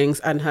Pearly Things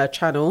and her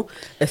channel,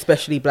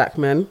 especially black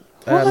men.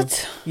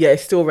 What? Yeah,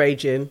 it's still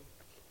raging.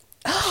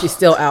 She's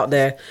still out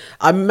there.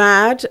 I'm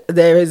mad.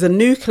 There is a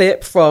new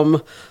clip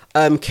from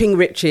King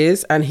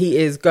Riches, and he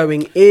is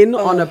going in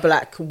on a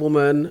black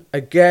woman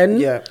again.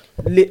 Yeah.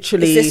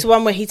 Literally. Is this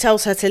one where he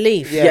tells her to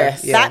leave? Yeah.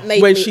 Yes. That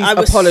made When me. she's I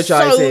was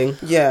apologising.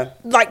 so, Yeah.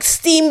 like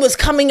steam was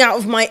coming out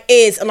of my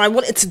ears, and I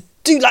wanted to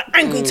do like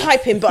angry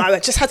typing, but I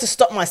just had to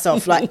stop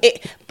myself. Like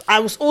it,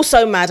 I was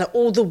also mad at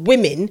all the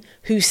women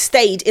who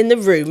stayed in the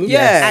room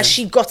Yeah. as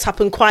she got up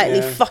and quietly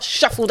Yeah.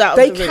 shuffled out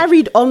They of the room.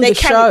 carried on the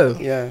show.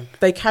 Yeah.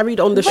 They carried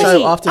on the Wait,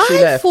 show after she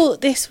I left.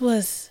 thought this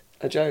was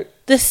A joke.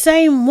 the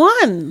same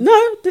one. No,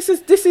 this is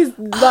like this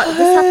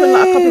happened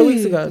like a couple of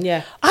weeks ago.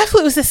 Yeah. I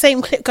thought it was the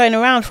same clip going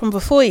around from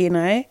before, you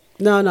know?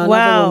 No, Wow.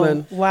 another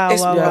woman. Wow,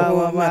 It's wow, yeah,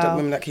 wow, mad at wow,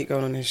 women that keep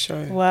going on his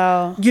show.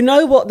 wow. You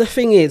know what the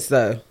thing is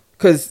though,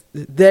 because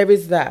there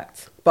is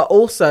that, but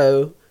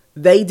also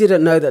they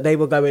didn't know that they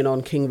were going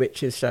on King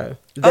Rich's show.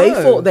 They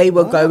Oh, thought they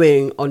were what?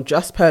 going on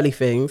Just Pearly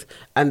Things,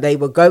 and they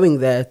were going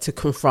there to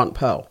confront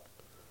Pearl.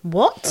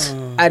 What?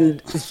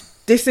 And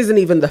this isn't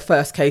even the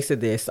first case of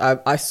this.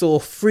 I saw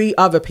 3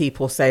 other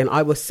people saying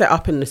I was set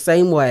up in the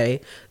same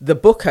way. The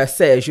booker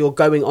says you're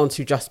going on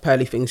to Just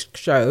Pearly Things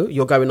show.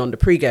 You're going on the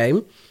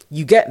pregame.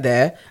 You get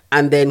there,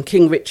 and then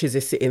King Richards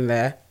is sitting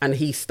there, and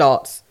he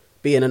starts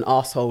being an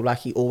asshole like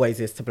he always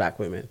is to black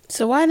women.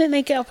 So why didn't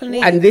they get up and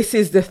leave? And this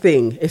is the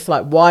thing. It's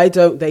like, why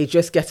don't they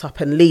just get up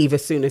and leave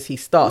as soon as he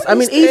starts? What I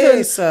mean, is even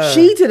this?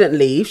 she didn't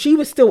leave. She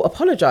was still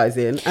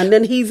apologizing. And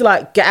then he's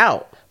like, get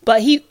out.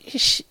 But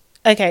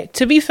okay,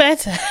 to be fair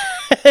to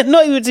her,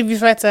 not even to be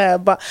fair to her,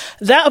 but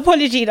that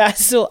apology that I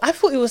saw, I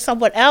thought it was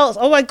someone else.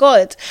 Oh my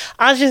God.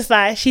 I was just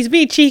like, she's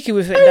being cheeky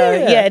with it though.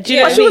 Yeah, do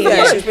you know But she what I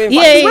was mean? apologizing.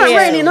 Yeah, She weren't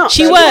railing up.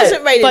 She though.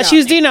 wasn't railing but up. she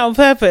was doing it on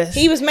purpose.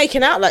 He was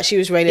making out like she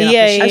was railing up.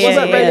 Yeah, and she And she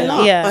wasn't yeah, railing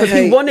up. yeah. Because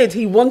Okay.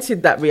 he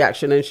wanted that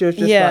reaction. And she was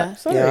just like,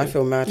 sorry. Yeah, I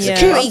feel mad. Yeah.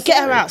 Security,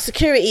 get her out.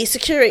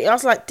 Security. I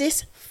was like,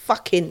 this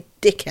fucking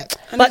dickhead.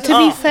 But to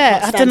be fair,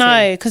 can't I stand don't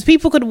know, him. because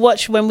people could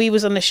watch when we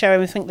was on the show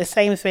and think the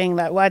same thing.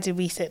 Like, why did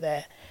we sit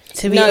there?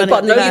 To be No, honest,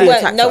 but nobody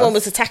attacked no us. one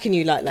was attacking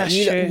you like that. That's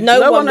You- true.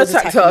 No one was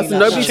attacked attacking us. you like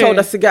Nobody that. told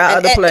us to get out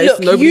of the And, place. look,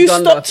 Nobody you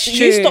gunned stopped. us.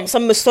 You True. stopped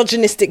some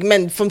misogynistic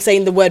men from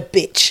saying the word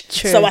bitch.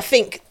 True. So I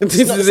think it's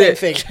This not the is same it.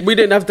 thing. We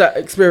didn't have that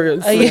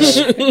experience. Oh,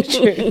 yeah,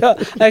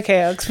 true.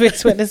 Okay, I'll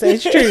experience what to say.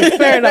 It's true.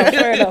 Fair enough.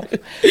 Fair enough.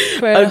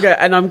 Okay,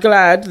 and I'm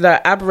glad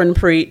that Aber and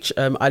Preach,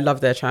 I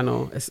love their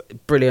channel. It's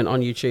brilliant on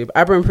YouTube.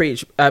 Aber and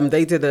Preach,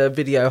 they did a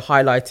video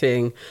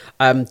highlighting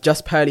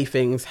Just Pearly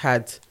Things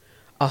had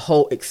a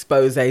whole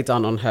expose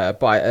done on her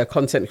by a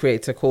content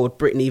creator called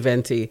Brittany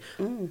Venti.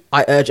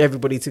 I urge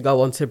everybody to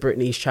go onto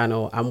Brittany's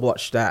channel and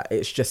watch that.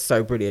 It's just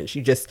so brilliant.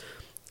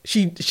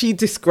 She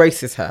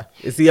disgraces her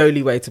is the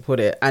only way to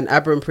put it. And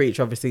Aber and Preach,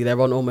 obviously, they're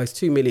on almost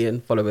 2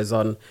 million followers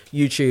on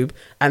YouTube,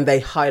 and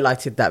they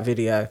highlighted that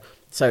video.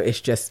 So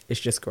it's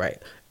just great.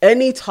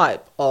 Any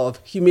type of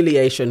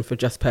humiliation for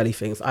Just Pearly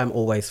Things, I'm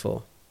always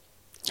for.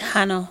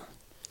 Hannah.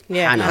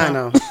 Yeah,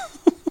 Hannah.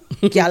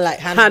 Yeah, I like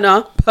Hannah.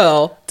 Hannah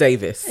Pearl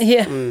Davis.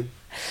 Yeah.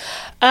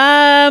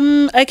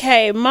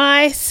 Okay,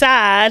 my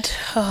sad.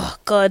 Oh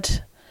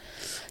God.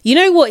 You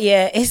know what?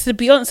 Yeah, it's the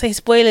Beyonce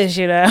spoilers.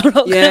 You know, I'm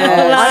not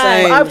gonna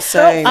lie.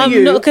 Same.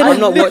 I'm not gonna- I'm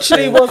not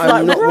literally watching. was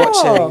I'm like, not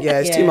watching. Yeah,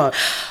 it's Yeah. too much.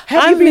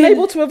 Have I've you been been-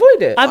 able to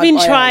avoid it? I've been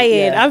I am, trying.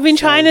 yeah, I've been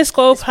trying to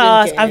scroll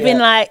past. getting- I've been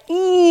like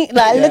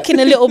looking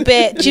a little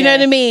bit. Do you know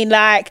what I mean?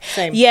 Like,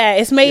 Same. yeah,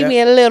 it's made Yeah.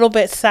 me a little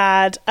bit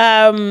sad.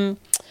 I don't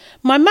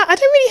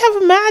really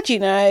have a mad, you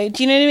know.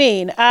 Do you know what I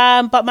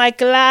mean? But my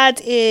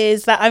glad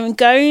is that I'm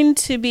going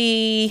to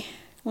be.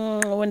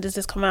 When does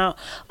this come out?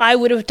 I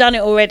would have done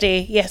it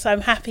already. Yes, I'm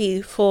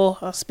happy for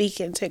our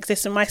speaking to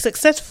exist in my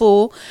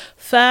successful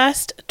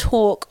first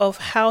talk of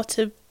how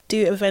to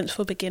do events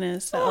for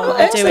beginners that I'll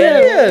be doing.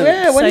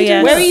 Yeah, So,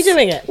 yes. Where are you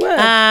doing it?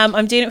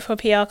 I'm doing it for a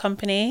PR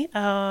company.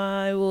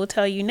 I will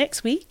tell you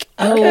next week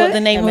what the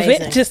name of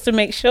Amazing. it, just to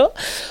make sure.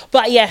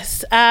 But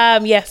yes,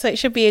 so it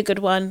should be a good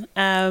one.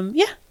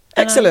 Yeah.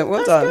 Excellent.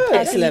 Well done. good.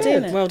 Excellent.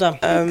 doing it. Well done.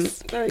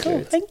 Very Cool.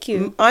 good. Thank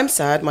you. I'm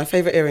sad. My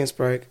favourite earrings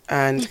broke.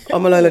 And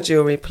Omalola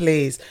Jewellery,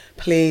 please,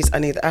 I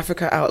need the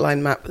Africa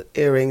outline map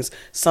earrings.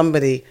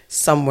 Somebody,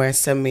 somewhere,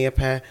 send me a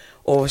pair.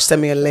 Or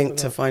send me a link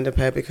to find a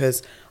pair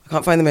because I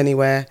can't find them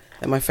anywhere.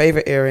 They're my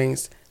favourite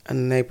earrings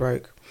and they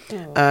broke.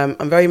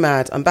 I'm very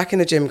mad. I'm back in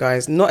the gym,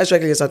 guys. Not as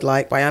regularly as I'd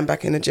like, but I am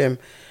back in the gym.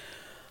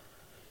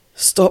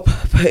 Stop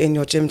putting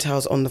your gym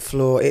towels on the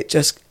floor. It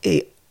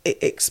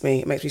icks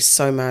me. It makes me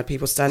so mad.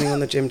 People standing on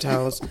the gym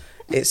towels.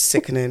 It's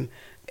sickening.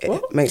 It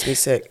makes me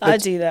sick. I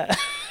do that.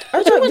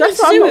 That's what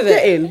I'm not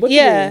getting. What do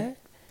you mean?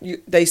 Yeah.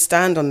 They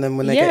stand on them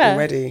when they're Yeah. getting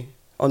ready.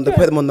 Put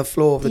them on the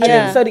floor of the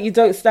Yeah. gym. So that you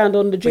don't stand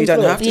on the But gym you don't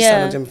floor. have to stand on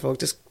Yeah. the gym floor.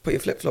 Just put your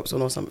flip flops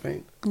on or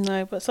something,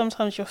 No, but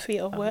sometimes your feet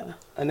are wet.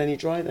 and then you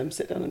dry them.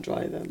 Sit down and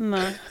dry them.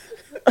 No.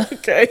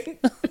 Okay.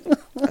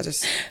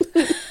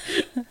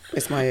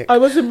 It's my ick. I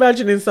was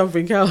imagining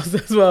something else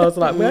as well. I was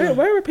like,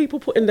 where are people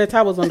putting their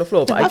towels on the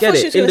floor? But I get thought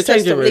she it was in gonna the say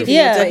changing stop room. leaving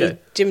Yeah. your dirty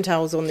gym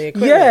towels on the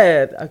equipment.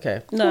 Yeah.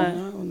 Okay. No.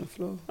 On the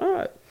floor. All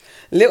right.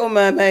 Little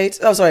Mermaid.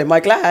 Oh, sorry. My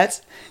glad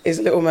is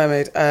Little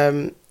Mermaid.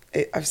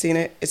 I've seen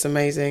it. It's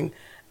amazing.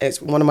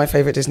 It's one of my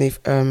favorite Disney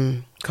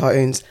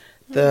cartoons.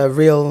 The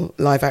real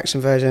live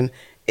action version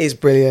is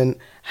brilliant.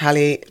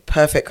 Halle,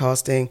 perfect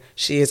casting.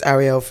 She is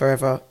Ariel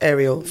forever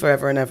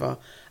and ever.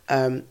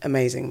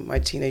 Amazing. My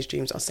teenage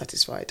dreams are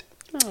satisfied.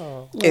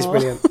 Oh. It's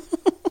brilliant.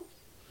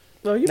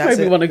 Well, you That's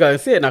made me it. want to go and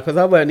see it now because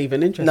I weren't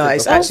even interested. No,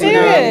 it's before. actually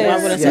serious? really I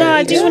wanna good. see it. No,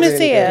 I do it's wanna really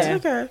see good.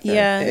 it. Okay.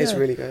 Yeah. It is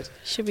really good.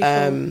 Should be cool.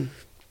 And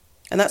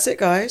that's it,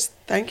 guys.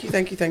 Thank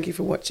you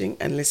for watching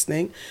and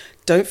listening.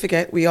 Don't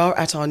forget, we are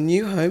at our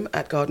new home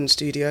at Garden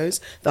Studios,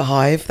 The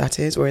Hive, that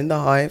is. We're in The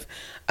Hive.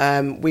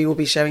 We will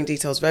be sharing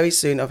details very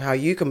soon of how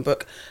you can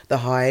book The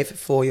Hive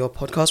for your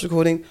podcast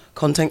recording,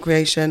 content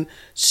creation,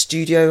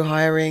 studio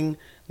hiring,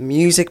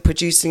 music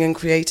producing and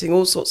creating,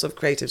 all sorts of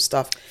creative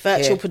stuff.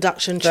 Virtual here.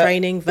 production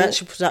training,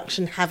 virtual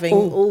production having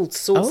all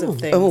sorts of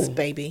things,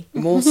 baby.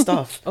 More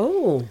stuff.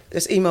 Oh.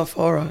 Just email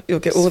Farah. You'll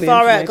get all the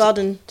Farah at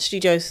information.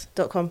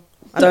 gardenstudios.com.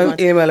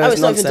 Don't email us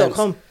it's not even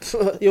nonsense.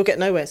 .com. You'll get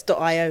nowhere. It's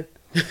 .io.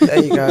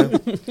 There you go.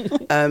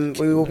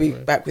 We will be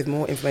back with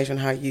more information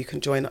on how you can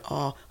join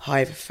our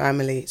Hive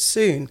family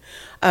soon.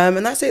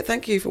 And that's it.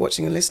 Thank you for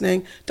watching and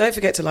listening. Don't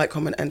forget to like,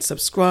 comment and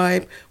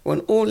subscribe. We're on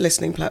all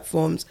listening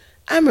platforms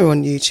and we're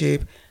on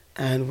YouTube.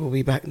 And we'll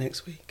be back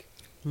next week.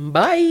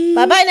 Bye.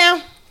 Bye bye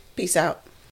now. Peace out.